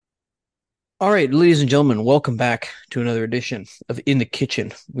All right, ladies and gentlemen, welcome back to another edition of In the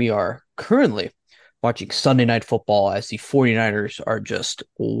Kitchen. We are currently watching Sunday Night Football as the 49ers are just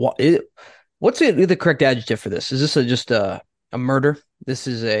what's the correct adjective for this? Is this just a murder? This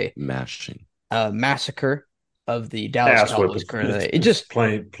is Mashing. a massacre of the Dallas Ass Cowboys whipping. currently. It's, It it's just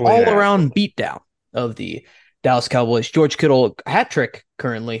plain all ass around whipping. beatdown of the Dallas Cowboys. George Kittle hat trick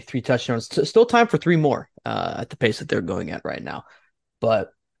currently, three touchdowns. Still time for three more at the pace that they're going at right now.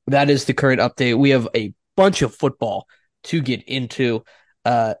 But that is the current update. We have a bunch of football to get into.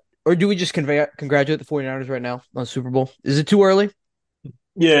 Uh, or do we just congratulate the 49ers right now on the Super Bowl? Is it too early?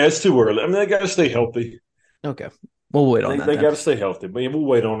 Yeah, it's too early. I mean, they got to stay healthy. Okay. We'll wait on They that they then. got to stay healthy. But yeah, we'll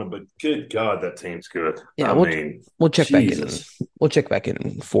wait on it. But good God, that team's good. Yeah, I mean, we'll check back in. Jesus. We'll check back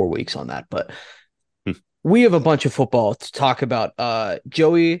in 4 weeks on that. But we have a bunch of football to talk about.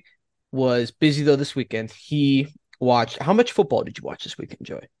 Joey was busy though this weekend. He watched how much football did you watch this weekend,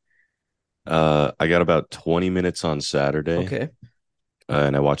 Joey? I got about 20 minutes on Saturday, Okay.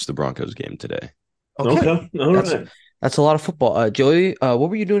 and I watched the Broncos game today. Okay. Okay, all That's right. that's a lot of football. Joey, what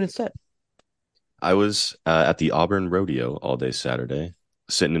were you doing instead? I was at the Auburn Rodeo all day Saturday,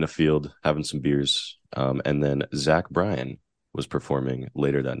 sitting in a field having some beers, and then Zach Bryan was performing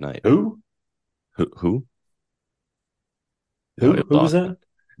later that night. Who? Who? No, Who? it Who was was awesome. that?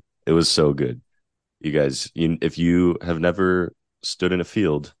 It was so good. You guys, if you have never stood in a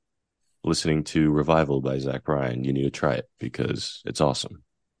field listening to Revival by Zach Bryan, you need to try it because it's awesome.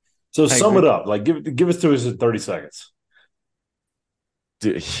 So I sum agree. it up. Like, give us to us in 30 seconds.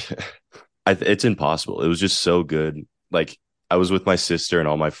 Dude, it's impossible. It was just so good. Like I was with my sister and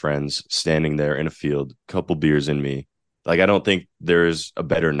all my friends standing there in a field, couple beers in me. Like I don't think there's a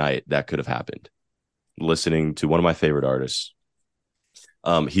better night that could have happened. Listening to one of my favorite artists.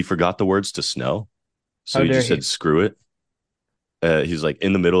 He forgot the words to Snow, so How he dare just he? said screw it. He's like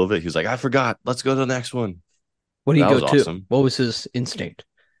in the middle of it. He's like, I forgot. Let's go to the next one. What did he That go was to? awesome. What was his instinct?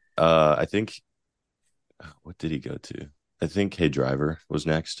 I think what did he go to? I think Hey Driver was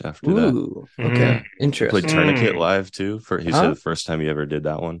next after that. Ooh, okay, Mm, He played interesting. Tourniquet mm. live too. For he said Huh? the first time he ever did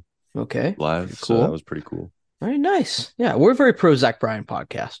that one Okay, live, very so that cool. was pretty cool. Very nice. Yeah, we're a very pro Zach Bryan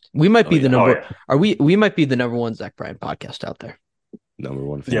podcast. We might Oh be the yeah, Oh number. yeah, Are we? We might be the number one Zach Bryan podcast out there. number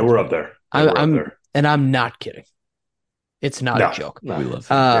one yeah. fans. We're up there. Yeah, I'm, we're up I'm, there. and I'm not kidding. It's not a No, joke. no. We love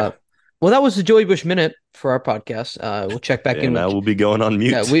him. Uh, Yeah. well, that was the Joey Bush minute for our podcast. We'll check back in And with. now we'll be going on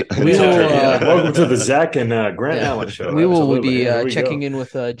Yeah, mute we will. Yeah. Welcome to the Zach and Grant Yeah, Allen show. we will Absolutely. be Here we checking go. in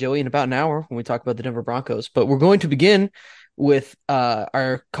with Joey in about an hour when we talk about the Denver Broncos. But we're going to begin with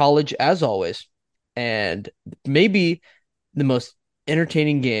our college, as always, and maybe the most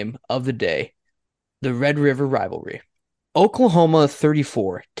entertaining game of the day, the Red River rivalry. Oklahoma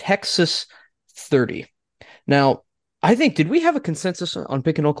 34, Texas 30. Now, I think did we have a consensus on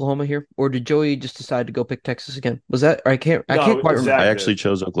picking Oklahoma here, or did Joey just decide to go pick Texas again? Was that I can't No, quite remember. I Zach actually did.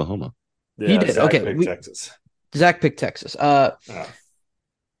 chose Oklahoma. He Yeah, did. Zach Okay, picked we Texas. Zach picked Texas. Yeah.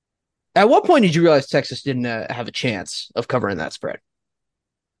 At what point did you realize Texas didn't have a chance of covering that spread?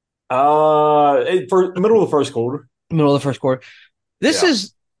 For middle of the first quarter. Middle of the first quarter. This Yeah.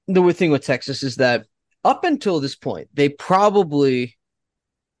 is the weird thing with Texas is that up until this point, they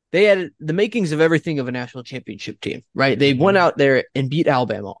had the makings of everything of a national championship team, right? They went Hmm. out there and beat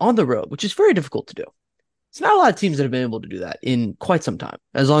Alabama on the road, which is very difficult to do. It's not a lot of teams that have been able to do that in quite some time,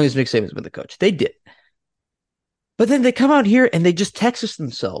 as long as Nick Saban's been the coach. They did. But then they come out here and they just Texas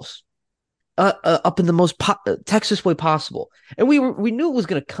themselves up in the most Texas way possible. And we knew it was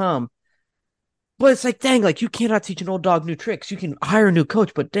going to come, but it's like, dang, like you cannot teach an old dog new tricks. You can hire a new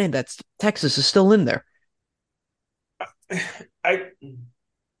coach, but dang, that's Texas is still in there. I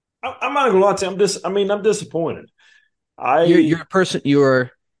I'm not gonna lie to you. I'm disappointed. You're I a person. You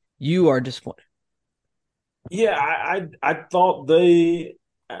are disappointed. Yeah, I thought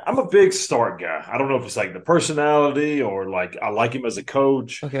I'm a big Stark guy. I don't know if it's like the personality or like I like him as a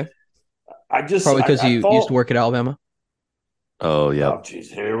coach. Okay, I just probably because I you used to thought, work at Alabama. Oh, yep. oh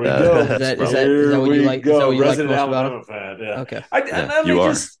geez, here we go. Is That's that is probably that is that Here what you we like? Is that go. what you like Resident most about him? Alabama fan. Yeah. Okay. yeah. I You mean are.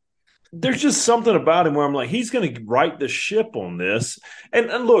 just there's just something about him where I'm like, he's going to right the ship on this. And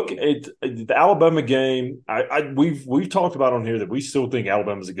look, the Alabama game, we've talked about on here that we still think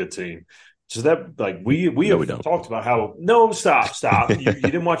Alabama's a good team. So that like we No, we have don't. talked about how no stop you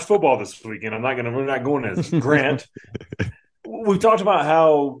didn't watch football this weekend. We're not going as Grant. We've talked about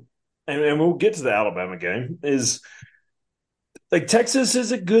how and we'll get to the Alabama game is like Texas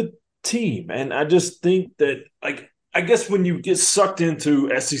is a good team, and I just think that like I guess when you get sucked into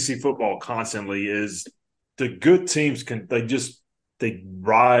SEC football constantly, is the good teams they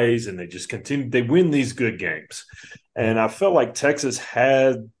rise and they just continue they win these good games, and I felt like Texas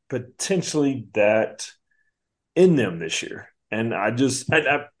had potentially that in them this year. And I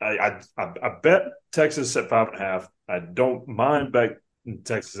bet Texas at 5.5. I don't mind bet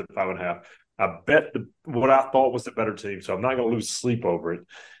Texas at 5.5. I bet what I thought was the better team, so I'm not going to lose sleep over it.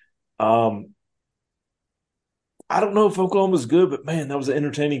 Um, I don't know if Oklahoma's good, but man, that was an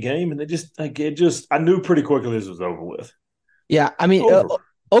entertaining game, and they just like it. Just I knew pretty quickly this was over with. Yeah, I mean, Over.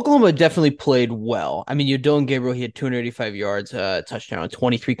 Oklahoma definitely played well. I mean, you Dylan Gabriel, he had 285 yards, touchdown,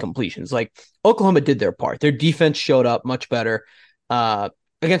 23 completions. Like Oklahoma did their part. Their defense showed up much better uh,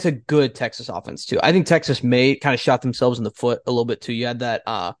 against a good Texas offense too. I think Texas may kind of shot themselves in the foot a little bit too. You had that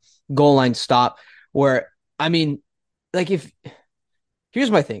goal line stop where I mean, like if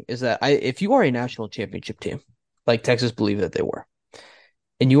here's my thing is that if you are a national championship team, like Texas believed that they were,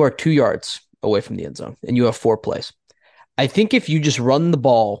 and you are 2 yards away from the end zone, and you have four plays. I think if you just run the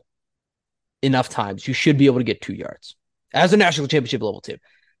ball enough times, you should be able to get 2 yards as a national championship level team.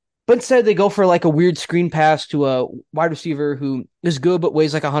 But instead, they go for like a weird screen pass to a wide receiver who is good but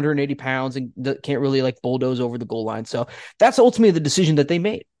weighs like 180 pounds and can't really like bulldoze over the goal line. So that's ultimately the decision that they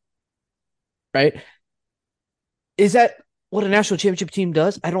made, right? Is that what a national championship team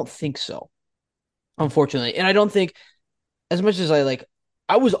does? I don't think so, unfortunately. And I don't think, as much as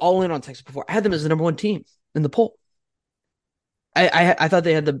I was all in on Texas before. I had them as the number one team in the poll. I thought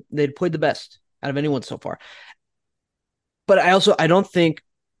they'd played the best out of anyone so far. But I don't think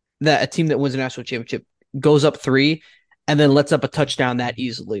that a team that wins a national championship goes up three and then lets up a touchdown that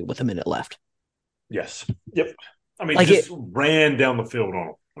easily with a minute left. Yes. Yep. I mean, Like just it, ran down the field on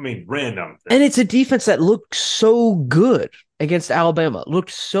them. I mean, ran down the and field. it's a defense that looked so good against Alabama.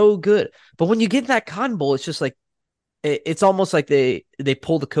 Looked so good. But when you get that Cotton Bowl, it's just like it's almost like they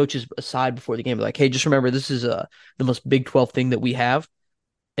pull the coaches aside before the game. Like, hey, just remember this is the most Big 12 thing that we have.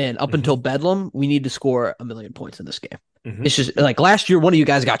 And up until Mm-hmm. Bedlam, we need to score 1,000,000 points in this game. It's Mm-hmm. just like last year, one of you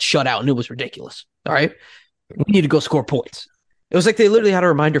guys got shut out and it was ridiculous. All right. We need to go score points. It was like they literally had a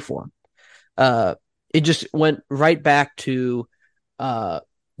reminder for him. It just went right back to uh,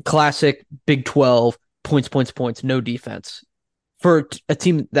 classic Big 12 points, points, points, no defense for a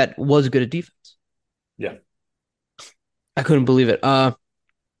team that was good at defense. Yeah. I couldn't believe it.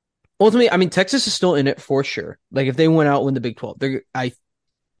 Ultimately, I mean, Texas is still in it for sure. Like if they went out and win the Big 12, I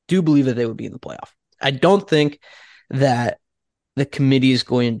do believe that they would be in the playoff. I don't think that the committee is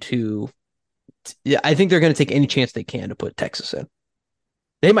going to. Yeah, I think they're going to take any chance they can to put Texas in.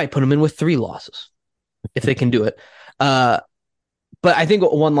 They might put them in with 3 losses if they can do it. Uh, but I think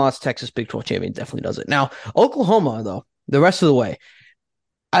one loss Texas Big 12 champion definitely does it. Now Oklahoma though, the rest of the way,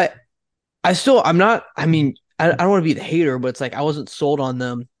 I I'm not. I mean, I don't want to be the hater, but it's like I wasn't sold on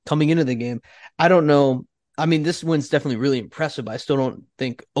them coming into the game. I don't know. I mean, this win's definitely really impressive, but I still don't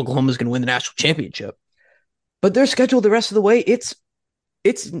think Oklahoma's going to win the national championship. But their schedule the rest of the way, it's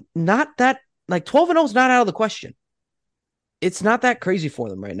not that like 12-0 is not out of the question. It's not that crazy for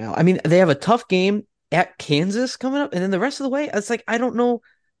them right now. I mean, they have a tough game at Kansas coming up, and then the rest of the way, it's like I don't know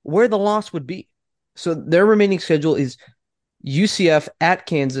where the loss would be. So their remaining schedule is UCF at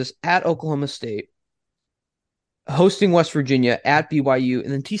Kansas, at Oklahoma State, hosting West Virginia, at BYU,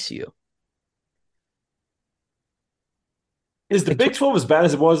 and then TCU. Is the Like, Big 12 as bad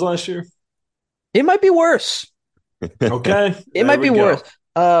as it was last year? it might be worse. Okay. It There might we be worse.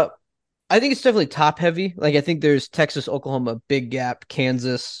 go. Uh, I think it's definitely top heavy. Like I think there's Texas, Oklahoma, big gap,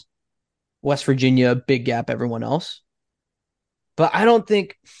 Kansas, West Virginia, big gap, everyone else. But I don't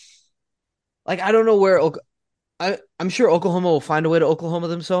think I don't know where I'm sure Oklahoma will find a way to Oklahoma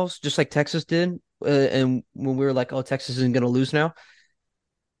themselves, just like Texas did. And when we were like, oh, Texas isn't going to lose now.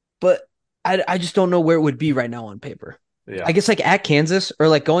 But I just don't know where it would be right now on paper. I Yeah. guess like at Kansas or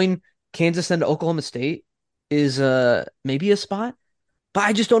like going Kansas then to Oklahoma State is maybe a spot, but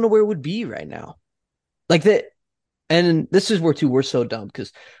I just don't know where it would be right now. Like that, and this is where too we're so dumb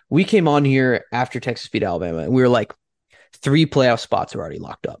because we came on here after Texas beat Alabama and we were like 3 playoff spots are already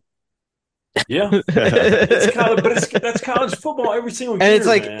locked up. Yeah. It's kind of, but it's that's college football every single And it's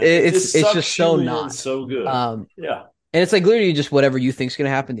year, like man. It it's just sucks so you in not. so good. Um, Yeah. and it's like literally just whatever you think's gonna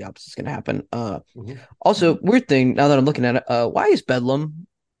happen, the opposite's gonna happen. Mhm. Also weird thing now that I'm looking at it, why is Bedlam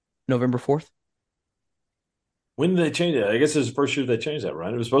November 4th? When did they change it? I guess it's the first year they changed that,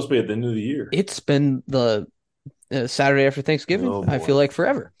 right? It was supposed to be at the end of the year. It's been the Saturday after Thanksgiving. Oh I feel boy. like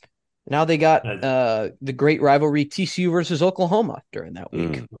forever. Now they got Uh, the great rivalry TCU versus Oklahoma during that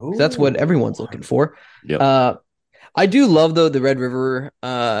week. Mm, That's what oh. everyone's looking for. yep. Uh, I do love though the Red River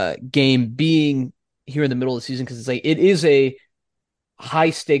game being here in the middle of the season because it's like it is a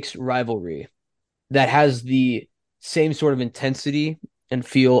high stakes rivalry that has the same sort of intensity and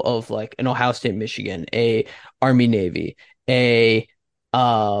feel of like an Ohio State Michigan, a Army Navy, a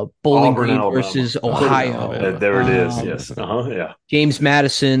Bowling Auburn, Green Alabama. versus Auburn, Ohio. Alabama. There it is. Yes. Yeah. James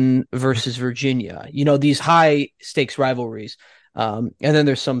Madison versus Virginia. These high stakes rivalries. And then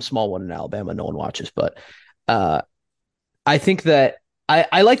there's some small one in Alabama no one watches, but uh, I think that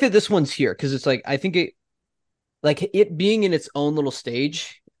I like that this one's here because it's like I think it being in its own little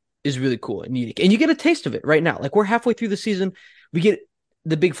stage is really cool and unique, and you get a taste of it right now. Like we're halfway through the season, we get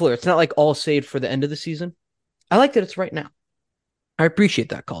the big flare. It's not like all saved for the end of the season. I like that it's right now. I appreciate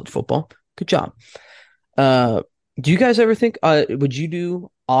that college football. Good job. Uh, do you guys ever think would you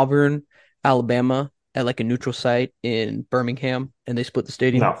do Auburn, Alabama at like a neutral site in Birmingham and they split the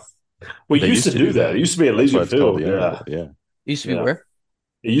stadium? No. We They used to used to do do that. It that. used to be at That's why Legion it's called Field. the Iron Yeah. Bowl. Yeah. It used to be Yeah. where?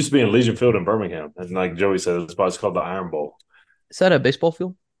 It used to be in Legion Field in Birmingham. And like Joey said, it's probably called the Iron Bowl. Is that a baseball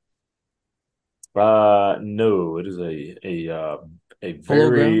field? No, it is a Polo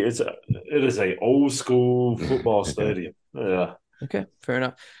very ground? it is a old school football stadium. Yeah. Okay, fair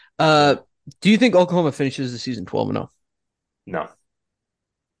enough. Uh, Yeah. do you think Oklahoma finishes the season 12 and 0? No.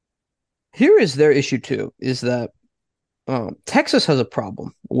 Here is their issue too, is that Texas has a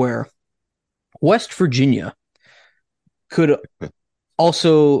problem where West Virginia could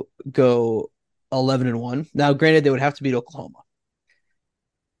also go 11 and 1. Now, granted, they would have to beat Oklahoma,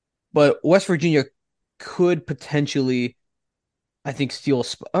 but West Virginia could potentially, I think, steal a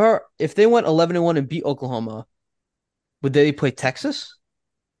spot. Or if they went 11 and 1 and beat Oklahoma, would they play Texas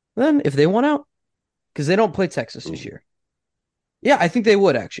then if they won out? Because they don't play Texas this Ooh. year. Yeah, I think they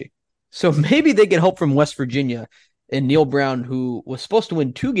would actually. So maybe they get help from West Virginia and Neil Brown, who was supposed to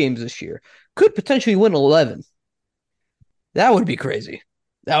win 2 games this year, could potentially win 11. That would be crazy.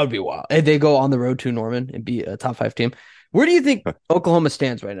 That would be wild. And they go on the road to Norman and be a top 5 team. Where do you think Oklahoma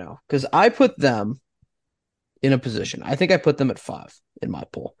stands right now? Because I put them in a position. I think I put them at 5 in my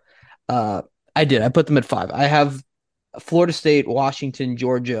poll. Uh, I did. I put them at 5. I have Florida State, Washington,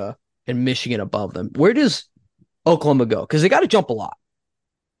 Georgia, and Michigan above them. Where does Oklahoma go? Because they got to jump a lot.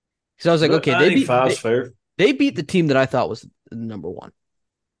 Because I was like, But okay, I think five's fair. they beat the team that I thought was number one.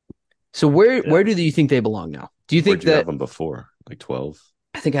 So where Yeah. do you think they belong now? Do you think Where'd you have that them before? Like 12?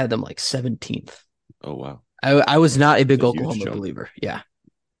 I think I had them like 17th? Oh, wow. I was not a big It's a huge Oklahoma jump. believer. Yeah.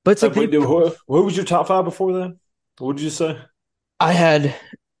 But it's like What was your top five before that? What did you say? I had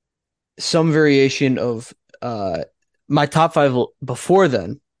some variation of my top 5 before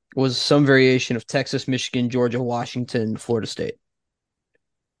then was some variation of Texas, Michigan, Georgia, Washington, Florida State.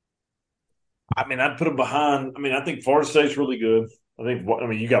 I mean, I'd put them behind. I mean, I think Florida State's really good. I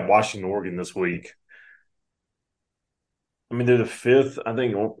mean, you got Washington, Oregon this week. I mean, they're the fifth. I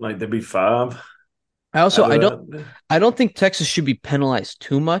think like they'd be five I also after that. I don't think Texas should be penalized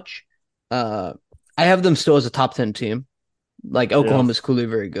too much. Uh I have them still as a top 10 team. Like Yeah. Oklahoma's clearly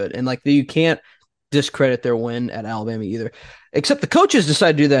very good. And like you can't discredit their win at Alabama either. Except the coaches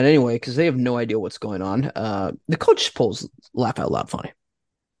decide to do that anyway because they have no idea what's going on. The coaches polls laugh out loud funny.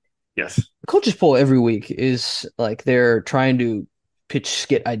 Yes. The coaches poll every week is like they're trying to pitch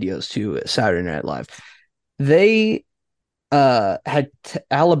skit ideas to Saturday Night Live. They had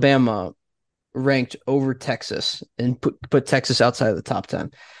Alabama ranked over Texas and put Texas outside of the top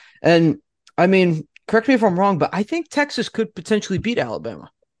 10. And I mean, correct me if I'm wrong, but I think Texas could potentially beat Alabama.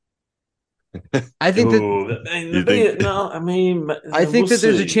 I think that Ooh, You think no, I mean, I think we'll that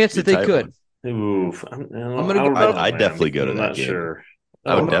there's a see. chance be that they tight could. one? Ooh, I'm gonna I go. don't know, I'd man. definitely go to I'm that not game. sure.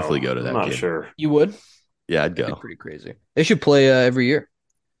 I would don't definitely know. go to I'm that not game. You sure. would? Yeah, I'd That'd be go. pretty crazy. They should play every year.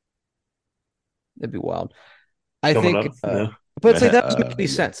 That'd be wild. I Coming think, up, yeah. but it's like that doesn't make any Yeah.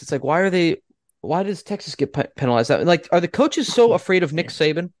 sense. It's like why does Texas get penalized? Like, are the coaches so afraid of Nick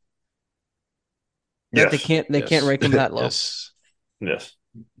Saban that they Yes, can't Yes. rank him that low? Yes. yes.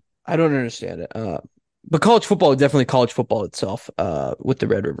 I don't understand it. But college football, definitely college football itself, with the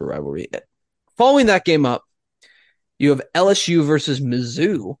Red River rivalry. Following that game up, you have LSU versus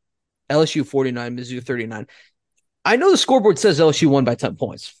Mizzou. LSU 49, Mizzou 39. I know the scoreboard says LSU won by 10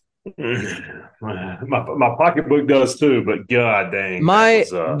 points. My pocketbook does too, but god dang, that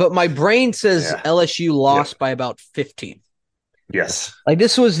was But my brain says yeah, LSU yeah, lost by about 15. yes, Like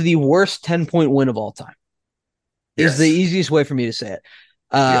this was the worst 10-point win of all time. Is the yes, easiest way for me to say it.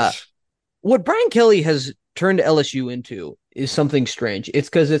 Uh, yes. what Brian Kelly has turned LSU into is something strange. It's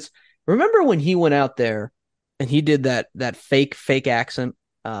because remember when he went out there and he did that fake accent.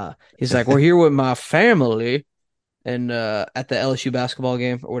 He's like, "We're here with my family," and at the LSU basketball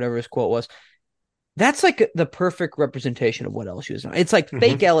game or whatever his quote was. That's like the perfect representation of what LSU is now. It's like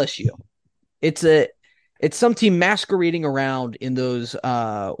fake Hmm. LSU. It's a it's some team masquerading around in those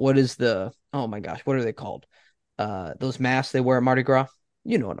what is the oh my gosh, what are they called? Those masks they wear at Mardi Gras.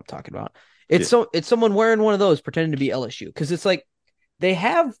 You know what I'm talking about. Yeah. It's someone wearing one of those pretending to be LSU because it's like they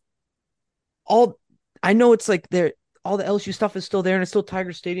have all. I know it's like they're all the LSU stuff is still there, and it's still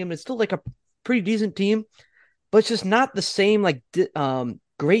Tiger Stadium. It's still like a pretty decent team, but it's just not the same like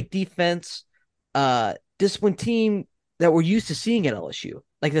great defense, disciplined team that we're used to seeing at LSU.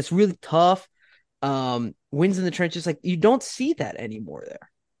 Like that's really tough. Wins in the trenches. Like you don't see that anymore there.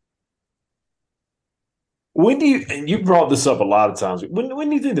 When do you, and you brought this up a lot of times, when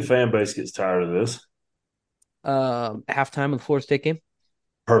do you think the fan base gets tired of this? Halftime of the Florida State game.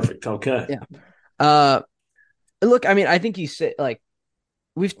 Perfect. Okay. Yeah. Uh, look, I mean, I think you say like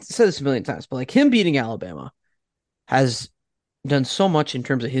we've said this a million times, but like him beating Alabama has done so much in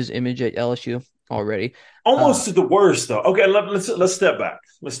terms of his image at LSU already. Almost to the worst, though. Okay, let's step back.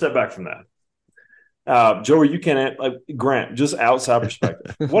 Let's step back from that. Joey, you can't Grant, just outside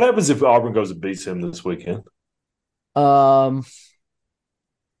perspective. What happens if Auburn goes and beats him this weekend? Um,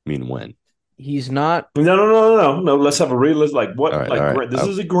 I mean, when? he's not. No. Let's have a real list. Like what? All right, Like all right. Grant. This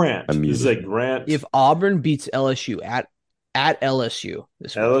is a Grant. I'm This is muted. a Grant. If Auburn beats LSU at LSU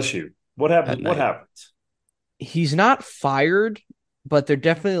this week, LSU. What happens? At What night. happens? he's not fired, but they're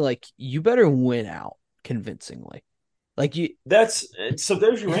definitely like you better win out convincingly. Like you, That's so.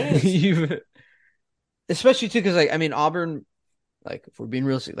 There's your answer. you, especially too because like I mean Auburn, like if we're being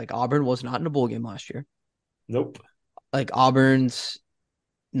realistic, like Auburn was not in a bowl game last year. Nope. Like Auburn's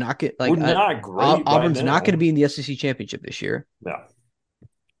not get We're like not great right Auburn's not going to now. be in the SEC championship this year. No.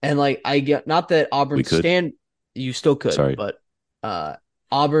 And like I get not that We Auburn's could. stand you still could, Sorry. but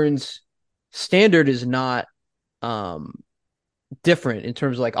Auburn's standard is not um different in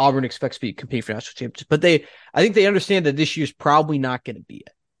terms of like Auburn expects to be compete for national championships. But I think they understand that this year's probably not going to be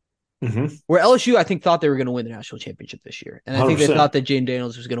it. Mm-hmm. Where LSU, I think, thought they were going to win the national championship this year. And I think they 100%. thought that Jaden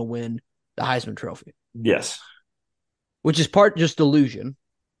Daniels was going to win the Heisman Trophy, Yes. which is part just delusion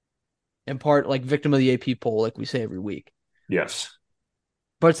and part like victim of the AP poll, like we say every week. Yes.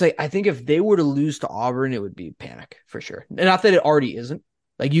 But it's like, I think if they were to lose to Auburn, it would be panic for sure. And not that it already isn't.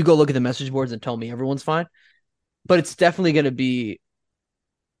 Like, you go look at the message boards and tell me everyone's fine. But it's definitely going to be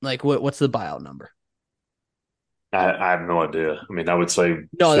like, what's the buyout number? I have no idea. I mean, I would say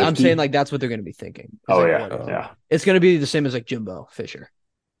No, 50. I'm saying like that's what they're going to be thinking. It's Oh like, yeah, what, yeah. it's going to be the same as like Jimbo Fisher.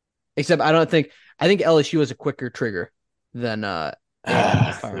 Except I think LSU has a quicker trigger than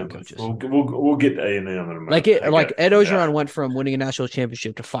A&M firing coaches. We'll get to A&M in a minute. Like Ed Ogeron went from winning a national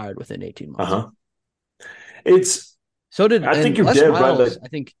championship to fired within 18 months. Uh-huh. It's So did I think you're Les dead, Miles, right? I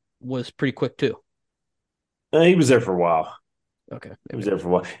think was pretty quick too. He was there for a while. Okay. He was there for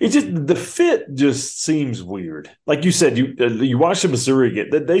a while. It just the fit just seems weird. Like you said, you watch the Missouri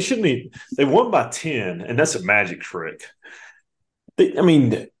get they shouldn't even, they won by 10, and that's a magic trick. I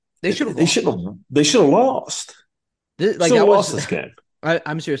mean, They should have they should have lost. like Still that lost was this game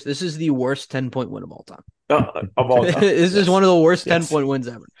I'm serious. This is the worst 10-point win of all time. of all time. This is Yes. one of the worst Yes. 10-point wins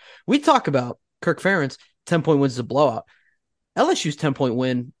ever. We talk about Kirk Ferentz 10-point wins is a blowout. LSU's 10-point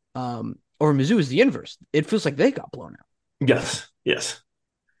win or Mizzou is the inverse. It feels like they got blown out. Yes.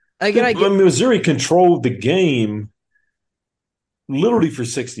 Again, I get Missouri controlled the game literally for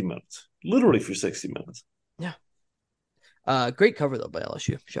 60 minutes. Literally for 60 minutes. great cover though by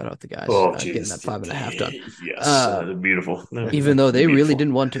LSU. Shout out the guys Oh, getting that 5.5 done. Yes, beautiful. Even though they Beautiful. really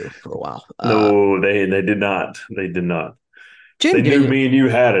didn't want to for a while. No, they did not. They did not. They Jaden knew Daniels, me and you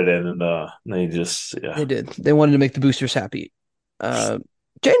had it, and they just they did. They wanted to make the boosters happy.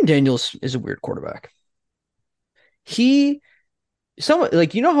 Jaden Daniels is a weird quarterback. Someone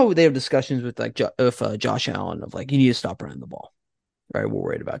like you know how they have discussions with like Josh Allen of like you need to stop running the ball, right? We're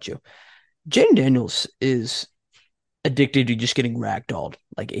worried about you. Jaden Daniels is addicted to just getting ragdolled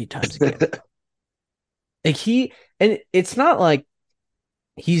like 8 times a game. Like and it's not like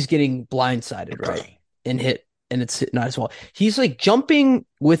he's getting blindsided, right? And hit, and it's not as well. He's like jumping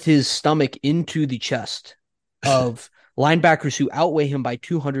with his stomach into the chest of linebackers who outweigh him by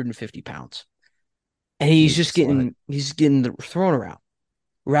 250 pounds. And he's just getting thrown around,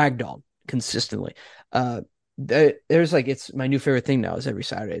 ragdolled consistently. There's like it's my new favorite thing now is every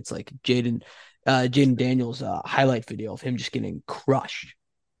Saturday. It's like Jaden Daniels highlight video of him just getting crushed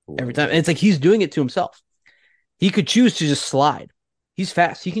every time. And it's like he's doing it to himself. He could choose to just slide. He's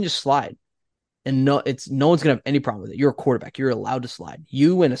fast. He can just slide. And no one's gonna have any problem with it. You're a quarterback. You're allowed to slide.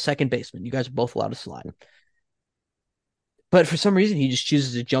 You and a second baseman, you guys are both allowed to slide. But for some reason, he just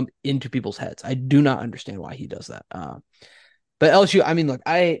chooses to jump into people's heads. I do not understand why he does that. But LSU, I mean, look,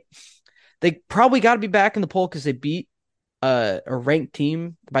 they probably got to be back in the poll because they beat a ranked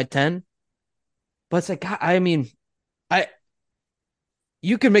team by 10. But it's like, I mean,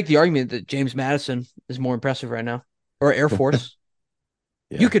 you could make the argument that James Madison is more impressive right now, or Air Force.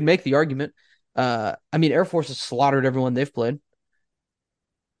 Yeah. You could make the argument. I mean, Air Force has slaughtered everyone they've played.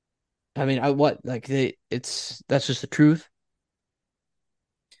 I mean, I what like they it's that's just the truth.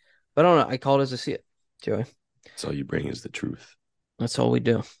 But I don't know. I call it as I see it, Joey. That's all you bring is the truth. That's all we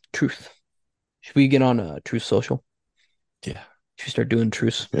do. Truth. Should we get on Truth Social? Yeah. Should we start doing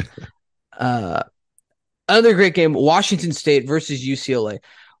truths? Uh, Another great game: Washington State versus UCLA.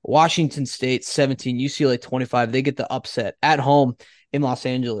 Washington State 17, UCLA 25. They get the upset at home in Los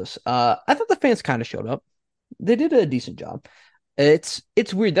Angeles. I thought the fans kind of showed up. They did a decent job. It's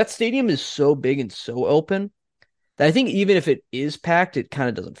weird. That stadium is so big and so open that I think even if it is packed, it kind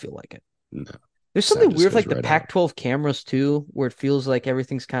of doesn't feel like it. No, There's sound something just weird with goes like the right out. Pac-12 cameras too, where it feels like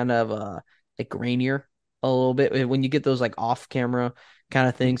everything's kind of like grainier a little bit when you get those like off-camera kind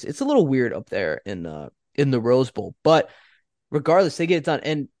of things. It's a little weird up there in the Rose Bowl, but regardless, they get it done.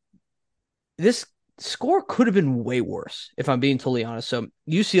 And this score could have been way worse if I'm being totally honest. So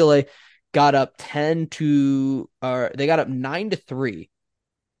UCLA got up 10 to or they got up 9-3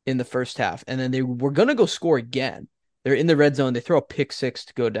 in the first half, and then they were gonna go score again. They're in the red zone. They throw a pick six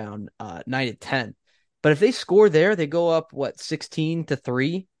to go down 9-10. But if they score there, they go up what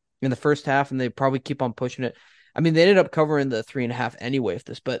 16-3 in the first half, and they probably keep on pushing it. I mean, they ended up covering the 3.5 anyway with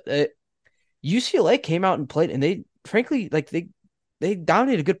this, but UCLA came out and played, and they frankly like they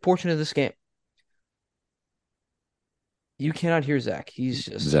dominated a good portion of this game. You cannot hear Zach. He's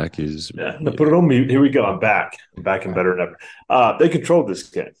just Zach is Yeah, no, put it muted. on mute. Here we go. I'm back. I'm back and okay. better than ever. They controlled this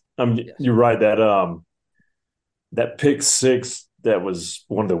game. Yes. You're right that pick six that was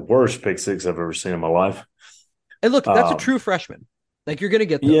one of the worst pick six I've ever seen in my life. And look, that's a Um, true freshman. Like you're gonna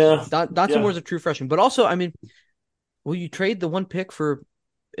get those. yeah, Dante yeah. Moore's a true freshman, but also, I mean, will you trade the one pick for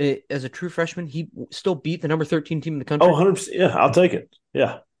as a true freshman? He still beat the number 13 team in the Oh, country. 100%. Yeah, I'll take it.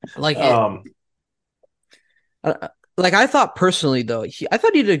 Yeah. Like it, Um, like I thought personally though, I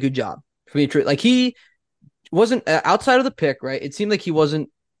thought he did a good job for me. Like he wasn't outside of the pick, right? It seemed like he wasn't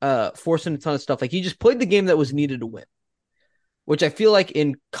forcing a ton of stuff. Like he just played the game that was needed to win, which I feel like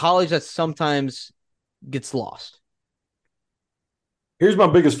in college that sometimes gets lost. Here's my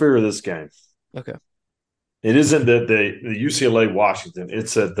biggest fear of this game. Okay. It isn't that the UCLA Washington.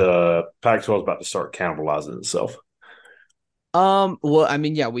 It's that the Pac-12 is about to start cannibalizing itself. Well, I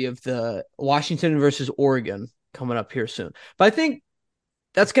mean, yeah, we have the Washington versus Oregon coming up here soon. But I think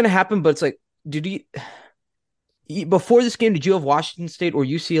that's going to happen. But it's like, did before this game, did you have Washington State or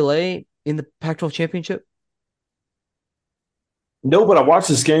UCLA in the Pac-12 championship? No, but I watched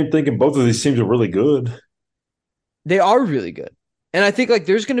this game thinking both of these teams are really good. They are really good. And I think like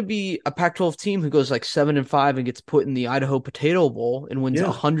there's going to be a Pac-12 team who goes like 7-5 and gets put in the Idaho Potato Bowl and wins Yeah.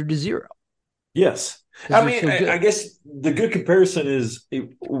 100-0 Yes. because I they're mean, so I good. guess the good comparison is we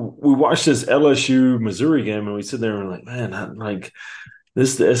watched this LSU Missouri game and we sit there and we're like, man, like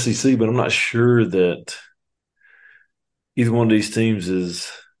this is the SEC, but I'm not sure that either one of these teams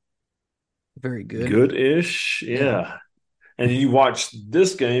is Very good. good-ish. Yeah. Yeah. And you watch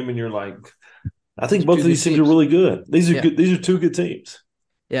this game and you're like, I These think are both two of good these teams are teams. really good. These are Yeah. good. These are two good teams.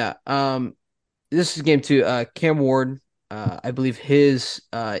 Yeah. This is game two. Cam Ward, I believe his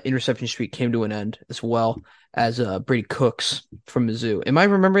interception streak came to an end as well as Brady Cooks from Mizzou. Am I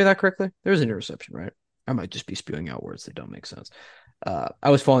remembering that correctly? There was an interception, right? I might just be spewing out words that don't make sense. I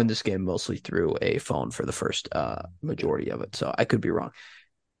was following this game mostly through a phone for the first majority of it, so I could be wrong.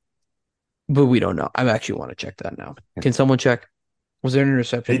 But we don't know. I actually want to check that now. Can someone check? Was there an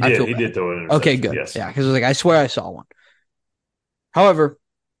interception? He I did. feel He bad. did throw an Okay, interception. good. Yes. Yeah, because like I swear I saw one. However,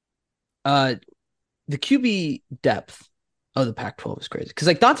 uh, the QB depth of the Pac-12 is crazy. Because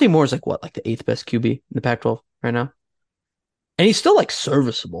like Dante Moore is like what, like the eighth best QB in the Pac-12 right now, and he's still like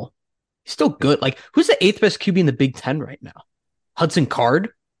serviceable. He's still good. Like who's the eighth best QB in the Big Ten right now? Hudson Card.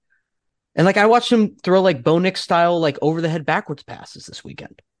 And like I watched him throw like Bo Nix style like over the head backwards passes this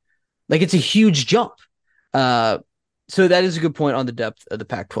weekend. Like it's a huge jump. Uh, so that is a good point on the depth of the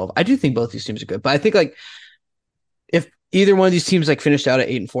Pac-12. I do think both these teams are good, but I think like if either one of these teams like finished out at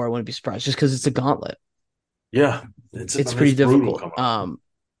 8-4, I wouldn't be surprised just because it's a gauntlet. Yeah. It's I mean, pretty it's brutal difficult. coming up.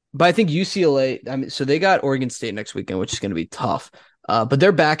 But I think UCLA. I mean, so they got Oregon State next weekend, which is going to be tough. But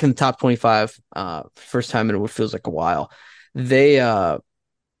they're back in the top 25, first time in what feels like a while. They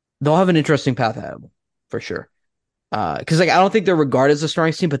they'll have an interesting path ahead of them for sure. Because like I don't think they're regarded as a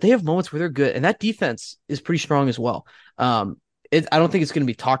strong team, but they have moments where they're good, and that defense is pretty strong as well. I don't think it's going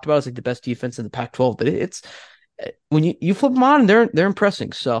to be talked about as like the best defense in the Pac-12, but it's when you flip them on, they're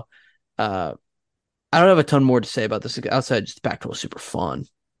impressing. So I don't have a ton more to say about this outside just the Pac-12 is super fun.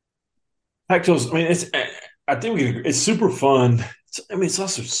 Pac-12's, I mean, I think it's super fun. I mean, it's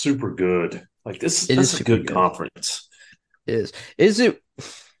also super good. Like It is that's a super good good. conference. It is it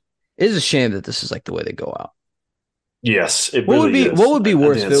is a shame that this is like the way they go out. Yes, it really What is. would be I think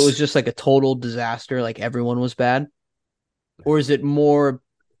worse if it was it's just like a total disaster, like everyone was bad, or is it more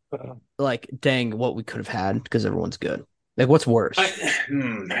like, dang, what we could have had because everyone's good? Like, what's I, worse?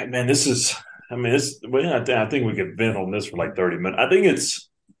 man, this is. I mean, this. Well, I think we could vent on this for like 30 minutes. I think it's.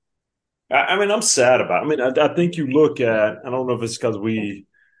 I mean, I'm sad about it. I mean, I think you look at. I don't know if it's because we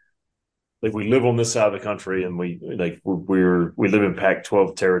live on this side of the country and we live in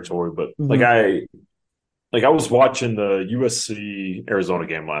Pac-12 territory, but Hmm. I was watching the USC Arizona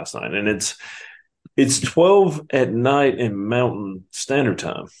game last night, and it's 12 at night in Mountain Standard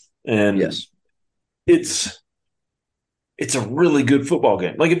Time, and Yes. it's it's a really good football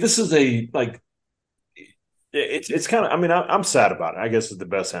game. Like if this is a like it's kind of. I mean, I'm sad about it. I guess is the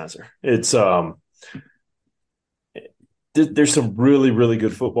best answer. It's there's some really really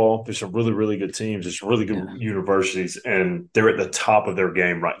good football. There's some really really good teams. There's some really good Yeah. universities, and they're at the top of their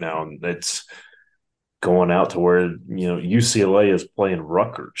game right now. And it's going out to where UCLA is playing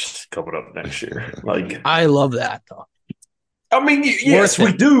Rutgers coming up next year. Like, I love that though. I mean, yes, Worth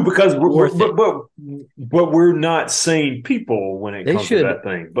we it. do because Worth it. but we're not sane people when it They comes to should that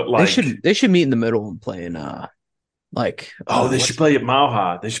thing. But like, they should meet in the middle and play in like oh, they should what's play at Mile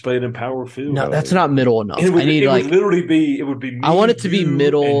High. They should play it in Power Field. no, that's not middle And enough. I need it would like literally be it would be I me, want it to be you,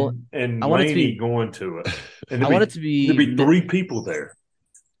 middle. I and want it to Laney be going to it, and I want it to there'd be be three people there.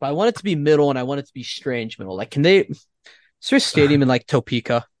 but I want it to be middle and I want it to be strange middle. Like can they is there a stadium in like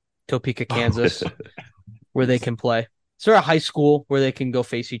Topeka, Kansas where they can play? Is there a high school where they can go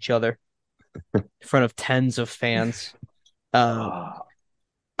face each other in front of tens of fans? Uh,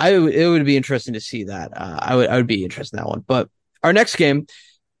 Ah, it would be interesting to see that. I would be interested in that one. But our next game,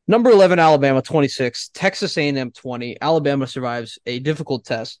 number 11 Alabama 26, Texas A&M 20. Alabama survives a difficult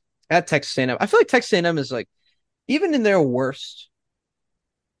test at Texas A&M. I feel like Texas A&M is like even in their worst.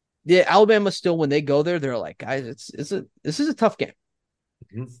 Yeah, Alabama still when they go there, they're like, guys, this is a tough game.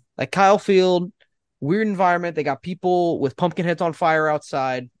 mhm. Like Kyle Field, weird environment. They got people with pumpkin heads on fire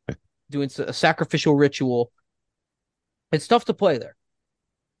outside doing a sacrificial ritual. It's tough to play there.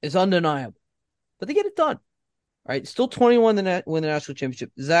 It's undeniable, but they get it done. All right, still 21 to win the national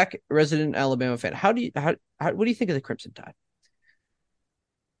championship. Zach, resident Alabama fan, what do you think of the Crimson Tide?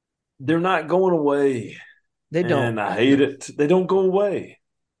 They're not going away, They don't. and I hate No, it. They don't go away.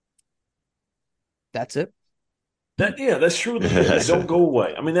 that's it. That's truly it. They That's don't go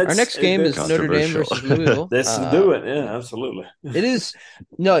away. I mean, Our next game is that's Notre Dame controversial. versus Louisville. that's to do it. Yeah, absolutely. It is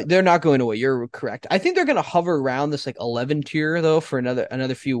no, they're not going away. You're correct. I think they're going to hover around this like 11 tier though for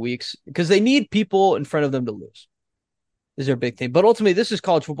another few weeks because they need people in front of them to lose. Is their big thing. But ultimately, this is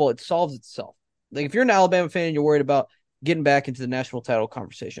college football. It solves itself. Like if you're an Alabama fan and you're worried about getting back into the national title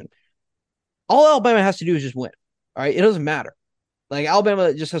conversation, all Alabama has to do is just win. All right, it doesn't matter. Like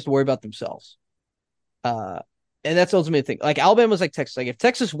Alabama just has to worry about themselves. Uh, and that's the ultimate thing. Like Alabama's like Texas. Like if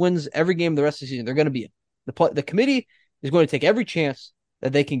Texas wins every game the rest of the season, they're going to be in. The committee is going to take every chance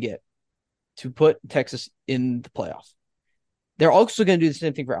that they can get to put Texas in the playoffs. They're also going to do the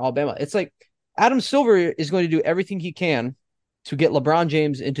same thing for Alabama. It's like Adam Silver is going to do everything he can to get LeBron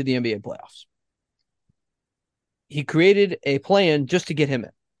James into the NBA playoffs. He created a plan just to get him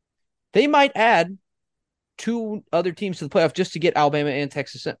in. They might add two other teams to the playoff just to get Alabama and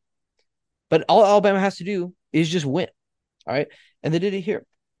Texas in. But all Alabama has to do is just win. All right. And they did it here.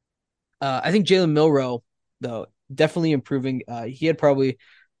 I think Jalen Milroe, though, definitely improving. He had probably,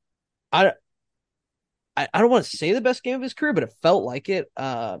 I, I don't want to say the best game of his career, but it felt like it.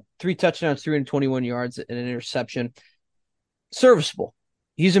 Three touchdowns, 321 yards, and an interception. Serviceable.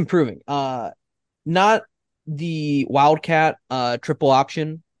 He's improving. Not the Wildcat triple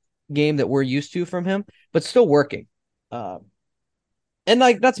option game that we're used to from him, but still working. And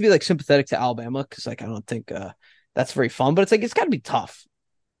like not to be like sympathetic to Alabama because like I don't think that's very fun, but it's like it's got to be tough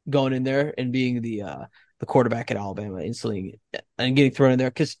going in there and being the quarterback at Alabama instantly and getting thrown in there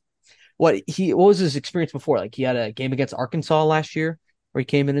because what was his experience before? Like he had a game against Arkansas last year where he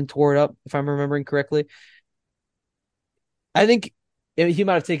came in and tore it up, if I'm remembering correctly. I think he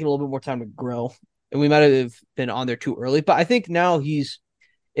might have taken a little bit more time to grow, and we might have been on there too early. But I think now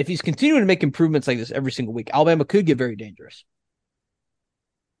if he's continuing to make improvements like this every single week, Alabama could get very dangerous.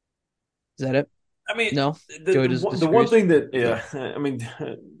 Is that it? I mean, No, the Joey the, does the one disagrees. thing that No. yeah, I mean,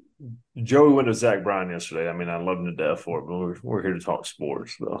 Joey went to Zach Bryan yesterday. I mean, I love him to death for it, but we're here to talk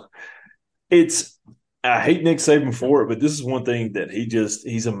sports. So it's I hate Nick Saban for it, but this is one thing that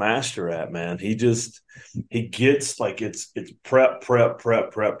he's a master at, man. He gets like it's prep,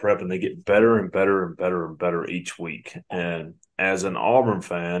 and they get better and better and better and better each week. And as an Auburn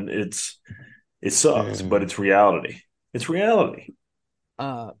fan, it sucks, but it's reality. It's reality.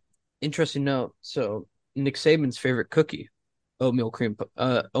 Uh, Interesting note. So Nick Saban's favorite cookie, oatmeal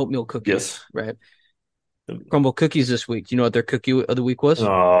cookies, Yes. right? Crumble cookies this week. Do you know what their cookie of the week was?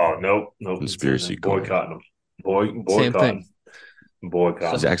 Oh, nope, nope. It's Conspiracy corn. boycotting them. Same thing. Boycotting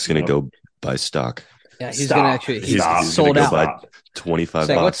So them. Zach's gonna Yep. go buy stock. yeah, he's gonna Stop. actually He's Stop. gonna sold go out. buy Stop. 25 It's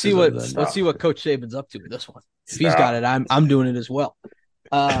like boxes of them. let's Stop. see what Coach Saban's up to with this one. If he's got Stop. it, I'm doing it as well.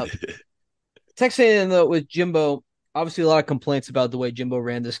 Uh, Texas A&M though with Jimbo, obviously a lot of complaints about the way Jimbo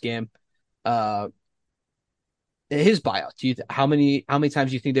ran this game. Uh, his buyout. How many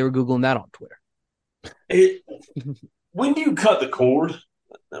times do you think they were googling that on Twitter? It, when do you cut the cord?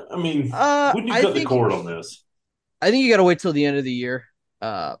 I mean, when do you I cut the think cord on this? you got to wait till the end of the year.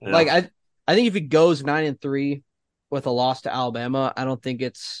 Like Yeah. I think if he goes 9-3 with a loss to Alabama, I don't think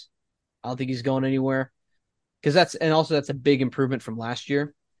he's going anywhere because that's a big improvement from last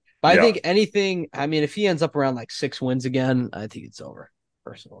year. But I Yeah. think anything. I mean, if he ends up around like 6 wins again, I think it's over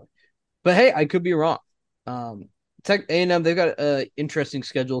personally. But hey, I could be wrong. Tech A&M, they've got an interesting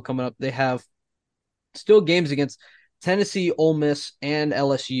schedule coming up. They have still games against Tennessee, Ole Miss, and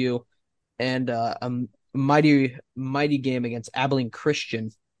LSU, and a mighty game against Abilene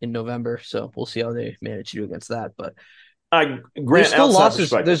Christian in November. So we'll see how they manage to do against that. But I there's grant still outside losses. There's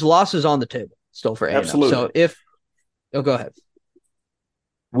perspective. losses on the table still for A&M. So Absolutely. if go ahead,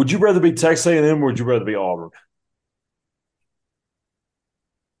 Would you rather be Texas A&M or would you rather be Auburn?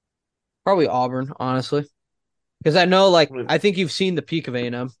 probably Auburn, honestly, because I know I like mean, I think you've seen the peak of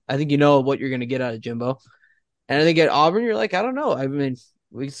A&M. I think you know what you're going to get out of Jimbo. And I think at Auburn, you're like, I don't know. I mean,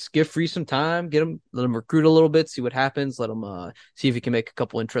 we just give Free some time, let him recruit a little bit, see what happens. Let him see if he can make a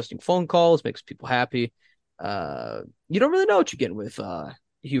couple interesting phone calls, makes people happy. You don't really know what you're getting with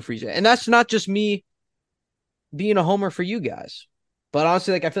Hugh Freeze, and that's not just me being a homer for you guys, but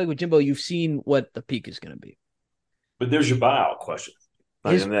honestly, like I feel like with Jimbo, you've seen what the peak is going to be. but there's your buyout question.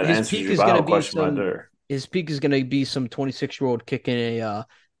 Like, His and that his answers peak your is going to buyout be question right some there. his peak is going to be some 26-year-old kicking a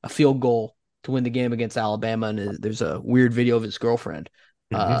field goal to win the game against Alabama, and there's a weird video of his girlfriend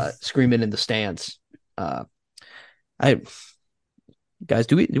Mm-hmm. screaming in the stands. Uh, I guys,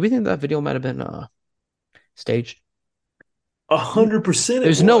 do we think that video might have been staged? 100% it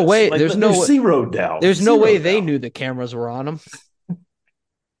There's no was. way. Like, there's zero doubt. There's no way Zero they doubt. knew the cameras were on them.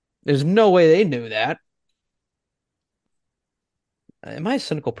 There's no way they knew that. Am I a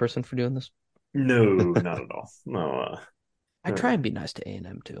cynical person for doing this? No, not at all. No, I try and be nice to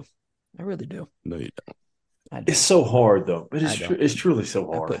A&M too. I really do. No, you I it's don't. so hard though. It I is don't. it's truly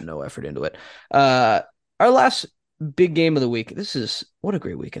so I hard. put no effort into it. Uh, our last big game of the week. This is what a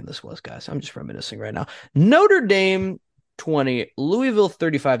great weekend this was, guys. I'm just reminiscing right now. Notre Dame 20, Louisville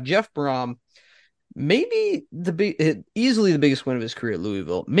 35. Jeff Brom, maybe easily the biggest win of his career at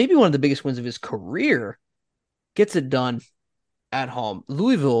Louisville. Maybe one of the biggest wins of his career. Gets it done at home.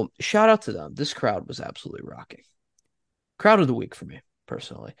 Louisville, shout out to them. This crowd was absolutely rocking. Crowd of the week for me,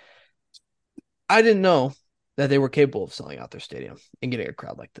 personally. I didn't know that they were capable of selling out their stadium and getting a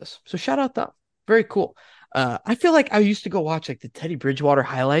crowd like this. So shout out them. Very cool. I feel like I used to go watch like the Teddy Bridgewater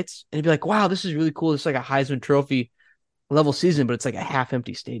highlights and it'd be like, wow, this is really cool. It's like a Heisman Trophy level season, but it's like a half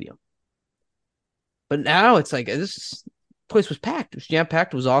empty stadium. But now it's like this place was packed. It was jam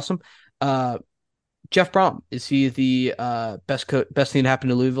packed. It was awesome. Uh, Jeff Brom, is he the best thing to happen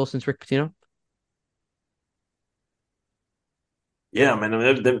to Louisville since Rick Pitino? Yeah, man,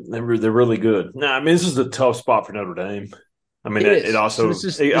 I mean, they're really good. No, I mean this is a tough spot for Notre Dame. I mean It it is. So also it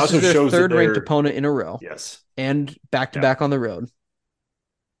this also is their shows that third ranked they're opponent in a row yes, and back to yeah. back on the road.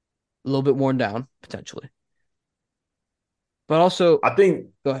 A little bit worn down potentially, but also I think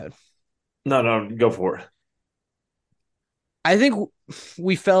go ahead. no, go for it. I think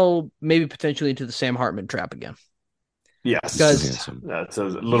we fell maybe potentially into the Sam Hartman trap again He's too because Yes, handsome. that's I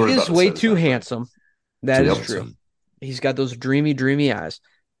was he literally about is to way say the too same thing. handsome. That Too is Yep. true. handsome. He's got those dreamy eyes.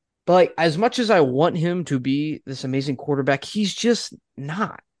 But like as much as I want him to be this amazing quarterback, he's just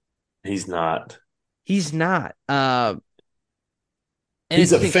not. He's not. He's not. And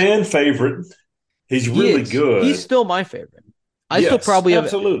He's it's a things fan favorite. He's he really is. He's good. still my favorite. I still Yes, probably have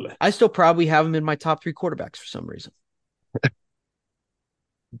absolutely. I still probably have him in my top three quarterbacks for some reason.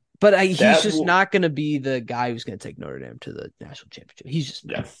 But he's That just will, not going to be the guy who's going to take Notre Dame to the national championship. He's just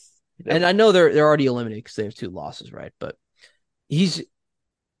not. yeah. And Yep. I know they're already eliminated because they have two losses, right? But he's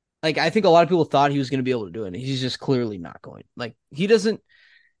like I think a lot of people thought he was going to be able to do it. And he's just clearly not going. Like he doesn't.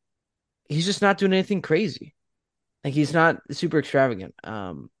 He's just not doing anything crazy. Like he's not super extravagant.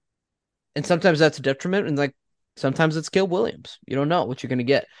 And sometimes that's a detriment, and like sometimes it's Caleb Williams. You don't know what you're going to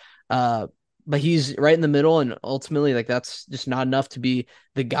get. Uh, but he's right in the middle, and ultimately, like that's just not enough to be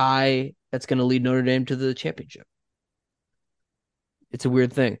the guy that's going to lead Notre Dame to the championship. It's a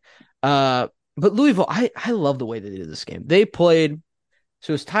weird thing. But Louisville, I love the way they did this game. They played,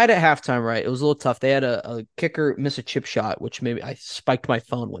 so it was tied at halftime, right? It was a little tough. They had a kicker miss a chip shot, which maybe I spiked my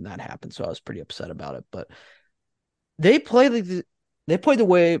phone when that happened, so I was pretty upset about it. But they played they played the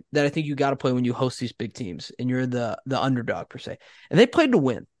way that I think you got to play when you host these big teams and you're the underdog per se. And they played to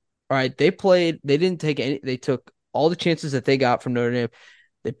win. All right, they played. They didn't take any. They took all the chances that they got from Notre Dame.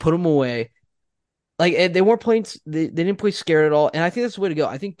 They put them away. Like they weren't playing. They didn't play scared at all. And I think that's the way to go.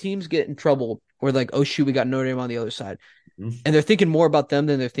 I think teams get in trouble where like, oh shoot, we got Notre Dame on the other side, Mhm. and they're thinking more about them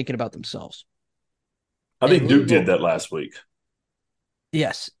than they're thinking about themselves. I And think Duke did Louisville, that last week.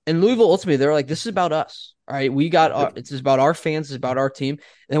 yes, and Louisville ultimately they're like, this is about us. All right, we got Yep. it's about our fans, it's about our team. And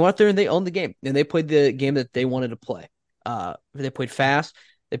they went out there and they owned the game, and they played the game that they wanted to play. They played fast,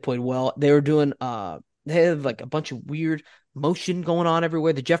 they played well. They were doing they had like a bunch of weird motion going on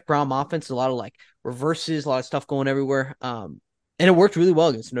everywhere. The Jeff Brom offense, a lot of like reverses, a lot of stuff going everywhere. And it worked really well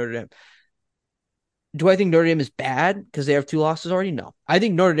against Notre Dame. Do I think Notre Dame is bad because they have two losses already? No. I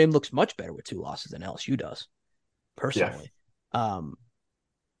think Notre Dame looks much better with two losses than LSU does, Yeah. personally. Um,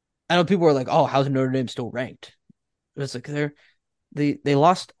 I know people are like, "Oh, how's Notre Dame still ranked?" It's like they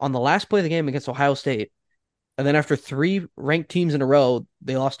lost on the last play of the game against Ohio State, and then after three ranked teams in a row,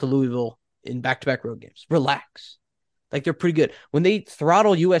 they lost to Louisville in back-to-back road games. Relax, like they're pretty good. When they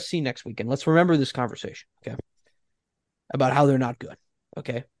throttle USC next weekend, let's remember this conversation, okay, about how they're not good.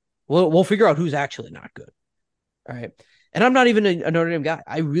 Okay, we'll figure out who's actually not good. All right, and I'm not even a Notre Dame guy.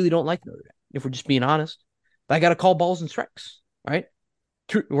 I really don't like Notre Dame, if we're just being honest. But I got to call balls and strikes. All right,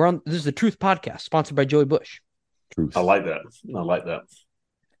 we're on. This is the Truth Podcast, sponsored by Joey Bush. I Truth. like that. I like that.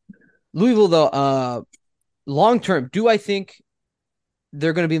 Louisville, though, long term, do I think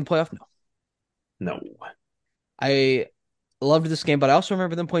they're going to be in the playoff? No. No. I loved this game, but I also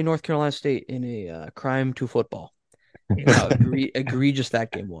remember them playing North Carolina State in a crime to football and how egregious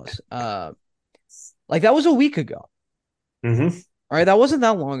that game was. Like that was a week ago. Mm-hmm. All right, that wasn't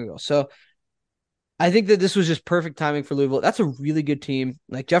that long ago. So I think that this was just perfect timing for Louisville. That's a really good team.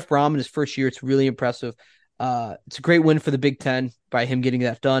 Like Jeff Brom in his first year, it's really impressive. It's a great win for the Big Ten by him getting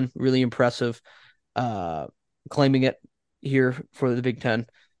that done. Really impressive. Uh, Claiming it here for the Big Ten.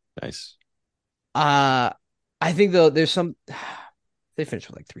 Nice. Uh, I think though there's some they finished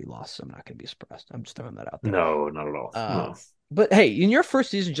with like three losses. I'm not going to be surprised. I'm just throwing that out there. No, not at all. Uh, No. but hey, in your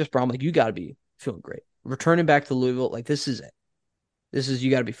first season, just Brom, like you got to be feeling great. Returning back to Louisville, like this is it. This is you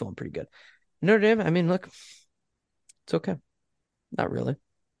got to be feeling pretty good. Notre Dame, I mean, look, it's okay. Not really,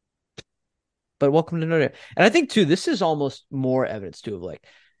 but welcome to Notre Dame. And I think too, this is almost more evidence too of like,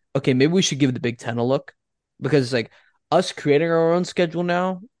 okay, maybe we should give the Big Ten a look because it's like us creating our own schedule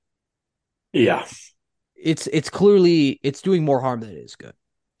now. Yeah. It's clearly it's doing more harm than it is good.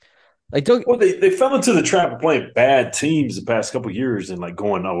 Like don't Well, they fell into the trap of playing bad teams the past couple of years and like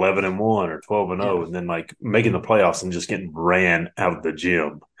going 11-1 or 12-0, yeah. and then like making the playoffs and just getting ran out of the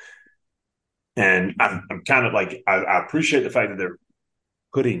gym. And I'm kind of like I appreciate the fact that they're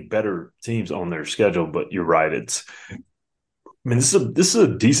putting better teams on their schedule, but you're right. I mean, this is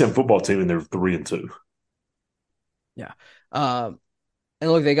a decent football team, and they're 3-2. Yeah. Um,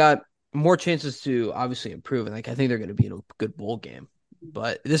 and look, they got more chances to obviously improve, and like I think they're going to be in a good bowl game.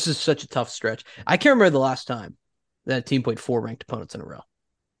 But this is such a tough stretch. I can't remember the last time that a team played four ranked opponents in a row.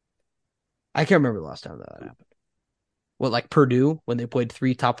 I can't remember the last time that happened. What, like Purdue when they played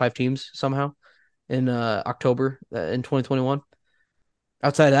three top five teams somehow in October in 2021?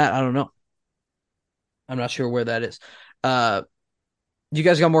 Outside of that, I don't know. I'm not sure where that is. Uh, you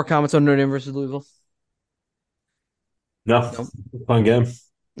guys got more comments on Notre Dame versus Louisville? No, No, fun game.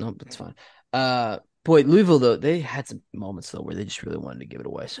 no, that's fine. Boy, Louisville though they had some moments though where they just really wanted to give it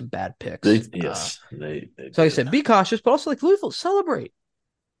away. Some bad picks. They So like I did. said, be cautious, but also like Louisville, celebrate.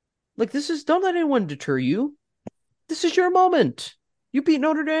 Like this is don't let anyone deter you. This is your moment. You beat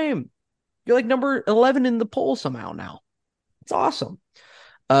Notre Dame. You're like number 11 in the poll somehow now. It's awesome.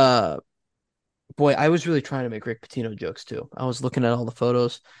 Uh, Boy, I was really trying to make Rick Pitino jokes too. I was looking at all the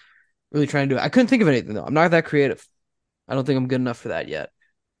photos, really trying to do it. I couldn't think of anything though. I'm not that creative. I don't think I'm good enough for that yet.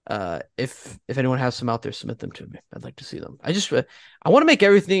 If anyone has some out there, submit them to me. I'd like to see them. I want to make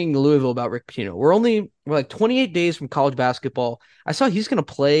everything Louisville about Rick Pitino. We're like 28 days from college basketball. I saw he's gonna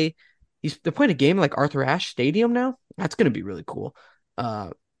play. They're playing a game like Arthur Ashe Stadium now. That's gonna be really cool.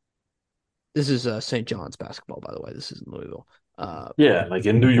 Uh, this is St. John's basketball, by the way. This isn't Louisville. Yeah, like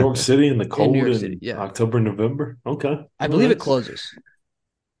in New York City in the In New cold York City. in Yeah, October, November. Okay. I All believe it right. closes.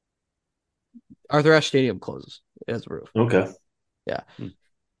 Arthur Ashe Stadium closes. It has a roof. Okay. Yeah.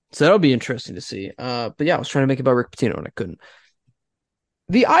 So that'll be interesting to see. But yeah, I was trying to make it about Rick Pitino and I couldn't.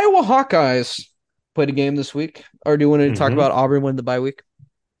 The Iowa Hawkeyes played a game this week. Or do you want to talk Mm-hmm. about Auburn winning the bye week?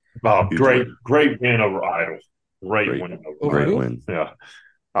 Oh, Huge great, win. great win over Idle. Great Great, win over Over great who? Idle. win. Yeah.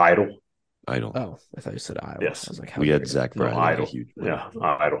 Idle. Idle. Oh, I thought you said Iowa. I Yes. was like, how We had dare you? Zach No, Bryan with a Idle. huge win. Yeah.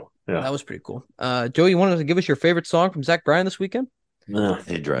 Idle. Yeah. That was pretty cool. Joe, you wanted to give us your favorite song from Zach Bryan this weekend? Yeah.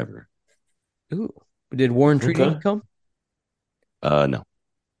 Hey, driver. Ooh, did Warren Treaty Okay. come? No.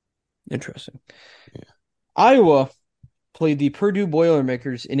 Interesting. Yeah. Iowa played the Purdue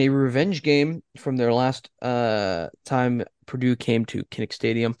Boilermakers in a revenge game from their last time Purdue came to Kinnick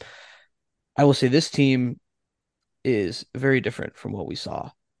Stadium. I will say this team is very different from what we saw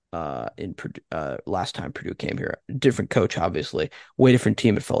in Purdue, last time Purdue came here. Different coach, obviously. Way different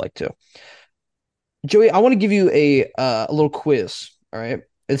team it felt like too. Joey, I want to give you a little quiz. All right.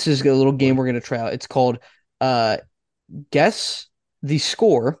 This is a little game we're gonna try out. It's called uh Guess the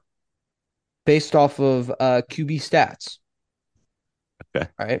Score based off of QB stats. Okay.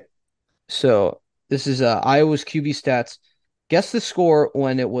 All right. So this is Iowa's QB stats. Guess the score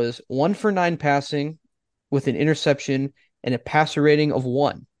when it was 1 for 9 passing with an interception and a passer rating of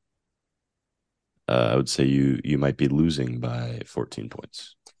 1. I would say you might be losing by 14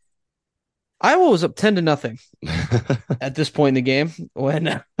 points. Iowa was up 10-0 at this point in the game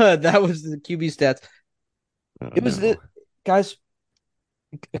when that was the QB stats. Oh It was no. the guys.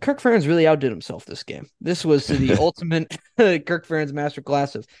 Kirk Ferentz really outdid himself this game. This was the ultimate Kirk Ferentz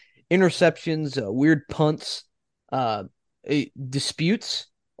masterclass of interceptions, weird punts, uh, disputes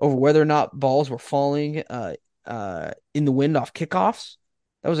over whether or not balls were falling in the wind off kickoffs.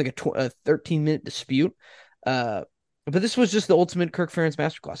 That was like a 13-minute dispute. Uh, but this was just the ultimate Kirk Ferentz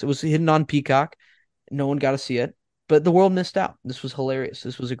masterclass. It was hidden on Peacock. No one got to see it, but the world missed out. This was hilarious.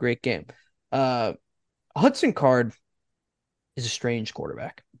 This was a great game. Uh, Hudson Card is a strange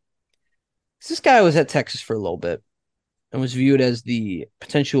quarterback. This guy was at Texas for a little bit and was viewed as the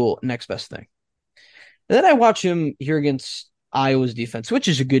potential next best thing. And then I watch him here against Iowa's defense, which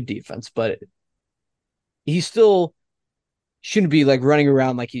is a good defense, but he still shouldn't be like running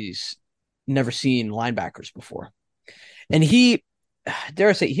around like he's never seen linebackers before. And he, dare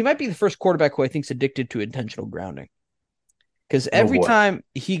I say, he might be the first quarterback who I think's addicted to intentional grounding because Oh every boy. time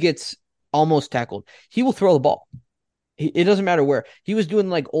he gets almost tackled, he will throw the ball. It doesn't matter where. He was doing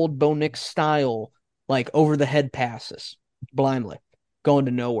like old Bo Nix style, like over the head passes blindly, going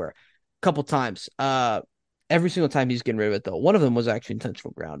to nowhere. A couple times. Every single time he's getting rid of it though. One of them was actually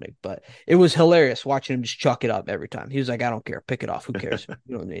intentional grounding, but it was hilarious watching him just chuck it up every time. He was like, I don't care, pick it off. Who cares?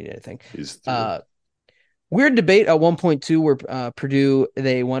 You don't need anything. He's through. Uh Weird debate at 1.2 where Purdue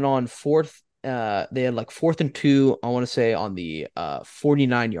they went on fourth. They had like 4th and 2, I want to say, on the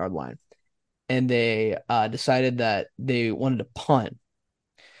 49-yard line, and they decided that they wanted to punt.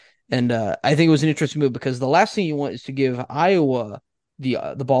 And I think it was an interesting move because the last thing you want is to give Iowa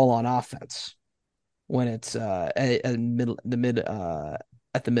the ball on offense when it's at the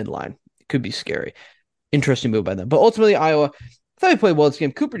midline. It could be scary. Interesting move by them. But ultimately, Iowa, I thought he played well this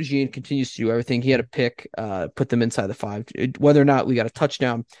game. Cooper DeJean continues to do everything. He had a pick, put them inside the 5. Whether or not we got a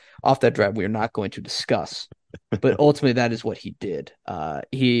touchdown off that drive, we are not going to discuss. But ultimately, that is what he did.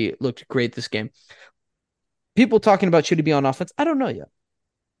 He looked great this game. People talking about should he be on offense? I don't know yet.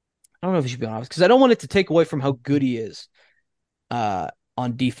 I don't know if he should be on offense because I don't want it to take away from how good he is on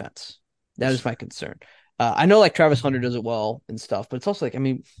defense. That is my concern. I know like Travis Hunter does it well and stuff, but it's also like, I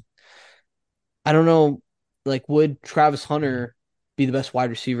mean, I don't know, like would Travis Hunter be the best wide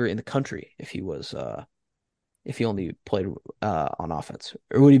receiver in the country if he only played on offense,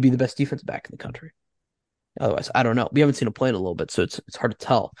 or would he be the best defense back in the country? Otherwise, I don't know. We haven't seen him play in a little bit, so it's hard to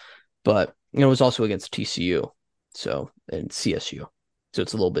tell. But it was also against TCU, so and CSU, so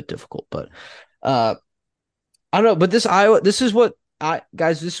it's a little bit difficult. But uh, I don't know. But this Iowa, this is what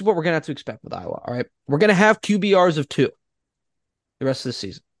guys, this is what we're gonna have to expect with Iowa. All right, we're gonna have QBRs of 2 the rest of the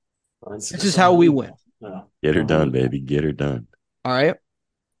season. This is It's how we win. unbelievable. Yeah. Get her done, Unbelievable. baby. Get her done. All right,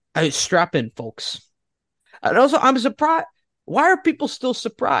 strap in, folks. And also, I'm surprised. Why are people still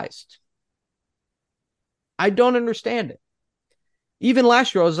surprised? I don't understand it. Even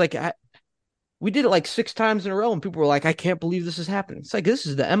last year, I was like, we did it like 6 times in a row, and people were like, I can't believe this is happening. It's like, this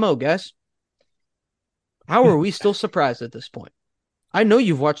is the MO, guys. How are we still surprised at this point? I know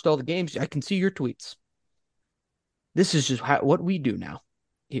you've watched all the games. I can see your tweets. This is just what we do now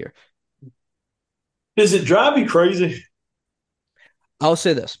here. Does it drive you crazy? I'll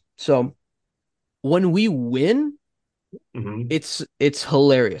say this. So when we win, Hmm. it's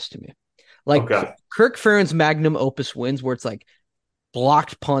hilarious to me. Like Okay. Kirk Ferentz magnum opus wins where it's like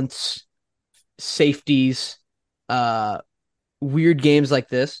blocked punts, safeties, uh, weird games like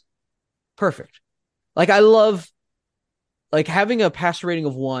this. Perfect. Like I love like having a passer rating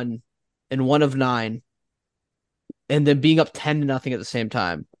of 1 and 1 of 9, and then being up 10-0 at the same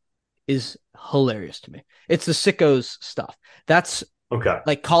time. is hilarious to me. It's the sickos stuff. That's Okay.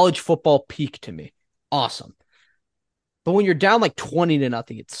 like college football peak to me. Awesome. But when you're down like 20 to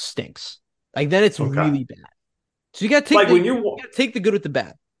nothing, it stinks. Like then it's Okay. really bad. So you gotta take Like the when you you're gotta take the good with the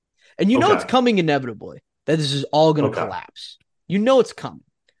bad. And you know it's okay. coming inevitably that this is all gonna Okay. collapse. You know it's coming.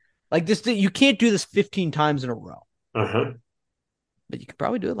 Like this, you can't do this 15 times in a row, Uh-huh. but you could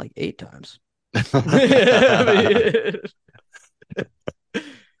probably do it like 8 times. I mean,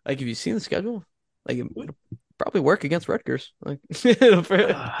 like, have you seen the schedule? Like, it'll probably work against Rutgers. Like,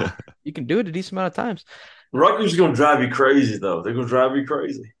 you can do it a decent amount of times. Rutgers is gonna drive you crazy though. They're gonna drive you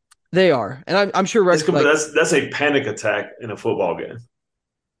crazy. They are, and I'm sure It's Rutgers. gonna be, Like, that's a panic attack in a football game.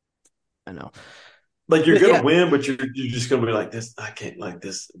 I know, Like you're but gonna yeah, win, but you're just gonna be like this. I can't like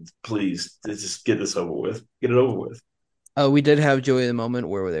this. Please, just get this over with. Get it over with. we did have Joey the moment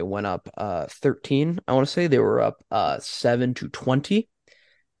where they went up 13. I want to say they were up 7-20,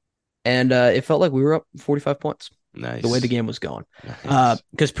 and it felt like we were up 45 points. The way the Nice. game was going, Nice.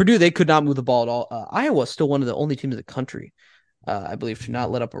 because Purdue they could not move the ball at all. Iowa still one of the only teams in the country, I believe, to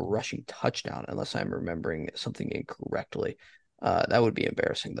not let up a rushing touchdown, unless I'm remembering something incorrectly. That would be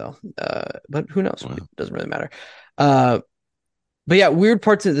embarrassing, though. But who knows? It Wow. doesn't really matter. Uh, but yeah, weird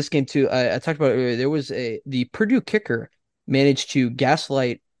parts of this game too. I talked about it earlier. There was the Purdue kicker managed to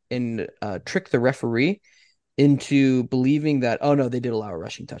gaslight and trick the referee into believing that, oh no, they did allow a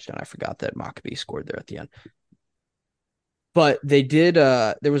rushing touchdown. I forgot that Mockbee scored there at the end. But they did.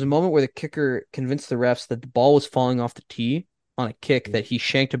 There was a moment where the kicker convinced the refs that the ball was falling off the tee on a kick that he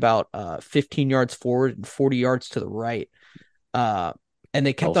shanked about 15 yards forward and 40 yards to the right. Uh, and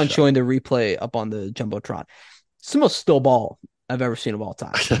they Well kept on shot. showing the replay up on the jumbotron. It's the most still ball I've ever seen of all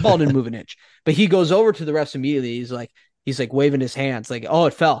time. The ball didn't move an inch, but he goes over to the refs immediately. He's like waving his hands, like, "Oh,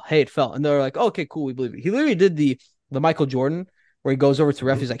 it fell. Hey, it fell." And they're like, oh, "Okay, cool, we believe it." He literally did the Michael Jordan where he goes over to the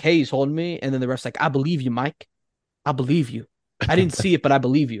ref. He's Mhm. like, "Hey, he's holding me," and then the ref's like, "I believe you, Mike. I believe you. I didn't see it, but I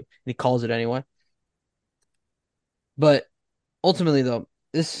believe you." And he calls it anyway. But ultimately, though,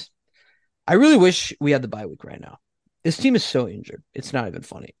 this I really wish we had the bye week right now. This team is so injured. It's not even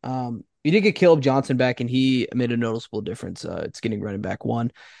funny. You did get Caleb Johnson back, and he made a noticeable difference. It's getting running back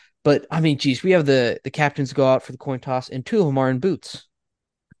one. But I mean, geez, we have the captains go out for the coin toss, and two of them are in boots.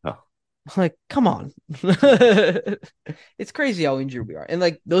 Oh, Like, come on. It's crazy how injured we are. And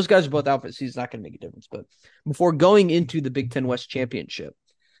like those guys are both out for the season, not gonna make a difference. But before going into the Big Ten West Championship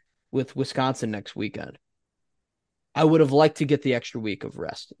with Wisconsin next weekend, I would have liked to get the extra week of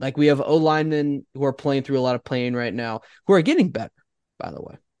rest. Like we have O linemen who are playing through a lot of pain right now, who are getting better, by the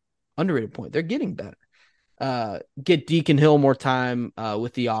way. Underrated point. They're getting better. Get Deacon Hill more time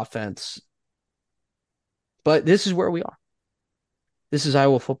with the offense. But this is where we are. This is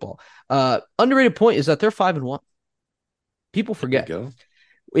Iowa football. Underrated point is that they're 5-1. People there you forget. go.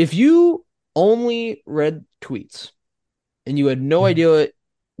 If you only read tweets and you had no idea what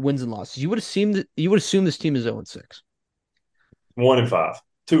wins and losses, you would assume this team is 0-6. 1-5,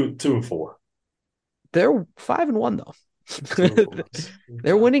 two and four, They're 5-1 though. 2-4.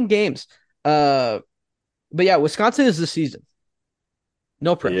 They're Okay. winning games. But yeah, Wisconsin is the season.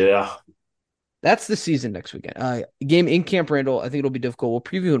 No pressure. Yeah. That's the season next weekend. Game in Camp Randall. I think it'll be difficult. We'll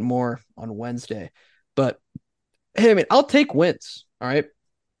preview it more on Wednesday. But hey, I mean, I'll take wins. All right.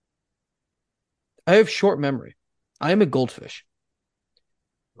 I have short memory. I am a goldfish.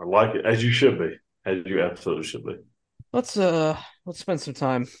 I like it as you should be, as you absolutely should be. Let's spend some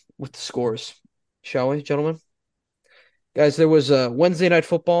time with the scores, shall we, gentlemen? Guys, there was Wednesday night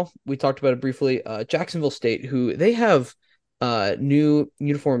football. We talked about it briefly. Jacksonville State, who they have new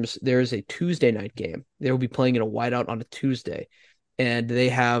uniforms. There is a Tuesday night game. They will be playing in a whiteout on a Tuesday, and they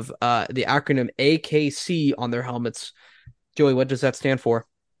have the acronym AKC on their helmets. Joey, what does that stand for?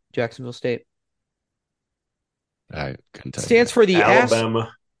 Jacksonville State I couldn't tell you. stands for the ass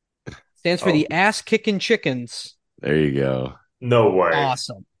Alabama. stands for Oh, the ass kicking chickens. There you go. no way.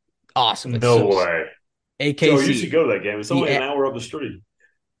 Awesome, awesome. It's No so way. Joe, you should AKC, go to that game. It's the only an hour up the street.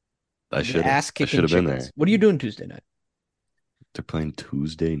 I the should have. ass I should kicking have been there. chickens. What are you doing Tuesday night? They're playing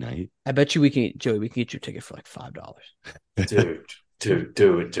Tuesday night. I bet you we can, Joey. We can get you a ticket for like $5. Dude,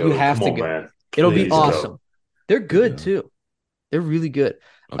 do it, You Joe. have Come to on, go. man. It'll be Please awesome. go. They're There you good go. too. They're really good.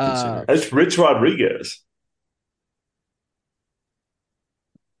 I'll consider it. That's Rich Rodriguez.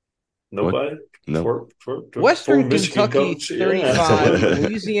 What? Nobody Nope. for Western Michigan Kentucky coach. Yeah, 35, absolutely.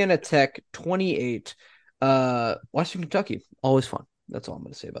 Louisiana Tech 28. Western Kentucky, always fun. That's all I'm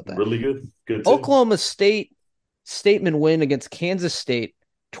going to say about that. Really good. Good team. Oklahoma State statement win against Kansas State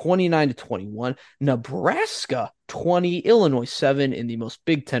 29-21. Nebraska 20, Illinois 7 in the most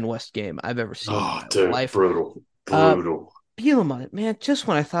Big Ten West game I've ever seen in Oh, my dude, life. brutal. Uh, Brutal. Bielema, man, just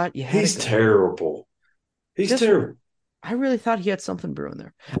when I thought you had it He's going, terrible. He's just terrible. I really thought he had something brewing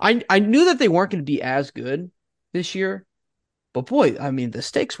there. I knew that they weren't going to be as good this year, but boy, I mean, the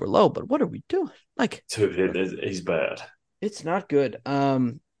stakes were low. But what are we doing? Like, Dude, he's bad. it's not good.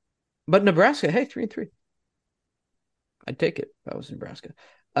 But Nebraska, hey, 3-3. I'd take it if I was Nebraska.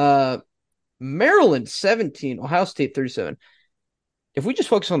 Uh, Maryland 17, Ohio State 37. If we just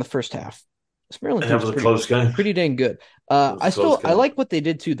focus on the first half, this Maryland And team that is was a close game. pretty dang good. It was a close I game. like what they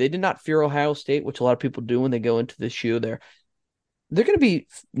did too. They did not fear Ohio State, which a lot of people do when they go into this shoe. They're going to be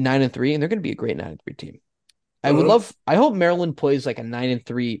 9-3, and they're going to be a great 9-3 team. Uh-huh. I hope Maryland plays like a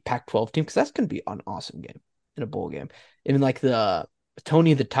 9-3 Pac-12 team because that's going to be an awesome game in a bowl game. In like the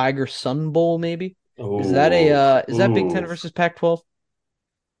Tony the Tiger Sun Bowl, maybe. Ooh, Is that Big Ten ooh. versus Pac-12?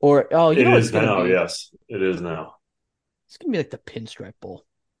 Or oh, you It know what it's is gonna now. be? Yes, it is now. It's gonna be like the Pinstripe Bowl,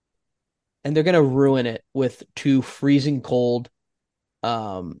 and they're gonna ruin it with two freezing cold.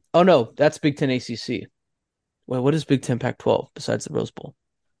 Oh no, that's Big Ten ACC. Well, what is Big Ten Pac-12 besides the Rose Bowl?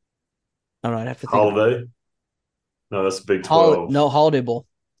 I don't know. I'd have to think about it. Holiday? No, that's Big 12. No, Holiday Bowl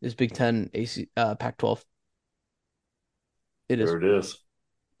is Big Ten AC Pac-12. It is. There it is.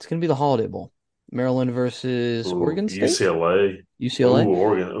 It's gonna be the Holiday Bowl. Maryland versus Ooh, Oregon State, UCLA. UCLA. Ooh,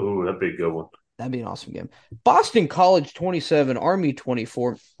 Oregon. Ooh, that'd be a good one. That'd be an awesome game. Boston College 27, Army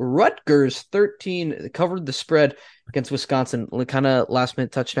 24, Rutgers 13. They covered the spread against Wisconsin. Kind of last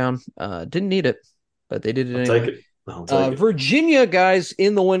minute touchdown. Didn't need it, but they did it I'll take anyway. it. I'll take it. Virginia guys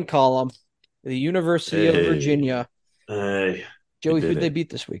in the win column. The University of Hey, Virginia. hey. We Joey, did who'd they it. beat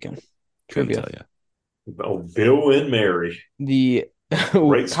this weekend? Couldn't Trivia. tell you. Oh, Bill and Mary. The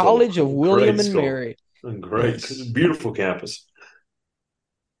Great school. College of William Great and school. Mary. Great. Yes. Beautiful campus.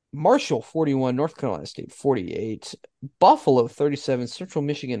 Marshall 41, North Carolina State 48, Buffalo 37, Central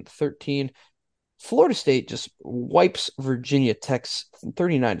Michigan 13. Florida State just wipes Virginia Tech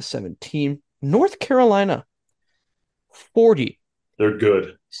 39-17. North Carolina 40, They're good.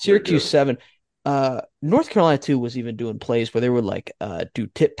 They're Syracuse good. 7. North Carolina too was even doing plays where they would like do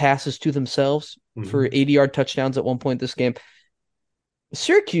tip passes to themselves for Hmm. 80-yard touchdowns at one point this game.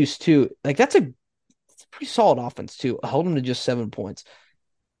 Syracuse too, like that's a pretty solid offense too. Held them to just 7 points.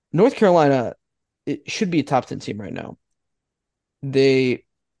 North Carolina, it should be a top 10 team right now. They,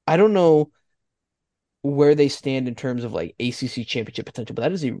 I don't know where they stand in terms of like ACC championship potential, but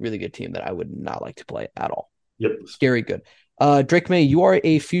that is a really good team that I would not like to play at all. Yep. Scary good. Drake May, you are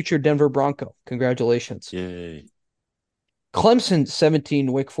a future Denver Bronco. Congratulations. Yay. Clemson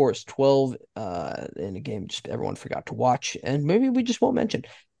 17, Wake Forest 12 in a game just everyone forgot to watch, and maybe we just won't mention.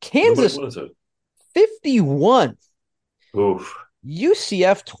 Nobody Kansas wants it. 51, Oof.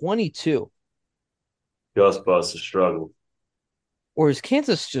 UCF 22. Gus Bus has struggled. Or is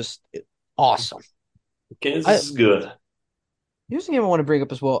Kansas just awesome? I Kansas is good. Here's the game I want to bring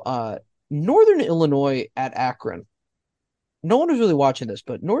up as well. Northern Illinois at Akron. No one was really watching this,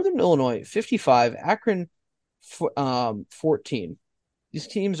 but Northern Illinois 55, Akron 14. These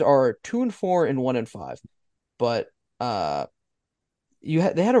teams are 2-4 and 1-5. But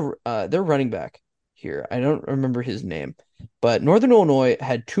they had their running back here. I don't remember his name, but Northern Illinois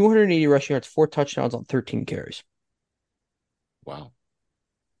had 280 rushing yards, 4 touchdowns on 13 carries. Wow.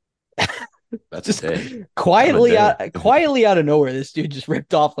 That's a Just day. I'm a quietly day. quietly out of nowhere, this dude just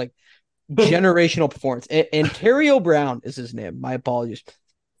ripped off like generational performance. Ontario Brown is his name. My apologies.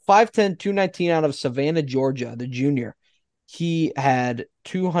 5'10", 219 out of Savannah, Georgia, the junior. He had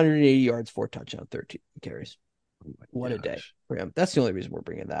 280 yards, 4 touchdowns, 13 carries. Oh my What a day gosh. for him. That's the only reason we're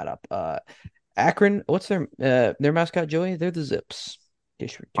bringing that up. Akron, what's their mascot, Joey? They're the Zips. In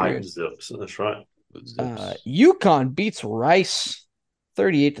case you're Fighting curious. zips. That's right. The Zips. UConn beats Rice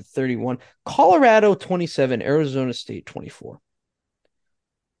 38-31. Colorado 27, Arizona State 24.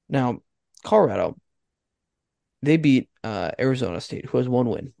 Now, Colorado, they beat Arizona State, who has one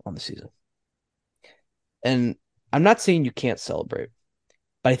win on the season. And I'm not saying you can't celebrate,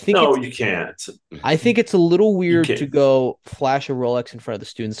 but No, you can't. I think it's a little You weird to can't. go flash a Rolex in front of the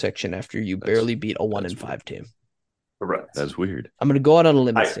student section after you That's barely beat a one that's and weird. five team. Correct. That's weird. I'm going to go out on a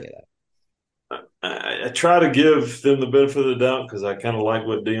limb and I, say that. I try to give them the benefit of the doubt because I kind of like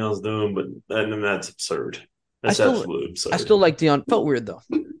what Dion's doing, but that's absurd. I That's still absolutely I absurd. still like Dion. Felt weird though.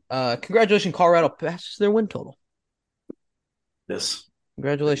 Congratulations, Colorado passes their win total. Yes.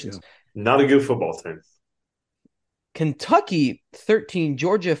 There you Congratulations. go. Not a good football team. Kentucky 13,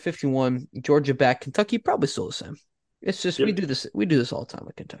 Georgia 51, Georgia back. Kentucky probably still the same. It's just Yep. we do this all the time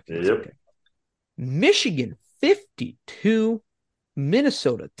with Kentucky. It's Yep. okay. Michigan 52,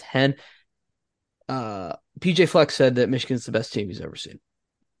 Minnesota 10. PJ Fleck said that Michigan's the best team he's ever seen.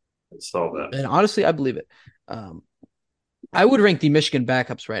 I saw that. And honestly, I believe it. Um, I would rank the Michigan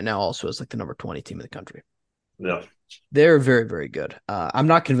backups right now also as like the number 20 team in the country. Yeah. They're very, very good. I'm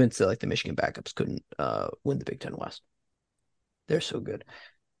not convinced that like the Michigan backups couldn't win the Big Ten West. They're so good.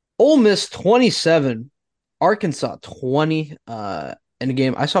 Ole Miss 27, Arkansas 20. In a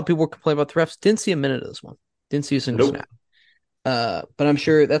game, I saw people complain about the refs. Didn't see a minute of this one. Didn't see a single Nope. snap. But I'm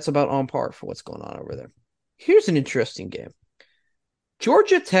sure that's about on par for what's going on over there. Here's an interesting game.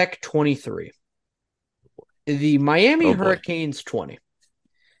 Georgia Tech 23. The Miami Oh boy. Hurricanes 20.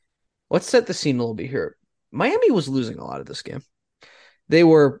 Let's set the scene a little bit here. Miami was losing a lot of this game. They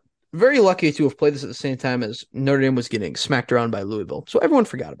were very lucky to have played this at the same time as Notre Dame was getting smacked around by Louisville. So everyone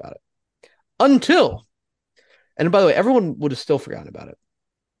forgot about it. Until, and by the way, everyone would have still forgotten about it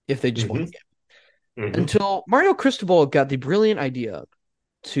if they just won the Hmm. game. Hmm. Until Mario Cristobal got the brilliant idea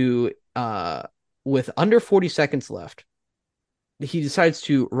to, with under 40 seconds left, he decides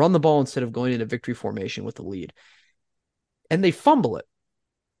to run the ball instead of going into victory formation with the lead. And they fumble it.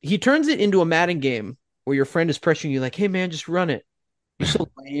 He turns it into a Madden game where your friend is pressuring you like, hey man, just run it. You're so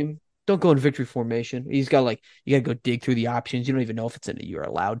lame. Don't go in victory formation. He's got like you gotta go dig through the options. You don't even know if it's in you're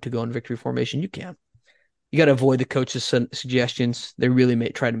allowed to go in victory formation. You can. You gotta avoid the coach's suggestions. They really may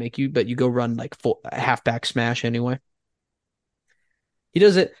try to make you, but you go run like a halfback smash anyway. He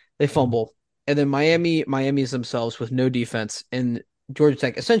does it. They fumble, and then Miami's themselves with no defense, and Georgia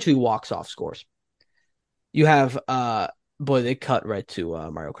Tech essentially walks off scores. You have boy, they cut right to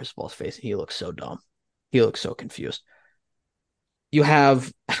Mario Cristobal's face, and he looks so dumb. He looks so confused. You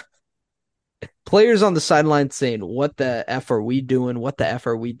have players on the sideline saying, "What the f are we doing? What the f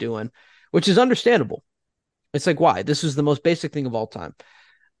are we doing?" Which is understandable. It's like, why? This is the most basic thing of all time.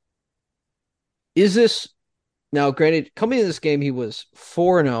 Is this now? Granted, coming into this game, he was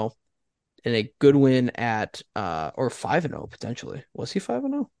 4-0 in a good win at or 5-0 potentially. Was he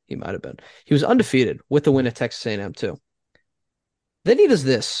 5-0? He might have been. He was undefeated with the win at Texas A&M too. Then he does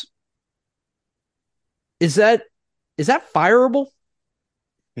this. Is that fireable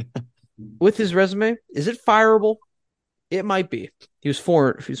with his resume? Is it fireable? It might be. He was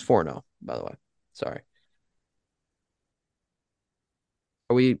 4-0, by the way. Sorry.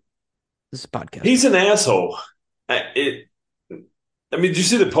 Are we this is a podcast, He's right? an asshole. It. I mean, did you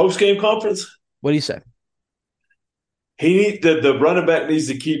see the post game conference? What do you say? The running back needs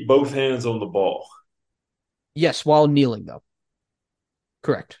to keep both hands on the ball. Yes, while kneeling though.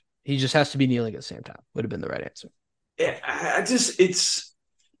 Correct. He just has to be kneeling at the same time. Would have been the right answer. Yeah, I just it's.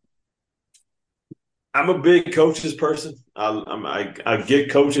 I'm a big coaches person. I get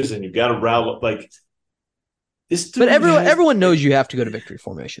coaches, and you got to rally up. Like this But dude has. everyone knows you have to go to victory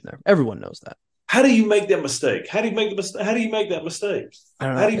formation there. Everyone knows that. How do you make that mistake? How do you make the mistake? How do you make that mistake? I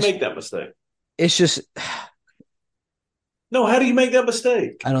don't How know. do you make that mistake? It's just No, how do you make that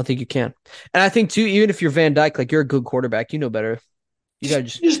mistake? I don't think you can. And I think too, even if you're Van Dyke, like you're a good quarterback, you know better. You gotta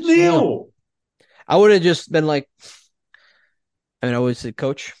Just just kneel. kneel. I would have just been like, I mean, I always said,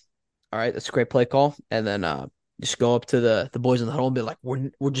 Coach, all right, that's a great play call, and then just go up to the boys in the huddle and be like,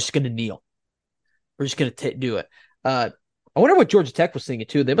 we're just gonna kneel. We're just gonna do it. I wonder what Georgia Tech was thinking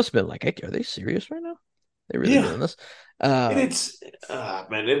too. They must have been like, hey, are they serious right now? They really Yeah, doing this? and Uh, it's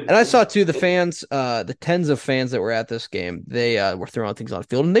man. and I saw too the fans, the tens of fans that were at this game. They were throwing things on the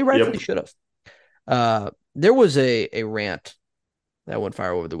field, and they rightfully Yep. should have. There was a rant that went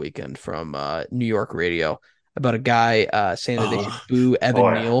viral over the weekend from New York radio about a guy saying that they should Oh, boo oh Evan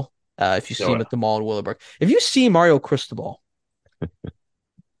yeah. Neal if you see Oh him yeah. at the mall in Willowbrook. If you see Mario Cristobal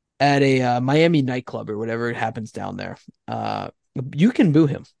at a Miami nightclub or whatever it happens down there, you can boo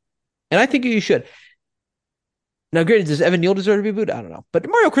him, and I think you should. Now, granted, does Evan Neal deserve to be booed? I don't know, but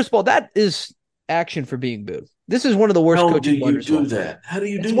Mario Cristobal, that is action for being booed. This is one of the worst How do coaching you blunders of all do time. that? How do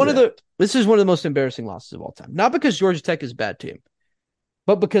you It's do one of that? the. This is one of the most embarrassing losses of all time. Not because Georgia Tech is a bad team,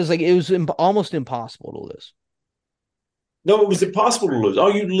 but because like it was almost impossible to lose. No, it was impossible to lose.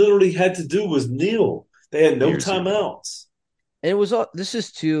 All you literally had to do was kneel. They had no Years ago. timeouts. And it was this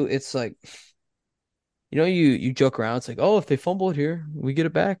is too. It's like you joke around. It's like, oh, if they fumble it here, we get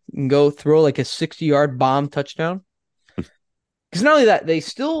it back and go throw like a 60-yard bomb touchdown. Because not only that,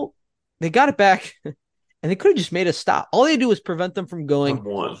 they got it back, and they could have just made a stop. All they do was prevent them from going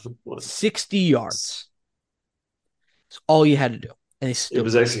One. 60 yards. That's all you had to do, and they It still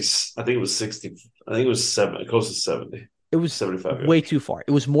was actually, I think it was 60. I think it was close to 70, it was 75 way yards. too far.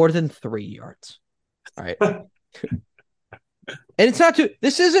 It was more than 3 yards. All right, and it's not too.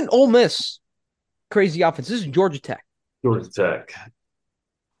 This isn't Ole Miss crazy offense. This is Georgia Tech. Georgia Tech.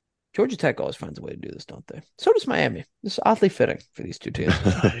 Georgia Tech always finds a way to do this, don't they? So does Miami. This is oddly fitting for these two teams.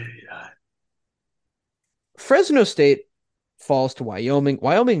 Fresno State falls to Wyoming.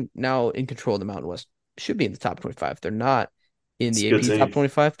 Wyoming now in control of the Mountain West. should be in the top 25. If they're not in It's a the good AP top team.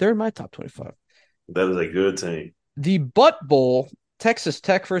 25, they're in my top 25. That is a good team. The Butt Bowl, Texas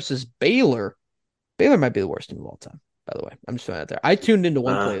Tech versus Baylor. Baylor might be the worst team of all time, by the way. I'm just throwing that there. I tuned into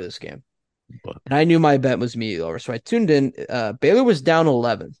one play Uh, of this game, But and I knew my bet was immediately over. So I tuned in. Baylor was down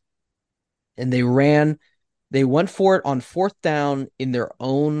 11, and they went for it on fourth down in their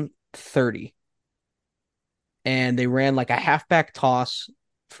own 30, and they ran like a halfback toss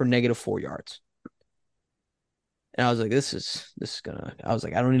for -4 yards. And I was like, this is gonna. I was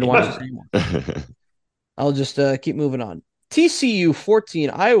like, I don't need to watch this yeah. anymore. I'll just keep moving on. TCU 14,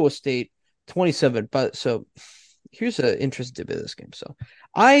 Iowa State 27. But so here's an interesting bit of this game. So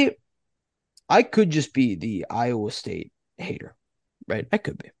I I could just be the Iowa State hater, right? I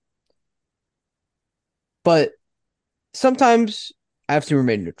could be. But sometimes I have to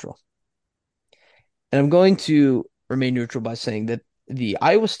remain neutral. And I'm going to remain neutral by saying that the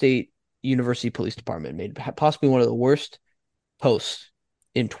Iowa State University Police Department made possibly one of the worst posts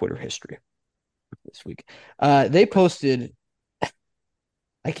in Twitter history this week. They posted,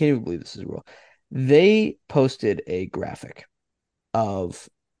 I can't even believe this is real. They posted a graphic of,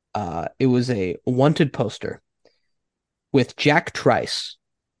 it was a wanted poster with Jack Trice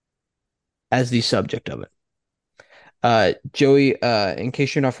as the subject of it. Joey, in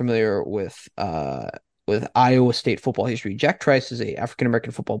case you're not familiar with Iowa State football history, Jack Trice is a African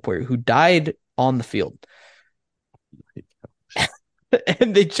American football player who died on the field,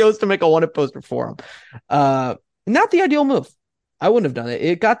 and they chose to make a wanted poster for him. Not the ideal move. I wouldn't have done it.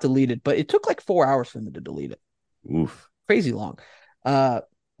 It got deleted, but it took like 4 hours for them to delete it. oof. Crazy long.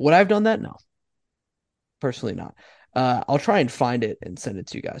 Would I have done that? No, personally not. I'll try and find it and send it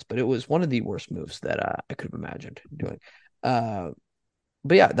to you guys, but it was one of the worst moves that I could have imagined doing. Uh,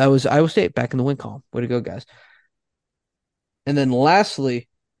 but yeah, that was Iowa State back in the win column. Way to go, guys. And then lastly,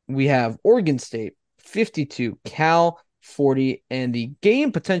 we have Oregon State 52, Cal 40, and the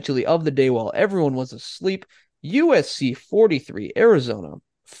game potentially of the day while everyone was asleep, USC 43, Arizona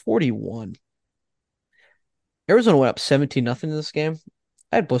 41. Arizona went up 17-0 in this game.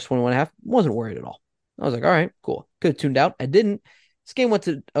 I had plus 21.5. Wasn't worried at all. I was like, all right, cool. Could have tuned out. I didn't. This game went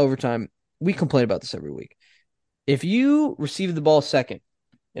to overtime. We complain about this every week. If you receive the ball second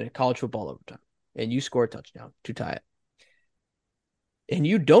in a college football overtime and you score a touchdown to tie it, and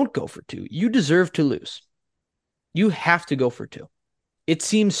you don't go for two, you deserve to lose. You have to go for two. It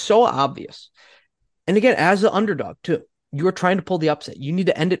seems so obvious. And again, as the underdog, too, you are trying to pull the upset. You need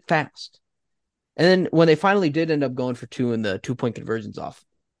to end it fast. And then when they finally did end up going for two and the 2-point conversions off,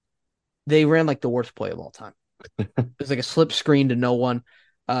 they ran like the worst play of all time. It was like a slip screen to no one.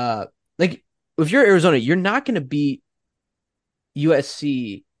 Like if you're Arizona, you're not going to beat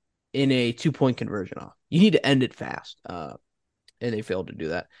USC in a 2-point conversion off. You need to end it fast. And they failed to do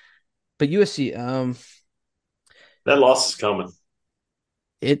that. But USC, That loss is coming.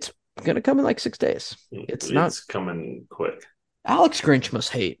 it's gonna come in like 6 days. It's not. It's coming quick. Alex Grinch must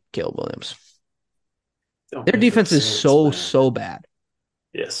hate Caleb Williams. Don't Their make no defense is sense, so man. so bad,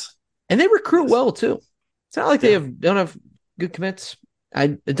 Yes. and they recruit Yes. well too. It's not like they Yeah. don't have good commits. I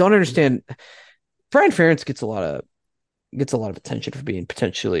don't understand. Brian Ferentz gets a lot of attention for being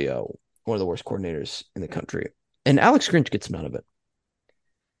potentially one of the worst coordinators in the country, and Alex Grinch gets none of it.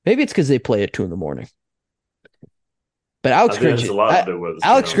 Maybe it's because they play at 2 in the morning. But I think it's a lot to do with it.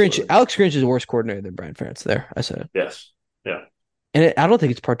 Alex Grinch is a worse coordinator than Brian Ferentz. There, I said it, Yes. Yeah. and I don't think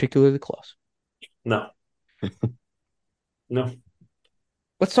it's particularly close. No. No.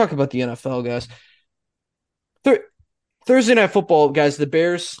 Let's talk about the NFL, guys. Thursday Night Football, guys. The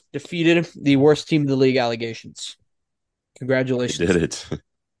Bears defeated the worst team in the league. Allegations. They Congratulations. did it.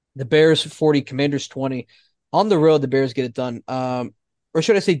 The Bears 40, Commanders 20. On the road, the Bears get it done. Or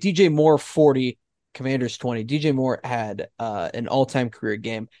should I say DJ Moore 40, Commanders 20. DJ Moore had an all-time career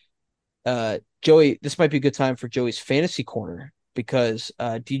game. Joey, this might be a good time for Joey's fantasy corner because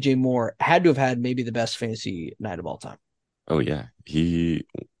DJ Moore had to have had maybe the best fantasy night of all time. Oh yeah, he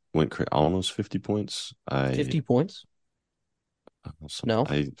went almost 50 points. 50 points? No,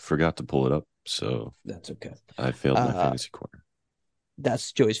 I forgot to pull it up, so that's okay. I failed my fantasy corner.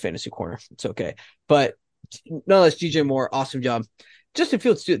 That's Joey's fantasy corner. It's okay. But nonetheless, DJ Moore, awesome job. Justin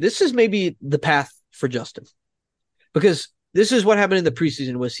Fields, too. This is maybe the path for Justin. Because this is what happened in the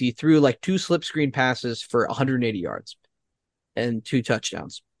preseason was he threw like 2 slip screen passes for 180 yards and 2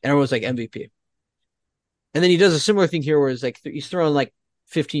 touchdowns. And everyone was like MVP. And then he does a similar thing here where it's like he's throwing like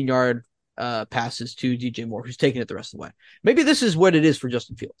 15-yard passes to DJ Moore, who's taking it the rest of the way. Maybe this is what it is for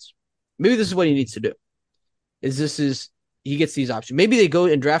Justin Fields. Maybe this is what he needs to do. He gets these options. Maybe they go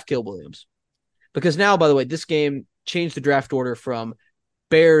and draft Caleb Williams. Because now, by the way, this game changed the draft order from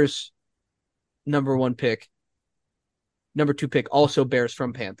Bears number one pick, number two pick, also Bears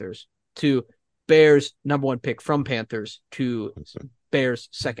from Panthers, to Bears number one pick from Panthers to Bears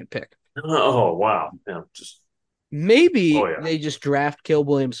second pick. Oh wow. Yeah, just oh Maybe yeah. they just draft Caleb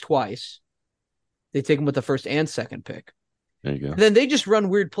Williams twice. They take him with the first and second pick. There you And go. then they just run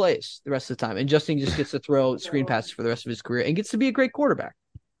weird plays the rest of the time. And Justin just gets to throw screen passes for the rest of his career and gets to be a great quarterback.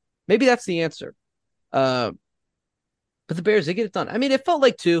 Maybe that's the answer. Uh, but the Bears, they get it done. I mean, it felt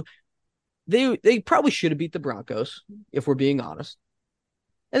like too, they probably should have beat the Broncos, if we're being honest.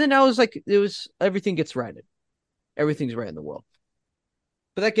 And then now it was everything gets righted. Everything's right in the world.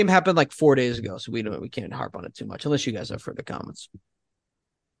 But that game happened like 4 days ago, so we can't harp on it too much unless you guys have further comments.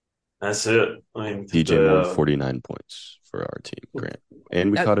 That's it. I mean, DJ Moore, 49 points for our team, Grant.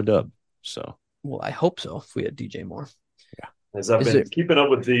 And we That caught a dub. So, well, I hope so if we had DJ Moore. yeah. as I've Is been it keeping up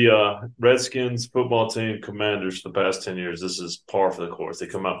with the Redskins football team Commanders for the past 10 years, this is par for the course. They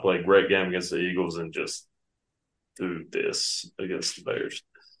come out, play a great game against the Eagles, and just do this against the Bears.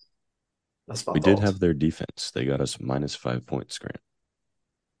 That's my We did thoughts. have their defense. They got us -5 points, Grant.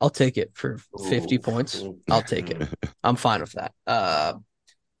 I'll take it for 50 Ooh. points. I'll take it. I'm fine with that.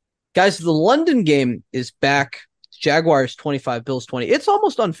 Guys, the London game is back. Jaguars 25, Bills 20. It's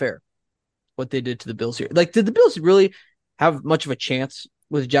almost unfair what they did to the Bills here. Like, did the Bills really have much of a chance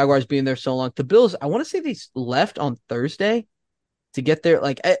with Jaguars being there so long? The Bills, I want to say they left on Thursday to get there.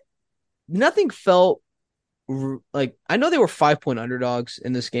 Like, nothing felt like, I know they were 5 point underdogs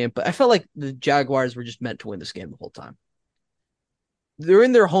in this game, but I felt like the Jaguars were just meant to win this game the whole time. They're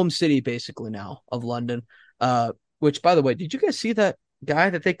in their home city basically now of London. Which, by the way, did you guys see that guy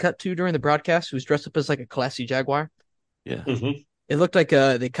that they cut to during the broadcast who was dressed up as like a classy Jaguar? Yeah. Mhm. It looked like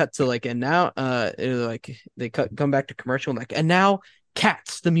they cut to like, and now it was like they come back to commercial and like, and now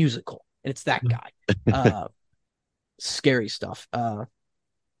Cats the musical, and it's that guy. Scary stuff.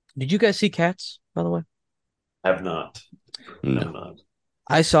 Did you guys see Cats, by the way? Have not. Have No. not.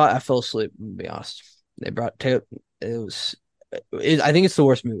 I saw it. I fell asleep. To be honest, they brought Taylor. It was. I think it's the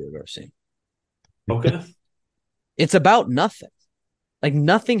worst movie I've ever seen. Okay. It's about nothing. Like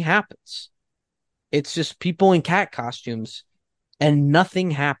nothing happens. It's just people in cat costumes and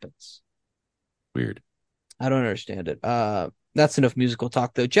nothing happens. Weird. I don't understand it. That's enough musical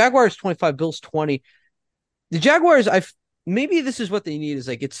talk though. Jaguars 25, Bills 20. The Jaguars, maybe this is what they need is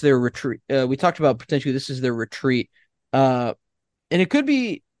like it's their retreat. We talked about potentially this is their retreat. And it could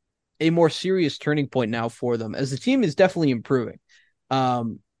be a more serious turning point now for them as the team is definitely improving.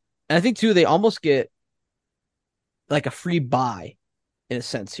 And I think too they almost get like a free buy in a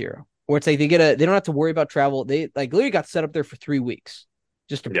sense here, where it's like they don't have to worry about travel. They like literally got set up there for 3 weeks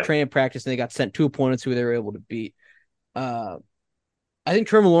just to Yeah. train and practice, and they got sent two opponents who they were able to beat. Uh, I think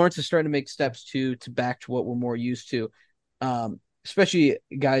Trevor Lawrence is starting to make steps to back to what we're more used to, especially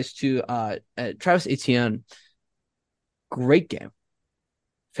guys to Travis Etienne. Great game,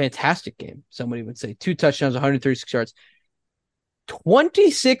 fantastic game. Somebody would say 2 touchdowns, 136 yards,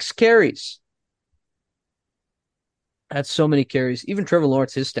 26 carries. Had so many carries. Even Trevor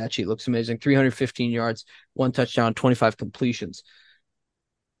Lawrence, his stat sheet looks amazing. 315 yards, 1 touchdown, 25 completions.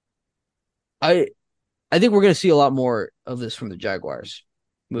 I think we're going to see a lot more of this from the Jaguars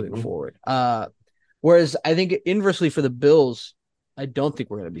moving Mhm. forward. Whereas I think inversely for the Bills, I don't think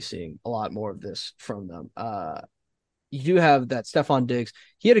we're going to be seeing a lot more of this from them. You do have that Stephon Diggs.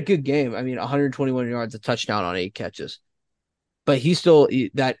 He had a good game. I mean, 121 yards, a touchdown on 8 catches. But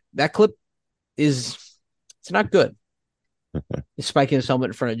that clip is it's not good. He's spiking his helmet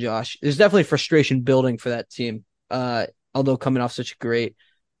in front of Josh. There's definitely frustration building for that team. Although coming off such a great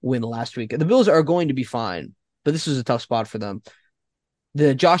win last week, the Bills are going to be fine, but this is a tough spot for them.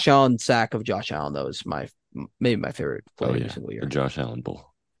 The Josh Allen sack of Josh Allen, though, is maybe my favorite play Oh, every yeah. single year. The Josh Allen Bowl.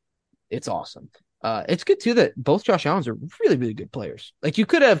 It's awesome. It's good too that both Josh Allens are really, really good players. Like you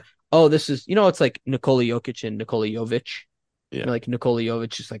could have, this is, it's like Nikola Jokic and Nikola Jovic. Yeah. Like Nikola Jovic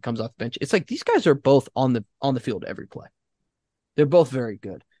just like comes off the bench. It's like these guys are both on the field every play. They're both very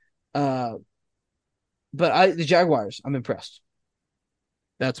good. But the Jaguars, I'm impressed.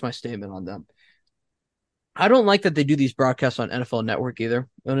 That's my statement on them. I don't like that they do these broadcasts on NFL Network either.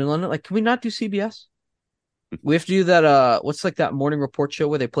 And in London, like, can we not do CBS? We have to do that. What's like that morning report show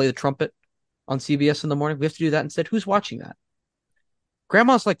where they play the trumpet on CBS in the morning? We have to do that instead. Who's watching that?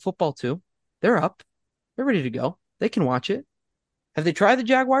 Grandma's like football too. They're up. They're ready to go. They can watch it. Have they tried the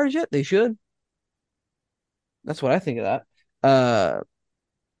Jaguars yet? They should. That's what I think of that.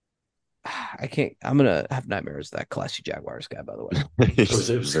 I can't. I'm gonna have nightmares of that classy Jaguars guy. By the way, It was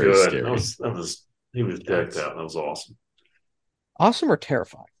Very good. scary. He was decked Yes. out. That was awesome. awesome or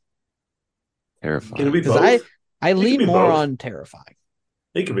terrifying? Can it Terrifying. be Because both? I It could lean be more both. on terrifying.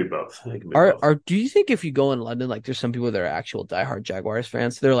 It could be both. It can be Are both. are do you think if you go in London, like there's some people that are actual diehard Jaguars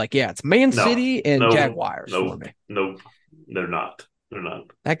fans, they're like, yeah, it's Man No, City and no, Jaguars for no, me. nope. They're not. They're not.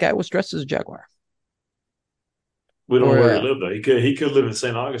 That guy was dressed as a Jaguar. We don't know Or where he lived though. He could live in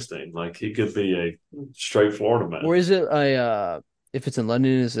St. Augustine. Like he could be a straight Florida man. or is it a if it's in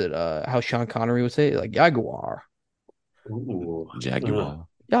London, is it how Sean Connery would say it? Like Jaguar. Ooh. Jaguar.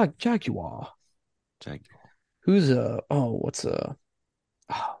 Yeah, Jaguar. Jaguar. Who's oh,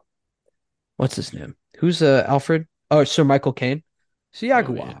 what's his name? Who's Alfred? Oh, Sir Michael Caine. Oh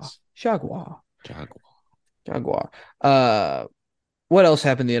Jaguar. yes. Jaguar. Jaguar. Jaguar. Uh what else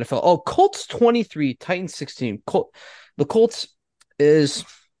happened in the NFL? Oh, Colts 23, Titans 16. The Colts is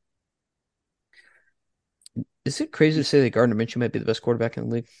is it crazy to say that Gardner Minshew might be the best quarterback in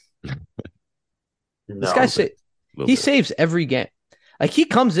the league? No, This A guy little bit. say A little he bit. saves every game. Like he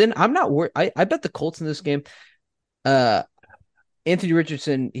comes in, I'm not worried. I bet the Colts in this game. Uh Anthony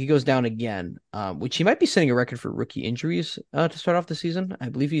Richardson, he goes down again, which he might be setting a record for rookie injuries to start off the season. I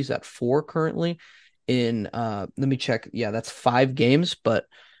believe he's at 4 currently in let me check. Yeah, that's 5 games,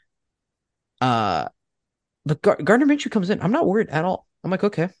 uh Gardner Minshew comes in. I'm not worried at all. I'm like,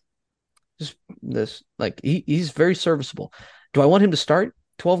 okay, just this like he's very serviceable. Do I want him to start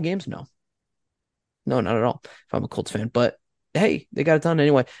 12 games? No. No, not at all. If I'm a Colts fan, but hey, they got it done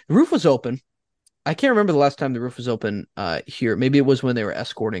anyway. The roof was open. I can't remember the last time the roof was open here. Maybe it was when they were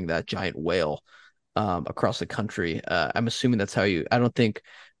escorting that giant whale across the country. I'm assuming that's how you. I don't think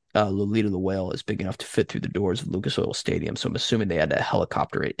Lolita the whale is big enough to fit through the doors of Lucas Oil Stadium, so I'm assuming they had to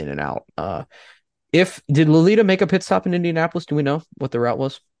helicopter it in and out. If did Lolita make a pit stop in Indianapolis? Do we know what the route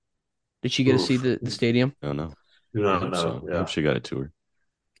was? Did she get to see oof. the stadium? I don't know. I No, hope no, so. I hope yeah. she got a tour.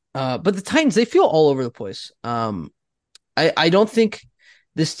 But the Titans, they feel all over the place. I don't think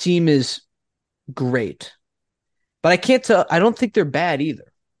this team is great, but I can't tell. I don't think they're bad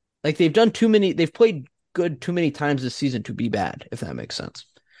either. Like they've done too many. They've played good too many times this season to be bad. If that makes sense.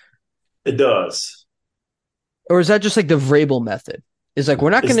 It does. Or is that just like the Vrabel method? Is like we're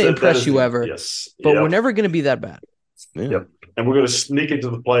not Is going to that impress is you the ever, yes. but we're Yep. never going to be that bad. Yeah. Yep. And we're gonna sneak into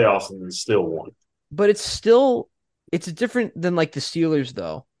the playoffs and then still won. But it's still it's different than like the Steelers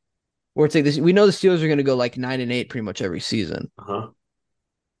though, where it's like this. We know the Steelers are going to go like 9-8 pretty much every season, Uh-huh.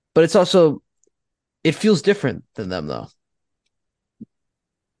 but it's also it feels different than them though.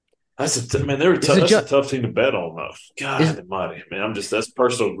 Man, they're Is it that's a just tough team to bet on though. God is almighty, man. That's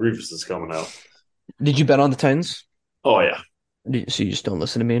personal grievances coming out. did you bet on the Titans? Oh yeah. So you just don't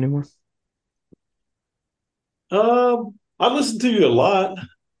listen to me anymore? I listen to you a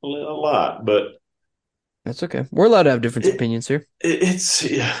lot, but That's okay. We're allowed to have different it, opinions here. it's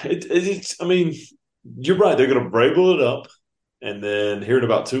yeah, it's. I mean, you're right. They're gonna Vrabel it up, and then here in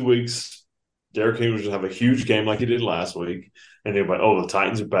about 2 weeks, Derrick Henry will have a huge game like he did last week, and they're like, "Oh, the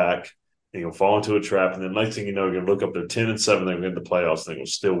Titans are back." And you'll fall into a trap, and then next thing you know, you're gonna look up. They're 10-7. They're going to the playoffs. And they're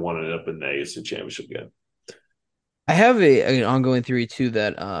still want it up in the AFC Championship game. I have an ongoing theory too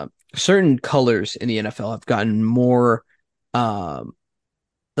that certain colors in the NFL have gotten more um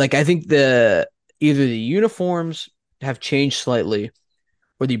like I think the either the uniforms have changed slightly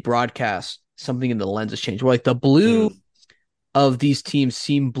or the broadcast something in the lens has changed. Where like the blue Mm. of these teams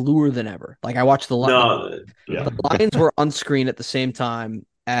seem bluer than ever. Like I watched No, yeah, the Lions were on screen at the same time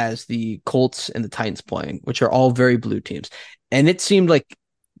as the Colts and the Titans playing, which are all very blue teams. And it seemed like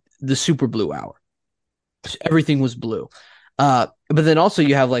the super blue hour. Everything was blue. But then also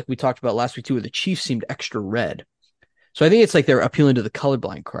you have like we talked about last week too, where the Chiefs seemed extra red. So I think it's like they're appealing to the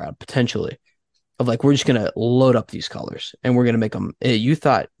colorblind crowd potentially of like we're just gonna load up these colors and we're gonna make them. Hey, you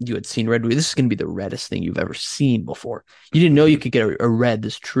thought you had seen red. This is gonna be the reddest thing you've ever seen before. You didn't know you could get a red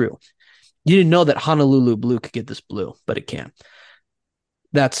this true. You didn't know that Honolulu blue could get this blue, but it can.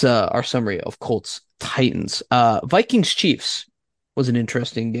 That's our summary of Colts Titans. Vikings Chiefs was an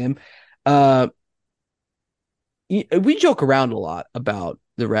interesting game. Uh, we joke around a lot about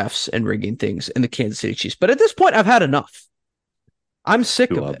the refs and rigging things in the Kansas City Chiefs, but at this point, I've had enough. I'm sick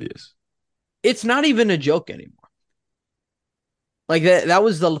Too of it. obvious. It's not even a joke anymore. Like that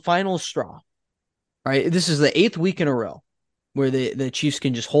was the final straw. Right? This is the 8th week in a row where the Chiefs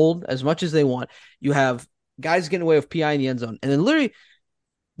can just hold as much as they want. You have guys getting away with PI in the end zone, and then literally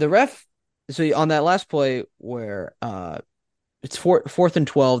the ref. So on that last play where it's fourth and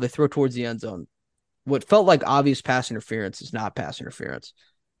 12, they throw towards the end zone. What felt like obvious pass interference is not pass interference.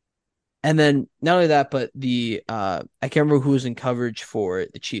 And then not only that, but the I can't remember who was in coverage for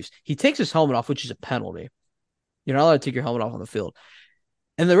the Chiefs. He takes his helmet off, which is a penalty. You're not allowed to take your helmet off on the field.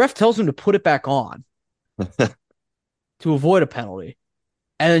 And the ref tells him to put it back on to avoid a penalty,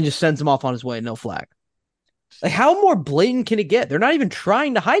 and then just sends him off on his way, no flag. Like, how more blatant can it get? They're not even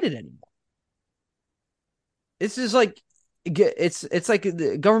trying to hide it anymore. This is like it's like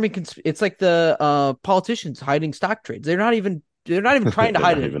the government. It's like the politicians hiding stock trades. They're not even trying to They're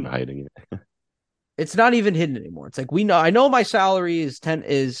hide not it even anymore. hiding it. It's not even hidden anymore. It's like we know. I know my salary is 10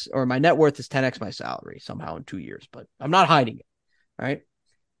 is or my net worth is 10x my salary somehow in 2 years, but I'm not hiding it. Right.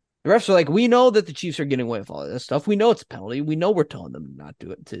 The refs are like, we know that the Chiefs are getting away with all of this stuff. We know it's a penalty. We know we're telling them not to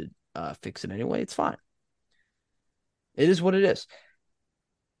do it to fix it anyway. It's fine. It is what it is.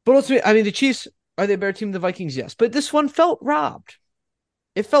 But ultimately, I mean, the Chiefs are they a better team than the Vikings? Yes, but this one felt robbed.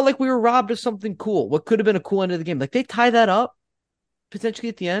 It felt like we were robbed of something cool. What could have been a cool end of the game? Like they tie that up potentially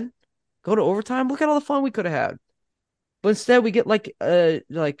at the end, go to overtime. Look at all the fun we could have had. But instead, we get Tony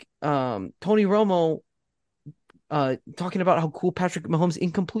Romo talking about how cool Patrick Mahomes'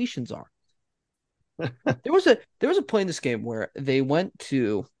 incompletions are. There was a point in this game where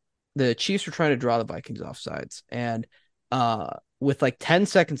the Chiefs were trying to draw the Vikings offsides, and with like 10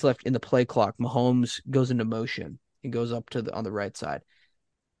 seconds left in the play clock, Mahomes goes into motion and goes up to the on the right side.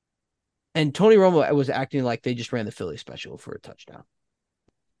 And Tony Romo was acting like they just ran the Philly special for a touchdown.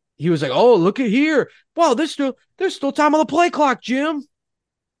 He was like, "Oh, look at here! Wow, there's still time on the play clock, Jim.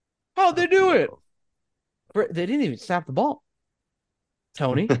 How'd they do it? No. They didn't even snap the ball.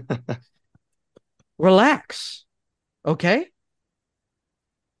 Tony, relax, okay?"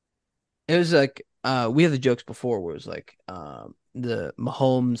 It was like we had the jokes before where it was like the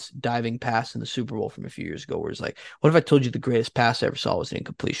Mahomes diving pass in the Super Bowl from a few years ago, where it's like, "What if I told you the greatest pass I ever saw was an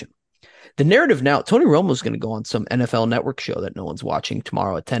incompletion?" The narrative now, Tony Romo's going to go on some NFL Network show that no one's watching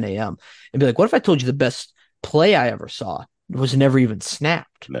tomorrow at 10 a.m. and be like, "What if I told you the best play I ever saw was never even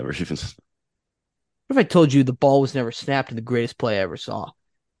snapped? Never even. What if I told you the ball was never snapped and the greatest play I ever saw?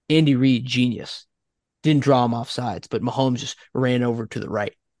 Andy Reid, genius. Didn't draw him off sides, but Mahomes just ran over to the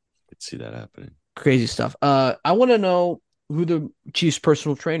right. Could see that happening. Crazy stuff. I want to know who the Chiefs'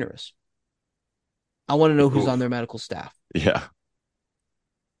 personal trainer is. I want to know who's Oof. on their medical staff Yeah,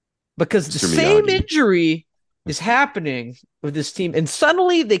 because the Mr. same Miyagi. injury is happening with this team, and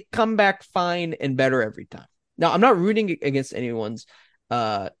suddenly they come back fine and better every time. Now, I'm not rooting against anyone's.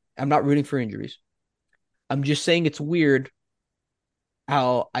 I'm not rooting for injuries. I'm just saying it's weird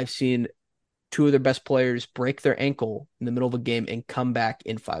how I've seen two of their best players break their ankle in the middle of a game and come back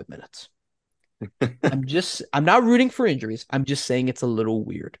in 5 minutes. I'm not rooting for injuries. I'm just saying it's a little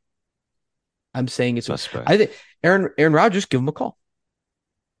weird. I'm saying it's, Suspect. I think Aaron Rodgers, give him a call.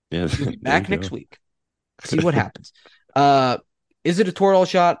 Yeah, He'll be there you back next go. week. See what happens. Uh, is it a Toradol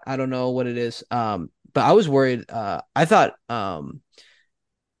shot? I don't know what it is. But I was worried. I thought, I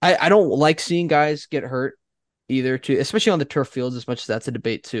don't like seeing guys get hurt either too, especially on the turf fields, as much as that's a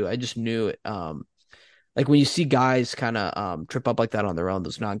debate too. I just knew it. Like when you see guys kind of trip up like that on their own,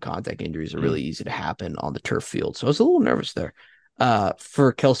 those non-contact injuries are Mm. really easy to happen on the turf field. So I was a little nervous there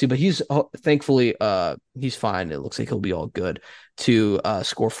for Kelsey, but he's thankfully he's fine. It looks like he'll be all good to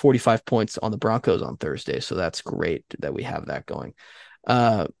score 45 points on the Broncos on Thursday. So that's great that we have that going.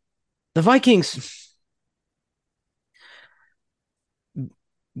 Uh, the Vikings,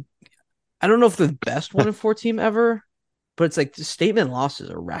 I don't know if they're the best 1-4 team ever, but it's like the statement losses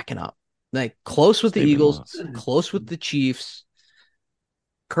are racking up. Like close with the Statement Eagles, loss. close with the Chiefs.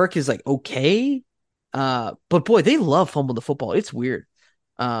 Kirk is like okay. But boy, they love fumble the football. It's weird.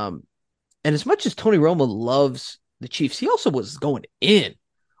 Um, and as much as Tony Romo loves the Chiefs, he also was going in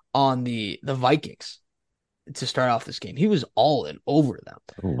on the Vikings to start off this game. He was all in over them.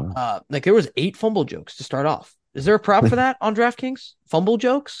 Oh wow. Like there was 8 fumble jokes to start off. Is there a prop for that on DraftKings? Fumble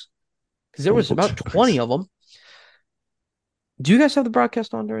jokes? Because there was Fumble about 20 jokes. of them. Do you guys have the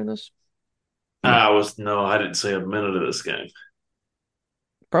broadcast on during this? No. No, I didn't see a minute of this game.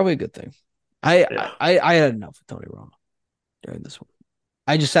 Probably a good thing. I Yeah. I, I had enough with Tony Romo during this one.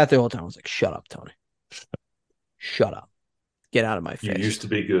 I just sat there all the time. I was like, "Shut up, Tony. Shut up. Get out of my You face." used to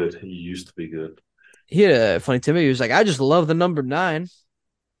be good. You used to be good. He had a funny Timmy. He was like, "I just love the number 9."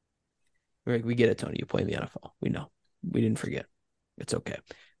 We're like, "We get it, Tony. You play in the NFL. We know. We didn't forget. It's okay.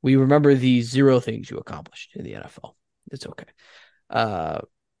 We remember the 0 things you accomplished in the NFL. It's okay." Uh,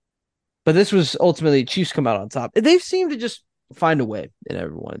 but this was ultimately Chiefs come out on top. They seem to just find a way in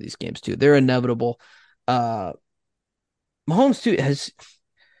every one of these games too. They're inevitable. Uh, Mahomes too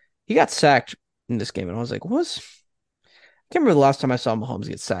he got sacked in this game, and I was like, I can't remember the last time I saw Mahomes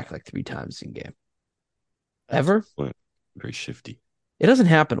get sacked like 3 times in game. That's Ever? very shifty. It doesn't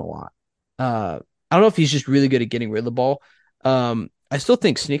happen a lot. I don't know if he's just really good at getting rid of the ball. I still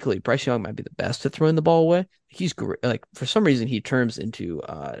think sneakily Bryce Young might be the best at throwing the ball away. He's great. Like for some reason, he turns into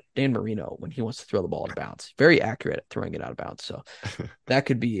Dan Marino when he wants to throw the ball out of bounds. Very accurate at throwing it out of bounds. So that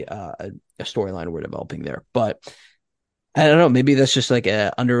could be a storyline we're developing there. But I don't know. Maybe that's just like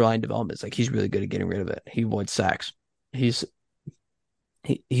a underlying development. It's like he's really good at getting rid of it. He avoids sacks. He's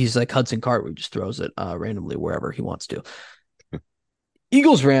he's like Hudson Card, where he just throws it randomly wherever he wants to.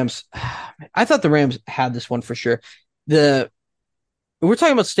 Eagles Rams. I thought the Rams had this one for sure. The We're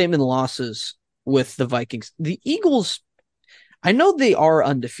talking about statement losses with the Vikings. The Eagles, I know they are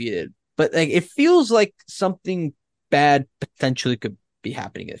undefeated, but like it feels like something bad potentially could be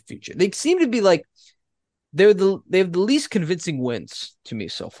happening in the future. They seem to be like they have the least convincing wins to me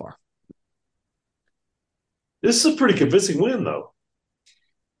so far. This is a pretty convincing win, though.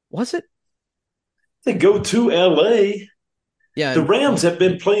 Was it? They go to LA. Yeah. The Rams Well, have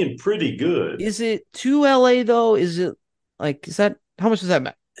been playing pretty good. is it to LA though? Is it like is that how much does that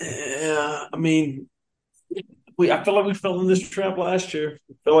matter? Yeah, I mean, I feel like we fell in this trap last year.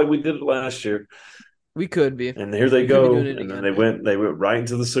 I feel like we did it last year. We could be. And here they We could be doing go. it And then again. Yeah. they went right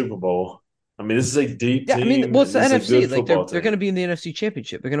into the Super Bowl. I mean, this is a deep Yeah, I mean, team well, it's and the this is a NFC. good Like football they're going to team. be in the NFC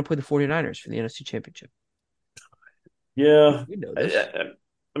Championship. They're going to play the 49ers for the NFC Championship. Yeah. We know I, this. I,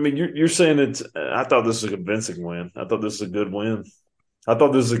 I mean, you're saying it's I thought this was a convincing win. I thought this was a good win. I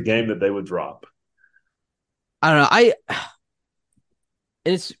thought this was a game that they would drop. I don't know.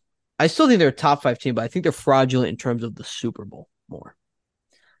 It's I still think they're a top five team, but I think they're fraudulent in terms of the Super Bowl more.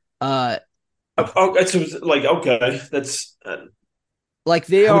 Uh, Oh, that's like okay. That's like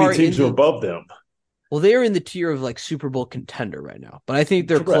they how many are teams in are the above them? well, they are in the tier of like Super Bowl contender right now. But I think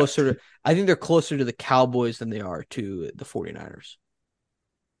they're Correct. closer to I think they're closer to the Cowboys than they are to the 49ers.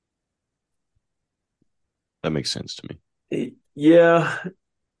 That makes sense to me. Yeah,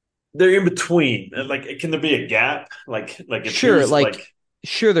 they're in between. Like, can there be a gap? Like if Sure, here's like like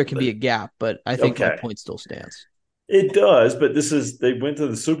sure there can be a gap, but I think my okay, point still stands. it does. But this is they went to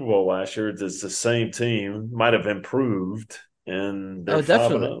the Super Bowl last year. It's the same team. Might have improved, and they're Oh,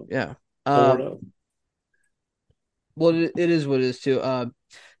 five and definitely. zero, Yeah. 4-0. Well, it is what it is too.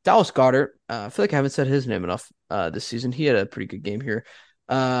 Dallas Goddard. I feel like I haven't said his name enough this season. He had a pretty good game here.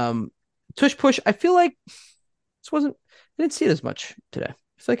 Um, Tush push. I feel like this wasn't. I didn't see it as much today.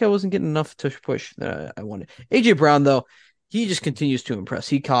 I feel like I wasn't getting enough tush push that I wanted. AJ Brown though, he just continues to impress.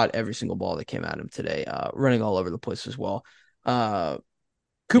 He caught every single ball that came at him today, running all over the place as well. Uh,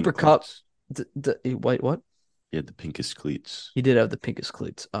 Cooper Pink Cup. cleats. Wait, what? He had the pinkest cleats. He did have the pinkest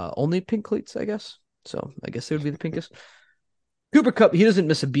cleats. Only pink cleats, I guess. So I guess they would be the pinkest. Cooper Cup, he doesn't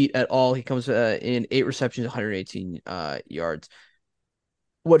miss a beat at all. He comes in 8 receptions, 118 yards.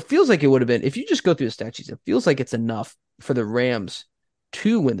 What feels like it would have been, if you just go through the stat sheets, it feels like it's enough for the Rams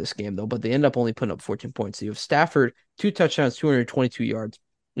to win this game, though, but they end up only putting up 14 points. So you have Stafford, 2 touchdowns, 222 yards.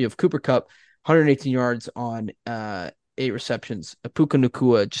 You have Cooper Cup, 118 yards on 8 receptions. Puka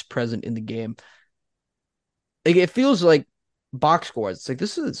Nakua just present in the game. Like, it feels like box scores. It's like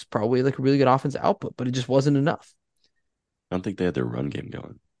this is probably like a really good offensive output, but it just wasn't enough. I don't think they had their run game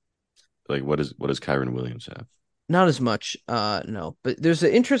going. Like, what does Kyron Williams have? Not as much, no. But there's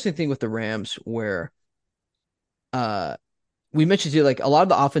an interesting thing with the Rams where uh we mentioned here like a lot of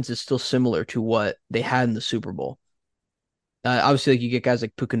the offense is still similar to what they had in the Super Bowl. Obviously, like you get guys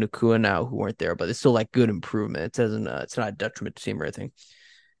like Puka Nakua now who weren't there, but it's still like good improvement. It doesn't, it's not a detriment to team or anything.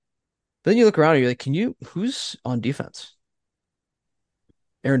 But then you look around and you're like, who's on defense?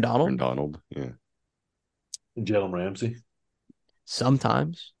 Aaron Aaron Donald? Donald. Yeah. Jalen Ramsey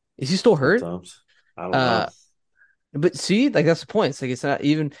Sometimes. Is he still hurt? sometimes. I don't Uh, know. but see, like that's the point. It's like it's not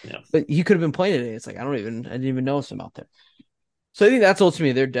even, Yeah. but he could have been playing today. It's like I didn't even notice him out there. So I think that's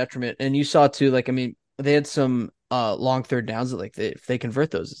ultimately their detriment. And you saw too, like I mean, they had some long third downs that like if they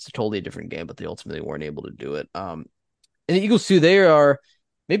convert those, it's a totally different game. But they ultimately weren't able to do it. And the Eagles too, they are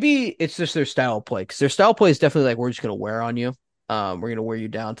maybe it's just their style of play because their style of play is definitely like we're just gonna wear on you. We're gonna wear you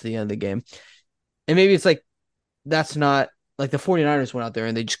down to the end of the game. And maybe it's like that's not like the 49ers went out there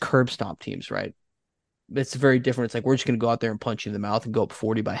and they just curb stomp teams, right? It's very different. It's like we're just gonna go out there and punch you in the mouth and go up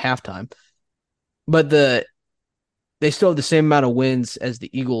 40 by halftime. But they still have the same amount of wins as the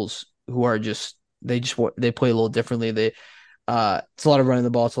Eagles, who are they play a little differently. It's a lot of running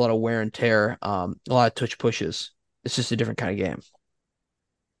the ball, it's a lot of wear and tear, a lot of touch pushes. It's just a different kind of game.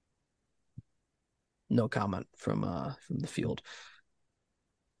 No comment from the field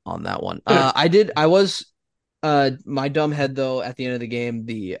on that one. I was my dumb head though at the end of the game.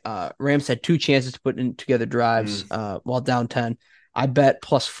 The Rams had two chances to put in together drives Mm. while down 10. I bet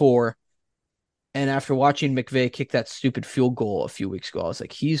 +4. And after watching McVay kick that stupid field goal a few weeks ago, I was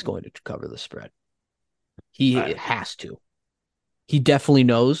like, he's going to cover the spread. He I, has to. He definitely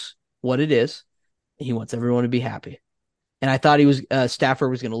knows what it is. He wants everyone to be happy. And I thought Stafford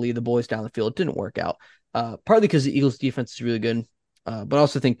was going to lead the boys down the field. It didn't work out. Partly because the Eagles' defense is really good, but I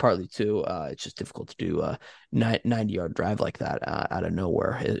also think partly too, it's just difficult to do a 90-yard drive like that out of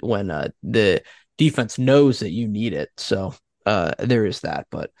nowhere when the defense knows that you need it. So there is that.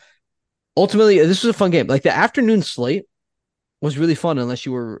 But ultimately, this was a fun game. Like the afternoon slate was really fun, unless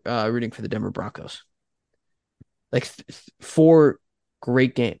you were rooting for the Denver Broncos. Like four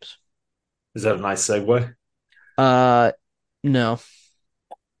great games. Is that a nice segue? Uh, no,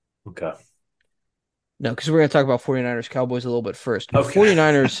 Okay. no, because we're going to talk about 49ers Cowboys a little bit first. But Okay.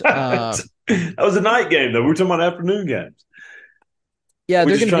 49ers, That was a night game, though. We're talking about afternoon games. yeah,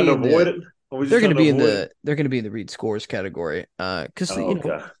 We just trying to avoid it? Are we just trying to avoid it? they're going to be in the read scores category. Because Oh,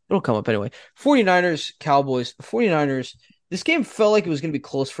 okay. it'll come up anyway. 49ers Cowboys. The 49ers. This game felt like it was going to be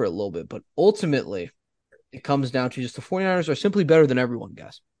close for a little bit, but ultimately it comes down to just the 49ers are simply better than everyone,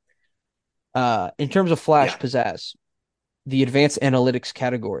 guys. In terms of flash Yeah. pizzazz, the advanced analytics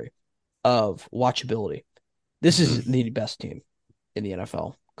category of watchability. This is Mhm. the best team in the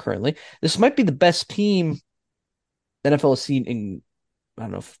NFL currently. This might be the best team the NFL has seen in, I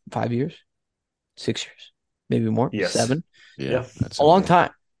don't know, 5 years, 6 years, maybe more, Yes. 7, Yeah, Yeah. I'd a say long more.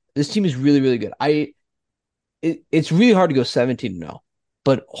 time. This team is really, really good. It's really hard to go 17-0,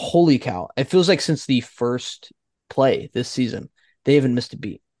 but holy cow, it feels like since the first play this season, they haven't missed a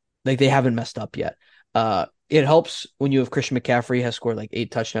beat. Like they haven't messed up yet. It helps when you have Christian McCaffrey has scored like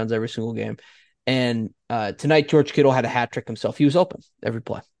 8 touchdowns every single game. And tonight, George Kittle had a hat trick himself. He was open every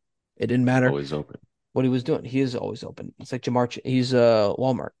play. It didn't matter Always open. what he was doing. He is always open. It's like Jamar. He's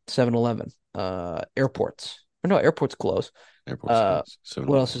Walmart, 7-Eleven, airports. Or no, airports close. Airports Uh, closed.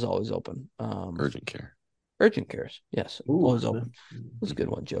 what else 7-Eleven. is always open? Urgent care. Urgent cares. Yes, Ooh. always open. That's a good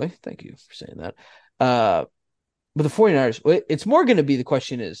Mhm. one, Joey. Thank you for saying that. Uh, but the 49ers, it's more going to be the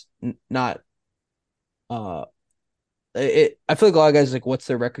question is not. Uh, I feel like a lot of guys like, what's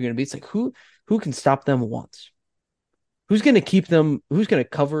their record going to be? It's like who can stop them once? Who's going to keep them? Who's going to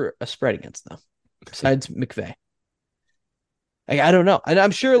cover a spread against them besides McVay? Like, I don't know. And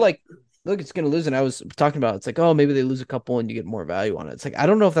I'm sure like look, it's going to lose. And I was talking about it's like, oh, maybe they lose a couple and you get more value on it. It's like I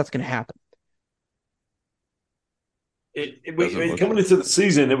don't know if that's going to happen. Doesn't look Coming like into the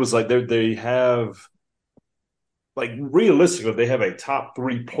season, it was like they have like realistically they have a top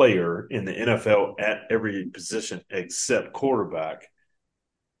three player in the NFL at every position except quarterback,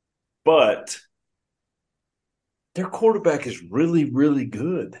 but their quarterback is really really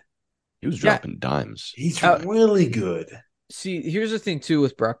good. he was Yeah. dropping dimes. He's Uh, really good. See, here's the thing too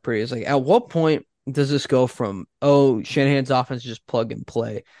with Brock Purdy is like, at what point does this go from Shanahan's offense is just plug and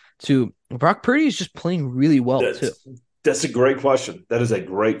play to Brock Purdy is just playing really well too? That's a great question. That is a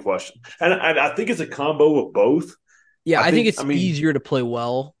great question, and I think it's a combo of both. Yeah, I I think think it's I mean easier to play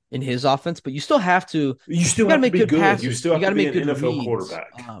well in his offense, but you still have to. you You still got to have to make be good good. You passes. still You have got to to be make an good NFL reads.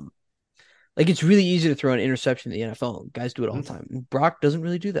 quarterback. Like it's really easy to throw an interception in the NFL. Guys do it all the Mhm. time. Brock doesn't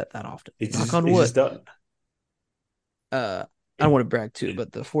really do that often. Knock on He wood. just doesn't. I don't want to brag too,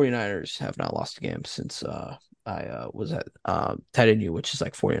 but the 49ers have not lost a game since I was at Tight End U, which is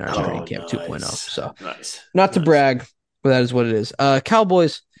like 49ers training Oh, camp 2.0. nice, So nice, not to nice. brag, but that is what it is.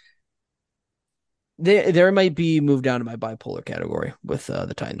 Cowboys, they might be moved down to my bipolar category with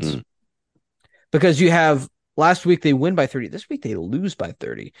the Titans Mm. because you have last week they win by 30. This week they lose by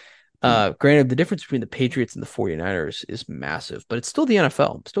 30. Mm. Granted, the difference between the Patriots and the 49ers is massive, but it's still the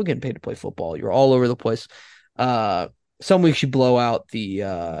NFL. I'm still getting paid to play football. You're all over the place. Uh, some weeks you blow out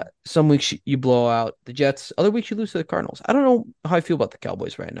some weeks you blow out the Jets. Other weeks you lose to the Cardinals. I don't know how I feel about the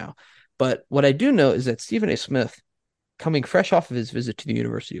Cowboys right now, but what I do know is that Stephen A. Smith, coming fresh off of his visit to the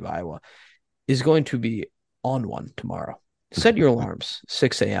University of Iowa, is going to be on one tomorrow. Set your alarms,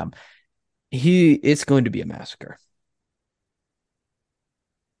 6 a.m. It's going to be a massacre,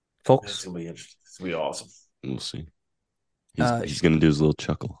 That's folks. gonna be interesting. It's gonna be awesome. We'll see. Uh, He's gonna do his little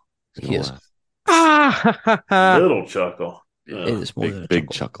chuckle. He's he gonna is. laugh. Ah, Little chuckle. Yeah, it is more than big a big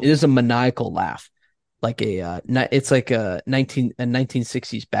chuckle. It chuckle. is a maniacal laugh, like it's like a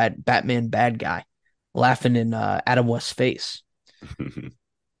 1960s Batman bad guy laughing in Adam West's face.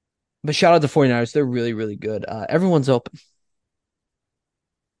 But shout out to 49ers. They're really, really good. Everyone's open.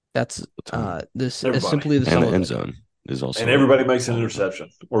 That's Ton. this is Everybody. simply the And sum the of end it. zone is And also everybody makes an all over. interception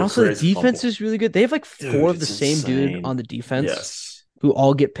And or also the creates a defense fumble. is really good. They have like four Dude, of the it's same dude on insane. the defense Yes. who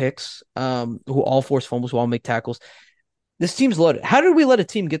all get picks, who all force fumbles, who all make tackles. This team's loaded. How did we let a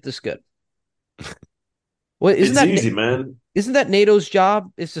team get this good? Well, It's easy, man. isn't that NATO's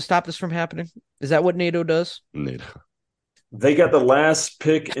job is to stop this from happening? Is that what NATO does? NATO. they got the last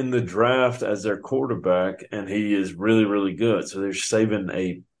pick in the draft as their quarterback, and he is really, really good. So they're saving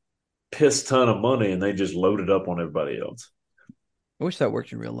a piss ton of money, and they just load it up on everybody else. I wish that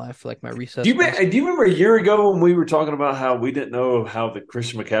worked in real life, like my Do recess you pass. do you remember a year ago when we were talking about how we didn't know how the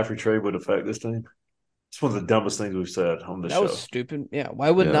Christian McCaffrey trade would affect this team? It's one of the dumbest things we've said on the That was show. stupid. Yeah, why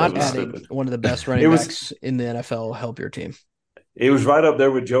would Yeah, that It not was was adding stupid. one of the best It running was backs in the NFL help your team? it was right up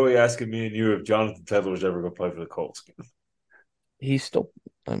there with Joey asking me and you if Jonathan Taylor was ever going to play for the Colts, He's still,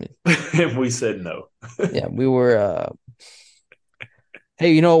 I mean, and we said no. yeah, we were.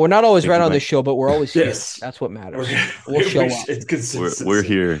 Hey, we're not always think right he on this might. show, but we're always here. Yes, That's what we're, matters. We'll show up. it's We're consistency.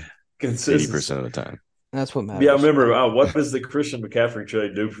 here 80% Consistency. of the time. That's what Yeah, I matters. remember. What does the Christian McCaffrey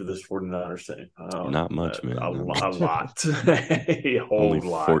trade do for this 49ers team? Not much, man. Not A much. lot, a Only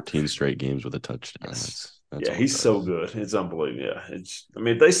whole lot. 14 straight games with a touchdown. Yes. That's Yeah, all it he's so does. good. It's unbelievable. Yeah, it's. I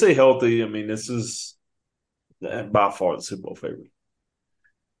mean, if they stay healthy, I mean, this is by far the Super Bowl favorite.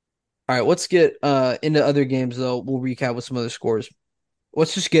 All right, let's get into other games though. We'll recap with some other scores.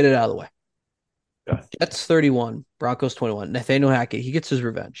 Let's just get it out of the way. Okay. Jets 31, Broncos 21. Nathaniel Hackett, he gets his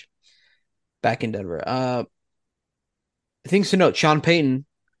revenge back in Denver. Things to note: Sean Payton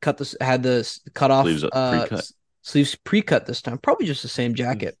had the cut off Sleeves up, pre-cut. sleeves pre-cut this time. Probably just the same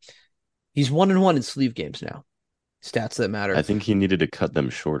jacket. He's 1-1 in sleeve games now. Stats that matter. I think he needed to cut them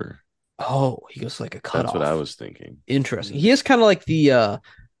shorter. Oh, he goes like a That's what I cutoff. was thinking. Interesting. He is kind of like the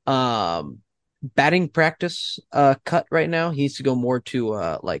um batting practice cut right now. He needs to go more to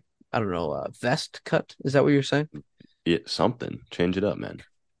like I don't know, vest cut. Is that what you're saying? Yeah, something. Change it up, man.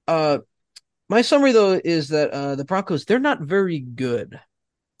 Uh my summary though is that the Broncos, they're not very good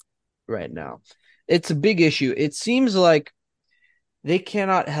right now. It's a big issue. It seems like they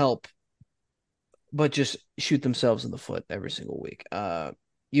cannot help but just shoot themselves in the foot every single week.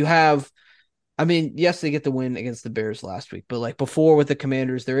 You have I mean, yes, they get the win against the Bears last week, but like before with the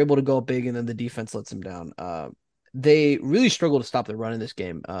Commanders, they're able to go big and then the defense lets them down. They really struggle to stop the run in this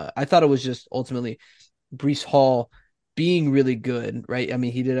game. I thought it was just ultimately Brees Hall being really good, right? I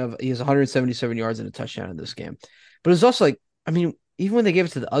mean, he has 177 yards and a touchdown in this game, but it was also like, I mean, even when they gave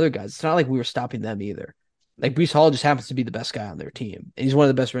it to the other guys, it's not like we were stopping them either. Like Brees Hall just happens to be the best guy on their team, and he's one of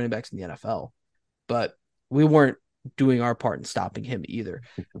the best running backs in the NFL. But we weren't doing our part in stopping him either.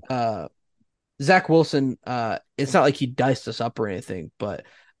 Uh, Zach Wilson, it's not like he diced us up or anything, but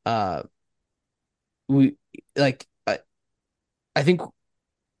uh, we like I think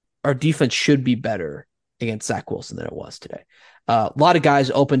our defense should be better against Zach Wilson than it was today. A lot of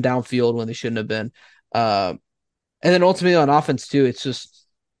guys open downfield when they shouldn't have been, and then ultimately on offense too. It's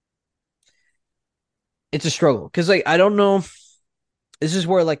a struggle because like I don't know. This is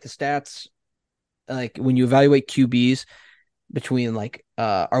where like the stats, like when you evaluate QBs between like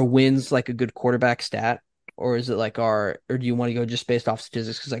our wins like a good quarterback stat, or is it like or do you want to go just based off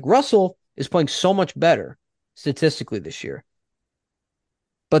statistics? Because like Russell is playing so much better statistically this year,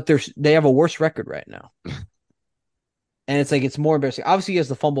 but they have a worse record right now, and it's like it's more embarrassing. Obviously, he has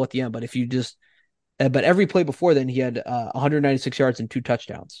the fumble at the end, but if you just but every play before then he had 196 yards and 2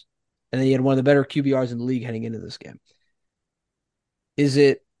 touchdowns, and then he had one of the better QBRs in the league heading into this game. Is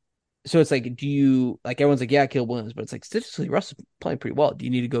it so it's like, do you like everyone's like, yeah, Caleb Williams, but it's like statistically, Russ is playing pretty well. Do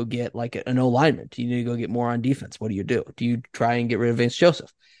you need to go get like an O lineman? Do you need to go get more on defense? What do you do? Do you try and get rid of Vance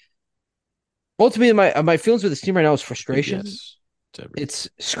Joseph? Ultimately, my feelings with this team right now is I think frustration. yes. It's everything. It's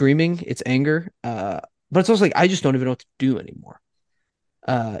screaming, it's anger. But it's also like I just don't even know what to do anymore.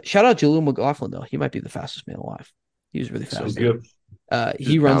 Shout out Jaleel McLaughlin though. He might be the fastest man alive. He was really So He's fast. good. good. He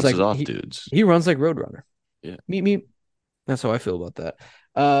Just runs bounces like off dudes. he runs like Roadrunner. Yeah. Meet me. That's how I feel about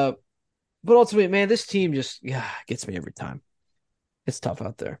that. But ultimately, man, this team just gets me every time. It's tough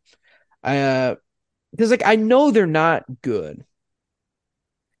out there. I because like I know they're not good,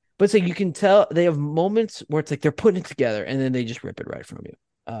 but it's like you can tell they have moments where it's like they're putting it together and then they just rip it right from you.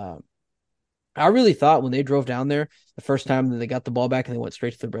 I really thought when they drove down there the first time that they got the ball back and they went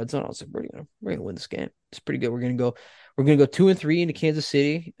straight to the red zone, I was like, we're gonna win this game. It's pretty good. We're gonna go 2-3 into Kansas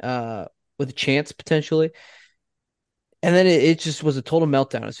City, with a chance potentially. And then it just was a total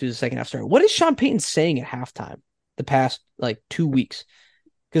meltdown as soon as the second half started. What is Sean Payton saying at halftime the past like 2 weeks?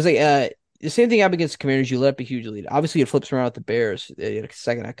 Because like the same thing happened against the Commanders. You let up a huge lead. Obviously, it flips around with the Bears. They had a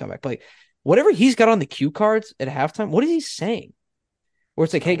second half comeback. But like whatever he's got on the cue cards at halftime, what is he saying? Where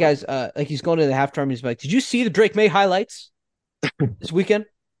it's like, hey guys, like he's going to the halftime. And he's like, did you see the Drake May highlights this weekend?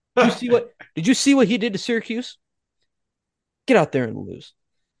 Did you see what he did to Syracuse? Get out there and lose.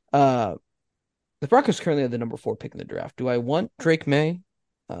 Uh, the Broncos currently have the number 4 pick in the draft. Do I want Drake May?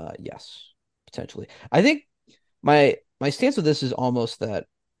 Yes, potentially. I think my stance with this is almost that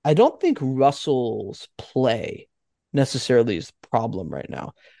I don't think Russell's play necessarily is the problem right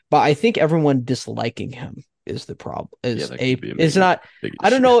now. But I think everyone disliking him is the problem. Yeah, that could be a Is maybe not. big I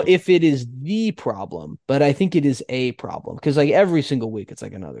don't issue. know if it is the problem, but I think it is a problem because like every single week it's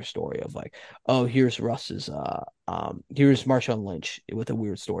like another story of like, oh, here's Marshawn Lynch with a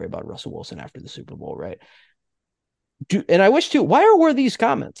weird story about Russell Wilson after the Super Bowl, right? And I wish too. Why were these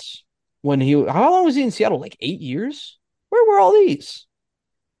comments when he? How long was he in Seattle? Like 8 years? Where were all these?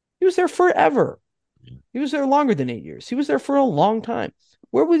 He was there forever. He was there longer than 8 years. He was there for a long time.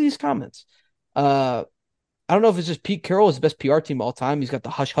 Where were these comments? Uh, I don't know if it's just Pete Carroll is the best PR team of all time. He's got the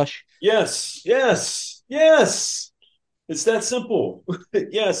hush hush. Yes, yes, yes. It's that simple.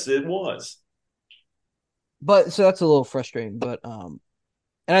 Yes, it was. But so that's a little frustrating. But and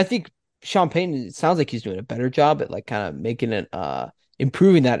I think Sean Payton, it sounds like he's doing a better job at like kind of making it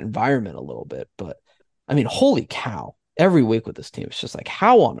improving that environment a little bit. But I mean, holy cow. Every week with this team, it's just like,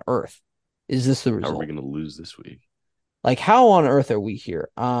 how on earth is this the How are we result? going to lose this week? Like, how on earth are we here?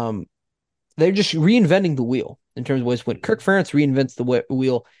 They're just reinventing the wheel in terms of ways when Kirk Ferentz reinvents the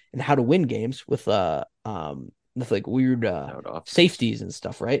wheel and how to win games with like weird Out offense. safeties and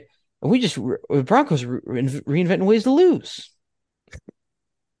stuff, right? And we just Broncos reinventing ways to lose.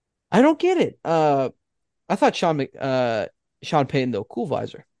 I don't get it. I thought Sean Payton though, cool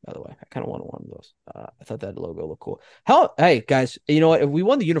visor, by the way. I kind of wanted one of those. I thought that logo looked cool. Hell, hey guys, you know what? If we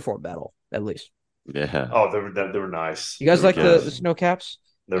won the uniform battle at least. Yeah, Oh, they were nice. You guys They were like yeah, the nice. snow caps?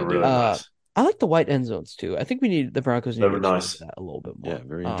 They I were do. really Uh, nice. I like the white end zones too. I think the Broncos They need to were expose nice. that a little bit Yeah, more.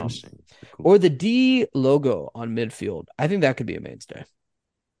 very interesting. Very cool. Or the D logo on midfield. I think that could be a mainstay.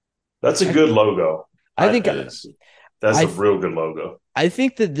 That's a I good logo. I I think It is. That's I a th- real good logo. I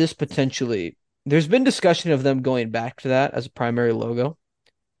think that this potentially there's been discussion of them going back to that as a primary logo.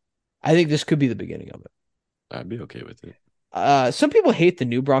 I think this could be the beginning of it. I'd be okay with it. Some people hate the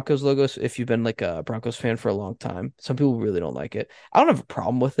new Broncos logos if you've been like a Broncos fan for a long time. Some people really don't like it. I don't have a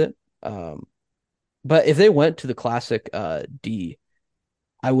problem with it. But if they went to the classic D,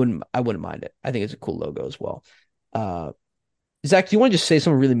 I wouldn't mind it. I think it's a cool logo as well. Uh Zach, do you want to just say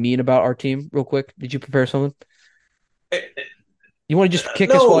something really mean about our team real quick? Did you prepare something? You want to just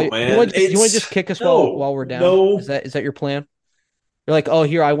kick us while No, you want man. you want to just kick us while we're down? No. Is that your plan? You're like, oh,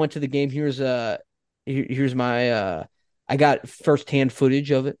 here I went to the game. Here's my I got firsthand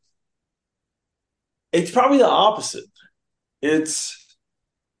footage of it. It's probably the opposite. It's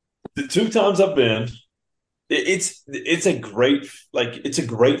the two times I've been. It's a great it's a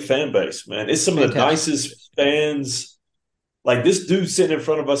great fan base, man. It's some of the Fantastic. nicest fans. Like this dude sitting in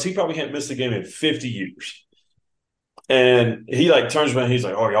front of us, he probably hadn't missed a game in 50 years. And he like turns around, he's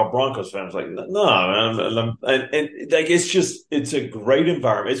like, "Oh, y'all Broncos fans?" Like, no, man. And like it's a great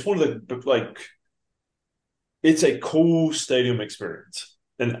environment. It's one of the it's a cool stadium experience.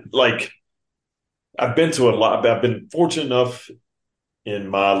 And like I've been to a lot. I've been fortunate enough in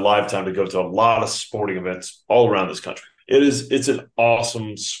my lifetime to go to a lot of sporting events all around this country. It's an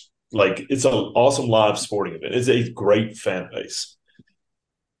awesome it's an awesome live sporting event. It's a great fan base.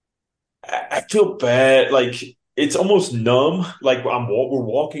 I feel bad. Like it's almost numb. Like we're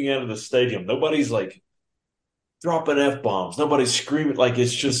walking out of the stadium. Nobody's like dropping f bombs. Nobody's screaming. Like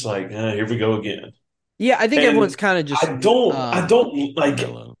it's just like here we go again. Yeah, I think everyone's And kind of just I don't like.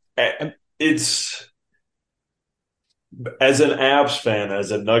 Mellow. I'm- It's as an Abs fan,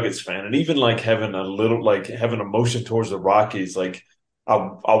 as a Nuggets fan, and even like having a little like having emotion towards the Rockies. Like I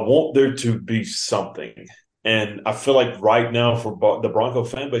want there to be something. And I feel like right now for the Bronco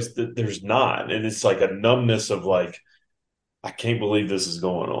fan base, there's not, and it's like a numbness of like I can't believe this is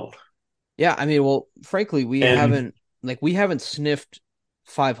going on. yeah, I mean, well, frankly, And we haven't sniffed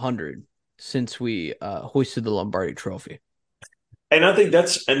 500 since we hoisted the Lombardi trophy. I think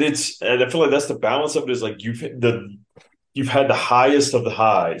and I feel like that's the balance of it is like you've had the highest of the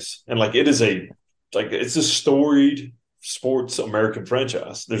highs, and like it is it's a storied sports American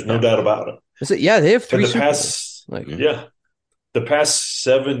franchise. There's no Yeah, doubt about it. Yeah, they have But three Super Bowls. Like, yeah, the past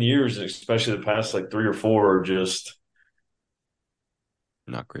 7 years, especially the past like 3 or 4, are just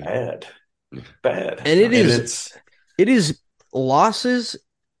not great. bad, Yeah, bad, and not and great. it is losses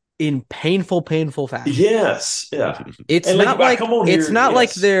in painful fashion. yes, yeah, It's and like not if I like come on it's here, not like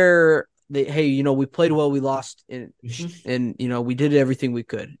yes, hey, we played well, we lost, Mhm. and we did everything we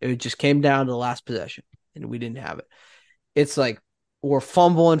could. It just came down to the last possession, and we didn't have it. It's like we're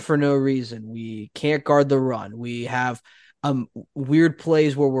fumbling for no reason. We can't guard the run. We have weird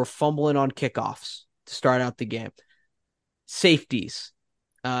plays where we're fumbling on kickoffs to start out the game. Safeties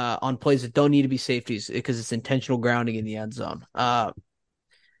on plays that don't need to be safeties because it's intentional grounding in the end zone.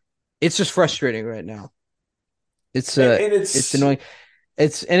 It's just frustrating right now. It's and it's annoying.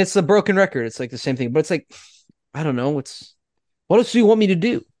 It's the broken record. It's like the same thing, but it's like I don't know. What else do you want me to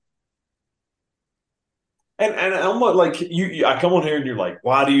do? And I'm like I come on here and you're like,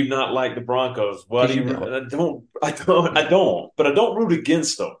 why do you not like the Broncos? Why Because do you you? don't. I don't. But I don't root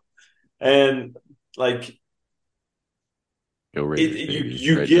against them. And like Go Raiders, baby.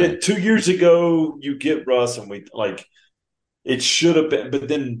 you Red get Giants. 2 years ago, you get Russ, and we like it should have been. But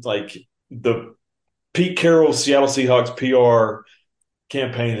then like the Pete Carroll Seattle Seahawks PR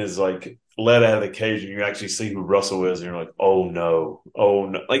campaign is like let out of the cage, and you actually see who Russell is, and you're like, oh no, oh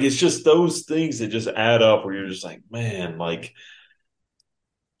no. Like it's just those things that just add up, where you're just like, man, like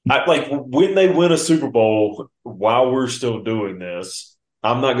when they win a Super Bowl while we're still doing this,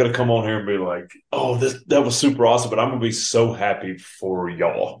 I'm not going to come on here and be like, "Oh, this that was super awesome," but I'm going to be so happy for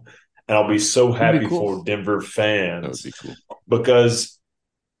y'all, and I'll be so It'd be happy cool. for Denver That would fans be cool. because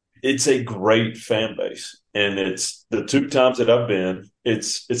it's a great fan base, and it's the 2 times that I've been,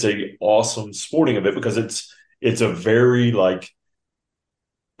 it's a awesome sporting event because it's a very like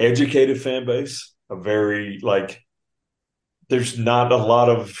educated fan base, a very like there's not a lot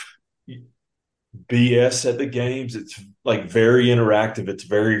of BS at the games. It's like very interactive. It's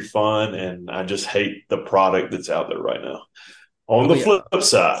very fun, and I just hate the product that's out there right now. On Oh the yeah, flip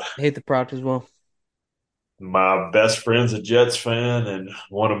side, I hate the product as well. my best friend's a Jets fan, and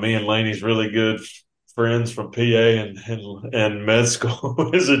one of me and Laney's really good friends from PA and med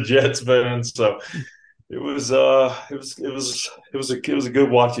school is a Jets fan. So it was a good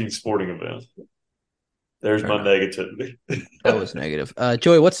watching sporting event. There's Fair my enough. negativity. That was negative.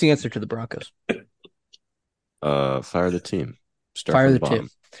 Joey, what's the answer to the Broncos? Fire the team. Start Fire from the the team.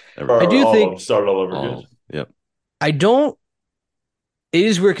 bottom. I Everything. do All of think them started all over again. All. Yep. I don't. It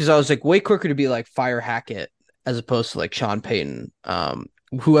is weird because I was like way quicker to be like fire Hackett as opposed to like Sean Payton,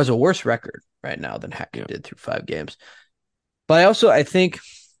 who has a worse record right now than Hackett Yep. did through 5 games. But I think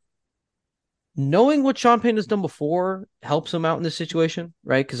knowing what Sean Payton has done before helps him out in this situation,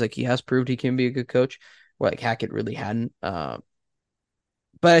 right? Because like he has proved he can be a good coach, where like Hackett really hadn't. But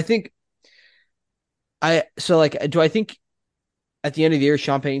I think do I think at the end of the year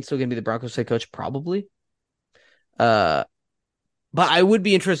Sean Payton's still gonna be the Broncos head coach? Probably. Uh, but I would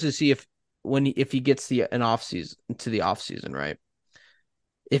be interested to see if he gets an off season to the off season, right?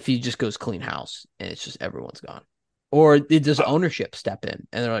 If he just goes clean house and it's just everyone's gone, or does ownership step in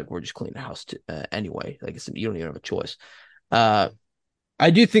and they're like, we're just cleaning house anyway? Like you don't even have a choice. Uh, I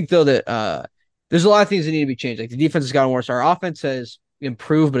do think though that there's a lot of things that need to be changed. Like the defense has gotten worse. Our offense has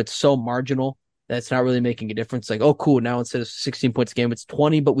improved, but it's so marginal that it's not really making a difference. Like, oh, cool. Now instead of 16 points a game, it's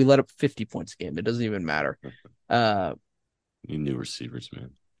 20, but we let up 50 points a game. It doesn't even matter. Uh, You new receivers,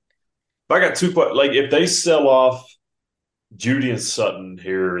 man. I got 2 questions. Like, if they sell off Judy and Sutton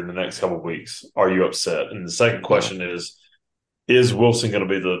here in the next couple of weeks, are you upset? And the second No. question is Wilson going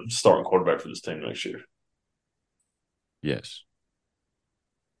to be the starting quarterback for this team next year? Yes.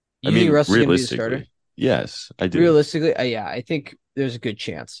 I you think mean, Russ is going to be the starter? realistically, yes, I do. Realistically, yeah, I think there's a good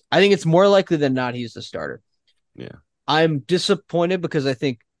chance. I think it's more likely than not he's the starter. Yeah. I'm disappointed because I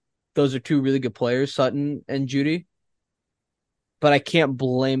think those are two really good players, Sutton and Judy, but I can't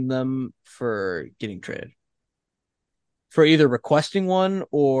blame them for getting traded. For either requesting one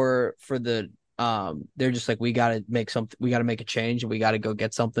or for they're just like we gotta make a change and we gotta go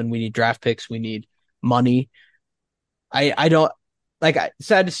get something. We need draft picks, we need money. I don't like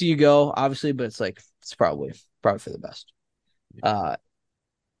sad to see you go, obviously, but it's like it's probably for the best. Uh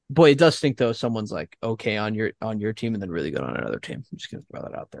Boy, it does stink though. Someone's like okay on your team and then really good on another team. I'm just gonna throw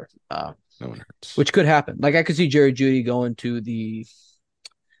that out there. No one hurts. Which could happen. Like I could see Jerry Judy going to the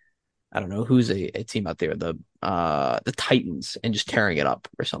I don't know who's a team out there, the Titans, and just tearing it up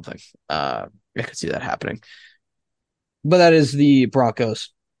or something. I could see that happening. But that is the Broncos.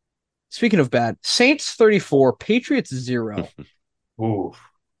 Speaking of bad, Saints 34, Patriots 0. Ooh.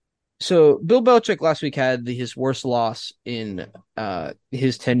 So Bill Belichick last week had his worst loss in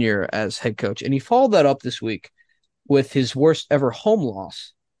his tenure as head coach, and he followed that up this week with his worst ever home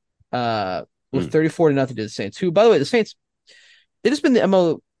loss, with Mm. 34-0 to the Saints. Who, by the way, the Saints, it has been the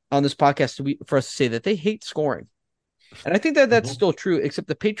MO on this podcast for us to say that they hate scoring. And I think that that's Mhm. still true, except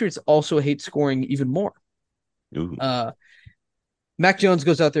the Patriots also hate scoring even more. Ooh. Uh, Mac Jones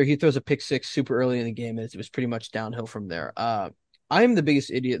goes out there, he throws a pick six super early in the game, and it was pretty much downhill from there. I am the biggest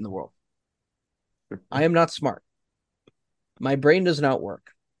idiot in the world. I am not smart. My brain does not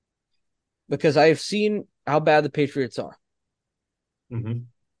work because I have seen how bad the Patriots are. Mhm.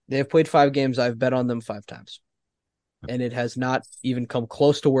 They have played 5 games. I've bet on them 5 times, and it has not even come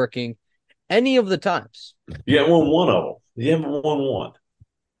close to working any of the times. You haven't won one of them. You haven't won one.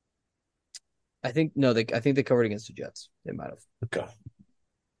 I think no, I think they covered against the Jets. They might have. Okay.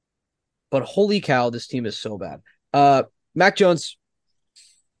 but holy cow, this team is so bad. Uh, Mac Jones,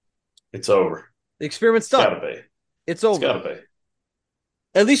 It's over. the experiment's It's got done. to be. It's It's got over. to be.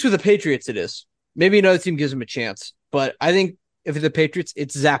 At least with the Patriots, it is. Maybe another team gives him a chance, but I think if it's the Patriots,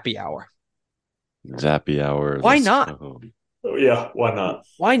 it's Zappy hour. Zappy hour. Why Let's not? go. Oh, yeah, why not?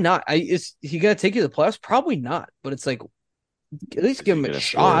 Why not? Is he gonna take you to the playoffs? Probably not. But it's like at least Is give he him a gonna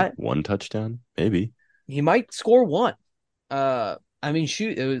score shot. one touchdown? Maybe. He might score one. I mean,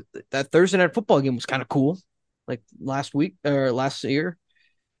 shoot, that Thursday night football game was kind of cool, like last week or last year.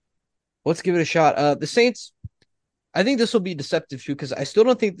 Let's give it a shot. The Saints. I think this will be deceptive too because I still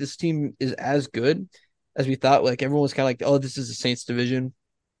don't think this team is as good as we thought. Like everyone was kind of like, "Oh, this is the Saints division,"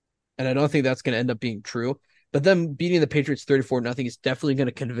 and I don't think that's going to end up being true. But them beating the Patriots 34-0 is definitely going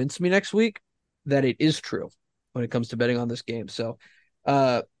to convince me next week that it is true when it comes to betting on this game. So,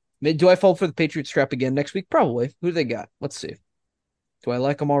 uh, do I fall for the Patriots trap again next week? Probably. Who do they got? Let's see. Do I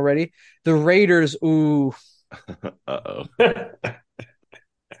like them already? The Raiders. Ooh, Uh-oh.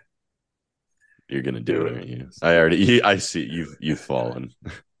 You're gonna do Do it, it. aren't you? I already. I see you've fallen.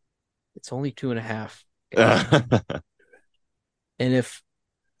 it's only 2.5. I And if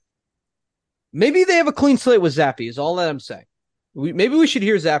maybe they have a clean slate with Zappy, is all that I'm saying. Maybe we should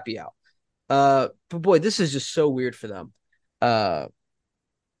hear Zappy out. But boy, this is just so weird for them. Uh,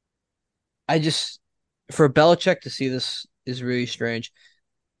 I just for Belichick to see this is really strange.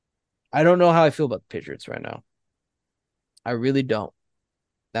 I don't know how I feel about the Patriots right now. I really don't.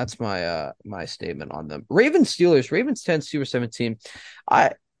 That's my statement on them. Ravens Steelers, Ravens 10, Steelers 17.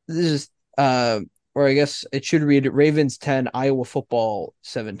 I this is or I guess it should read Ravens 10, Iowa football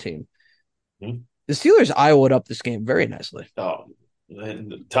 17. Hmm? The Steelers Iowa up this game very nicely. Oh,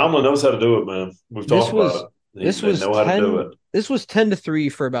 man, Tomlin knows how to do it, man. We've This talked was about it. this They was know how to do 10 it. this was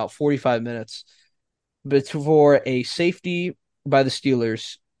 10-3 for about 45 minutes. But for a safety by the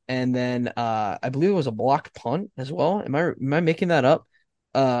Steelers, and then I believe it was a blocked punt as well. Am I making that up?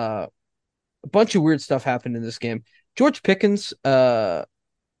 Uh, a bunch of weird stuff happened in this game. George Pickens,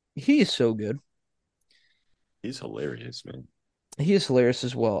 he is so good. He's hilarious, man. He is hilarious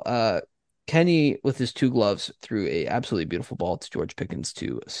as well. Kenny with his two gloves threw a absolutely beautiful ball to George Pickens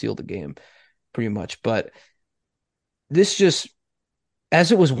to seal the game, pretty much. But this just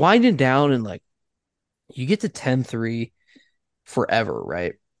as it was winding down and like you get to 10-3 forever,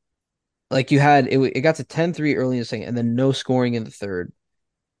 right? Like you had it got to 10-3 early in the second and then no scoring in the third.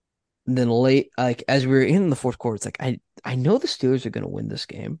 And then late, like as we were in the fourth quarter, it's like I know the Steelers are going to win this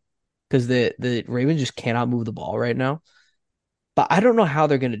game because the Ravens just cannot move the ball right now. But I don't know how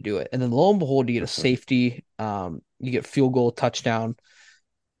they're going to do it. And then lo and behold, you get a safety, you get field goal, touchdown.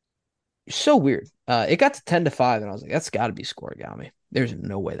 So weird. It got to 10-5, and I was like, that's got to be scoregami. There's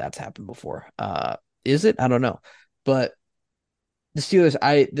no way that's happened before. Is it? I don't know. But the Steelers,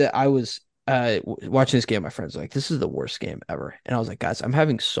 I was watching this game. My friends were like, this is the worst game ever, and I was like, guys, I'm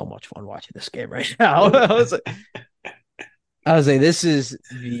having so much fun watching this game right now. I was like, this is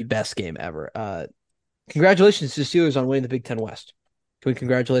the best game ever. Congratulations to the Steelers on winning the Big Ten West. Can we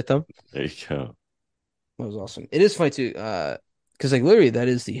congratulate them? There you go. That was awesome. It is funny too, because like literally that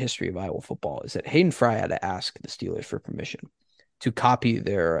is the history of Iowa football. Is that Hayden Fry had to ask the Steelers for permission to copy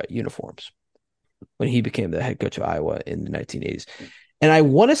their uniforms when he became the head coach of Iowa in the 1980s. And I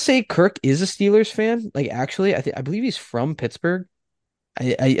want to say Kirk is a Steelers fan. Like actually, I believe he's from Pittsburgh.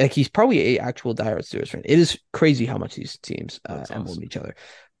 I like he's probably a actual diehard Steelers fan. It is crazy how much these teams That's emblem awesome. each other.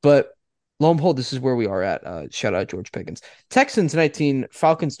 But lo and behold, this is where we are at. Shout out George Pickens. Texans 19,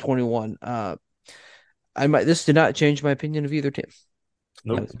 Falcons 21. This did not change my opinion of either team. That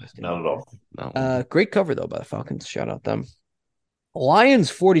Nope, was the best team. not at all. No. Great cover though by the Falcons. Shout out them. Lions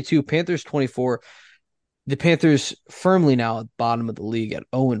 42, Panthers 24. The Panthers firmly now at the bottom of the league at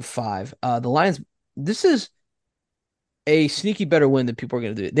 0-5. The Lions, this is a sneaky better win than people are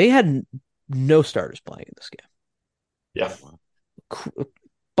going to do. They had no starters playing in this game. Yeah. A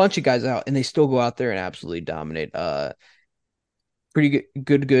bunch of guys out, and they still go out there and absolutely dominate. Pretty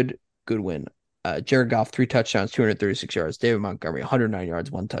good win. Jared Goff, 3 touchdowns, 236 yards. David Montgomery, 109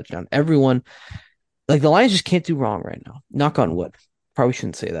 yards, 1 touchdown. Everyone, like the Lions just can't do wrong right now. Knock on wood. Probably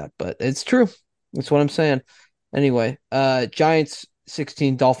shouldn't say that, but it's true. That's what I'm saying. Anyway, Giants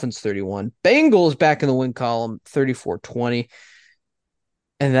 16, Dolphins 31. Bengals back in the win column, 34-20.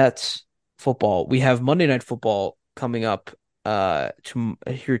 And that's football. We have Monday Night Football coming up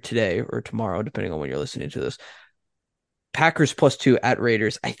here today or tomorrow, depending on when you're listening to this. Packers +2 at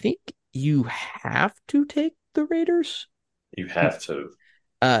Raiders. I think you have to take the Raiders. You have to.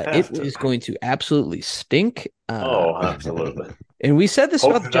 It is going to absolutely stink. Oh, absolutely. And we said this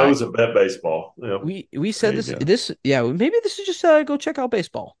Hope about the your nose Giants. at bet baseball. Yep. We said There this you go. this yeah maybe this is just go check out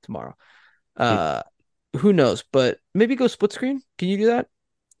baseball tomorrow. Uh, who knows? But maybe go split screen. Can you do that?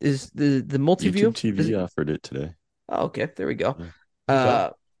 Is the multi-view? YouTube Does TV it? offered it today. Oh, okay, there we go. Yeah. Okay. Uh,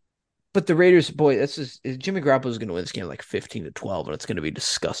 but the Raiders, boy, that's just Jimmy Garoppolo is going to win this game like 15-12, and it's going to be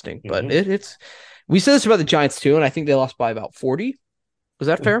disgusting. But Hmm. it's we said this about the Giants too, and I think they lost by about 40. Was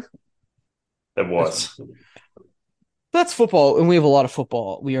that fair? It That's was. that's football, and we have a lot of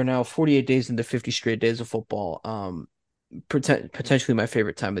football. We are now 48 days into 50 straight days of football. Potentially my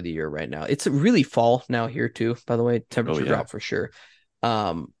favorite time of the year right now. It's really fall now here too, by the way. Oh Temperature yeah, drop for sure.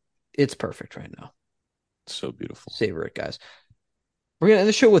 It's perfect right now. so beautiful. Savor it, guys. We're gonna end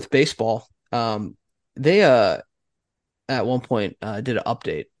the show with baseball. They at one point did an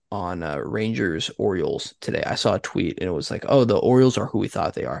update on Rangers Orioles today. I saw a tweet and it was like, "Oh, the Orioles are who we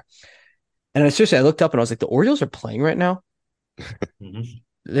thought they are." And I looked up and I was like, "The Orioles are playing right now. Hmm.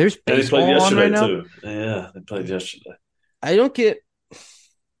 There's And they played baseball on right yesterday now." too. Yeah, they played yesterday. I don't get.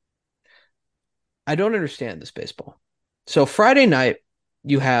 I don't understand this baseball. So Friday night,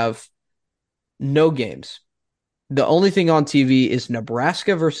 you have no games. The only thing on TV is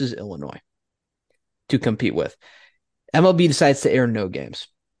Nebraska versus Illinois to compete with. MLB decides to air no games.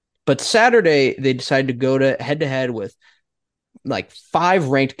 But Saturday, they decided to go to head with like four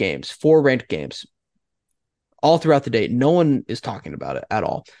ranked games all throughout the day. No one is talking about it at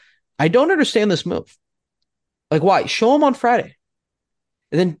all. I don't understand this move. Like, why? Show them on Friday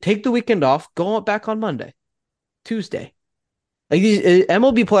and then take the weekend off, go back on Monday, Tuesday. Like these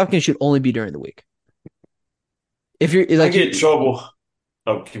MLB playoff games should only be during the week. If you're I like, get in trouble.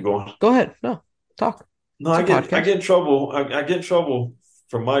 Oh, keep going. go ahead. No, talk. No, It's a I podcast. get in trouble. I get in trouble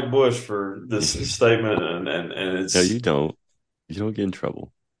from Mike Bush for this statement, and No, you don't. You don't get in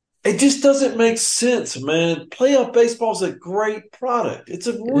trouble. it just doesn't make sense, man. Playoff baseball is a great product. It's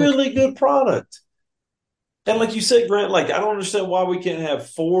a Like, really good product. And like you said, Grant, like I don't understand why we can't have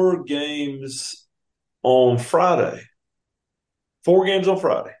four games on Friday. Four games on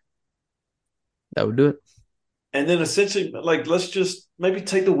Friday. that would do it. And then essentially, like, let's just maybe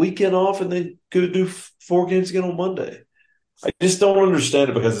take the weekend off and then go do four games again on Monday. I just don't understand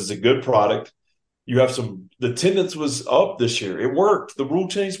it because it's a good product. You have the attendance was up this year. It worked. The rule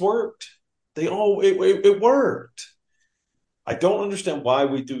change worked. It worked. I don't understand why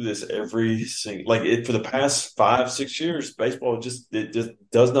we do this every single, like it for the past 5, 6 years, baseball it just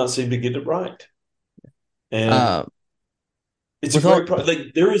does not seem to get it right. And Uh, it's a with all, great product.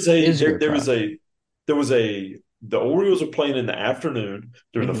 Like there is it a, is a great product. there was the Orioles are playing in the afternoon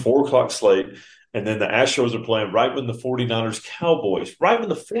during the Mhm. 4 o'clock slate. And then the Astros are playing right when the 49ers Cowboys, right when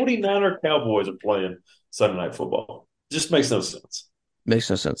the 49er Cowboys are playing Sunday Night Football. Just makes no sense. Makes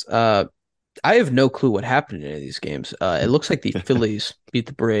no sense. I have no clue what happened in any of these games. It looks like the Phillies beat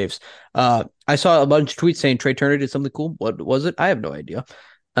the Braves. I saw a bunch of tweets saying Trey Turner did something cool. What was it? I have no idea.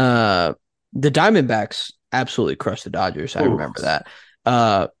 Uh, the Diamondbacks absolutely crushed the Dodgers. I Ooh. remember that.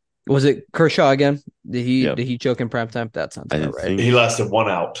 Uh, was it Kershaw again? Yep. Did he choke in prime time? That sounds I about right. He think, lasted one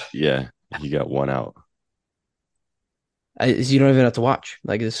out. yeah, he got one out. You don't even have to watch.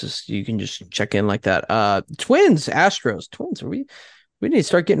 Like this is you can just check in like that. Twins, Astros, Twins. Are we need to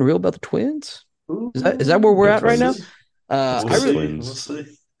start getting real about the Twins? Is that where we're No at right We'll now? see. Twins. Uh, Let's We'll I go really see. We'll Twins.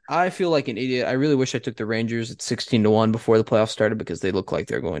 see. I feel like an idiot. I really wish I took the Rangers at 16-1 before the playoffs started because they look like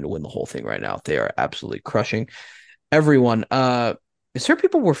they're going to win the whole thing right now. They are absolutely crushing everyone. Is there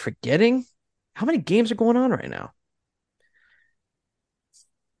people we're forgetting? How many games are going on right now?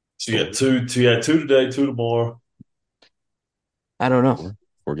 So you had two today, two tomorrow. I don't know.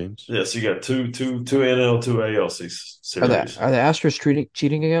 Four games, Yeah, so you got two NL, two ALC Are the series. are the Astros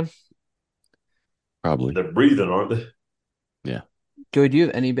cheating again? probably. They're breathing, aren't they? Yeah. Joey, do you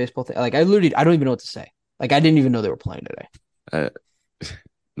have any baseball thing? Like I don't even know what to say. Like I didn't even know they were playing today. I,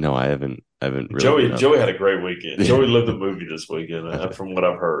 no, I haven't. I haven't really been Joey up. Joey had a great weekend. Joey lived the movie this weekend, from what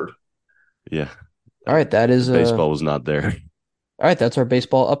I've heard. Yeah, All right, that the is baseball was not there. all right. That's our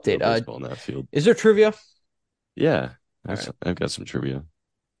baseball No update. baseball in that field. Is there trivia? Yeah, All right, I've got some trivia.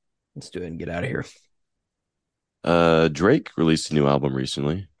 let's do it and get out of here. Drake released a new album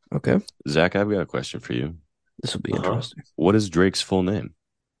recently. Okay, Zach, I've got a question for you. this will be Uh-huh. interesting. What is Drake's full name?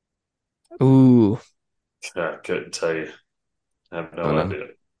 Ooh, I couldn't tell you. I have Oh no no. idea.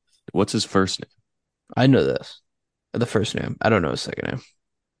 What's his first name? I know this. The first name. I don't know his second name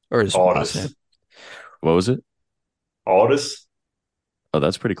or his last name. Audis. What was it? Audis? Oh,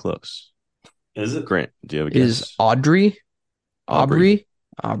 that's pretty close. Is it? Grant, do you have a Is guess? Audrey? Aubrey.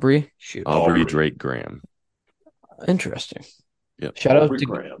 Aubrey? Shoot. Aubrey Aubrey. Drake Graham. Interesting. Yep. Shout out Aubrey to.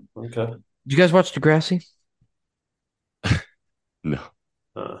 Graham. Okay. Did you guys watch Degrassi? No.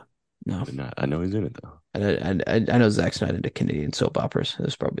 Uh, No. But not, I know he's in it though. I know Zach's not into Canadian soap operas.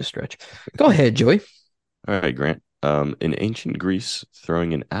 That's probably a stretch. Go ahead, Joey. All right, Grant. In ancient Greece,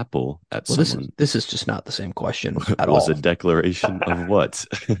 throwing an apple at Well, this is someone this is just not the same question at was a all. declaration of what?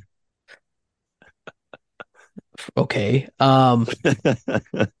 Okay.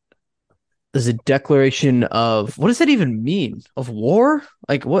 Is a declaration of what does that even mean? Of war?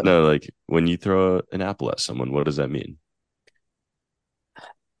 Like what? No, like when you throw an apple at someone, what does that mean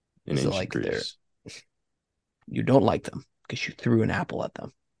in Is it ancient like they're Greece? you don't like them because you threw an apple at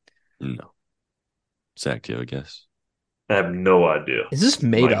them? No. Zach, do you have a guess? I have no idea. Is this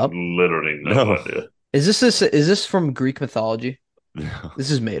made Like up? literally no No. idea. Is this from Greek mythology? No.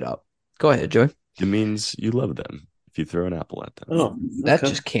 This is made up. Go ahead, Joey. It means you love them if you throw an apple at Oh, That okay.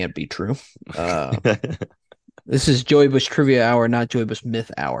 just can't be true. Uh, them. this is Joey Bush Trivia Hour, not Joey Bush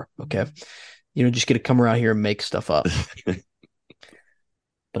Myth Hour. Okay, you don't just get to come around here and make stuff up.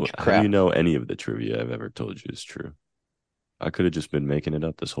 Bunch of How do you crap. know any of the trivia I've ever told you is true? I could have just been making it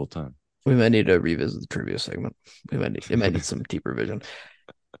up this whole time. We might need to revisit the trivia segment. It might need some deep revision.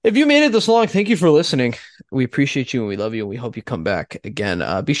 If you made it this long, thank you for listening. We appreciate you and we love you and we hope you come back again.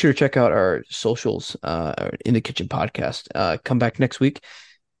 Be sure to check out our socials, In the Kitchen podcast. Come back next week.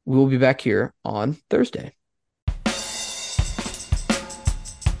 We will be back here on Thursday.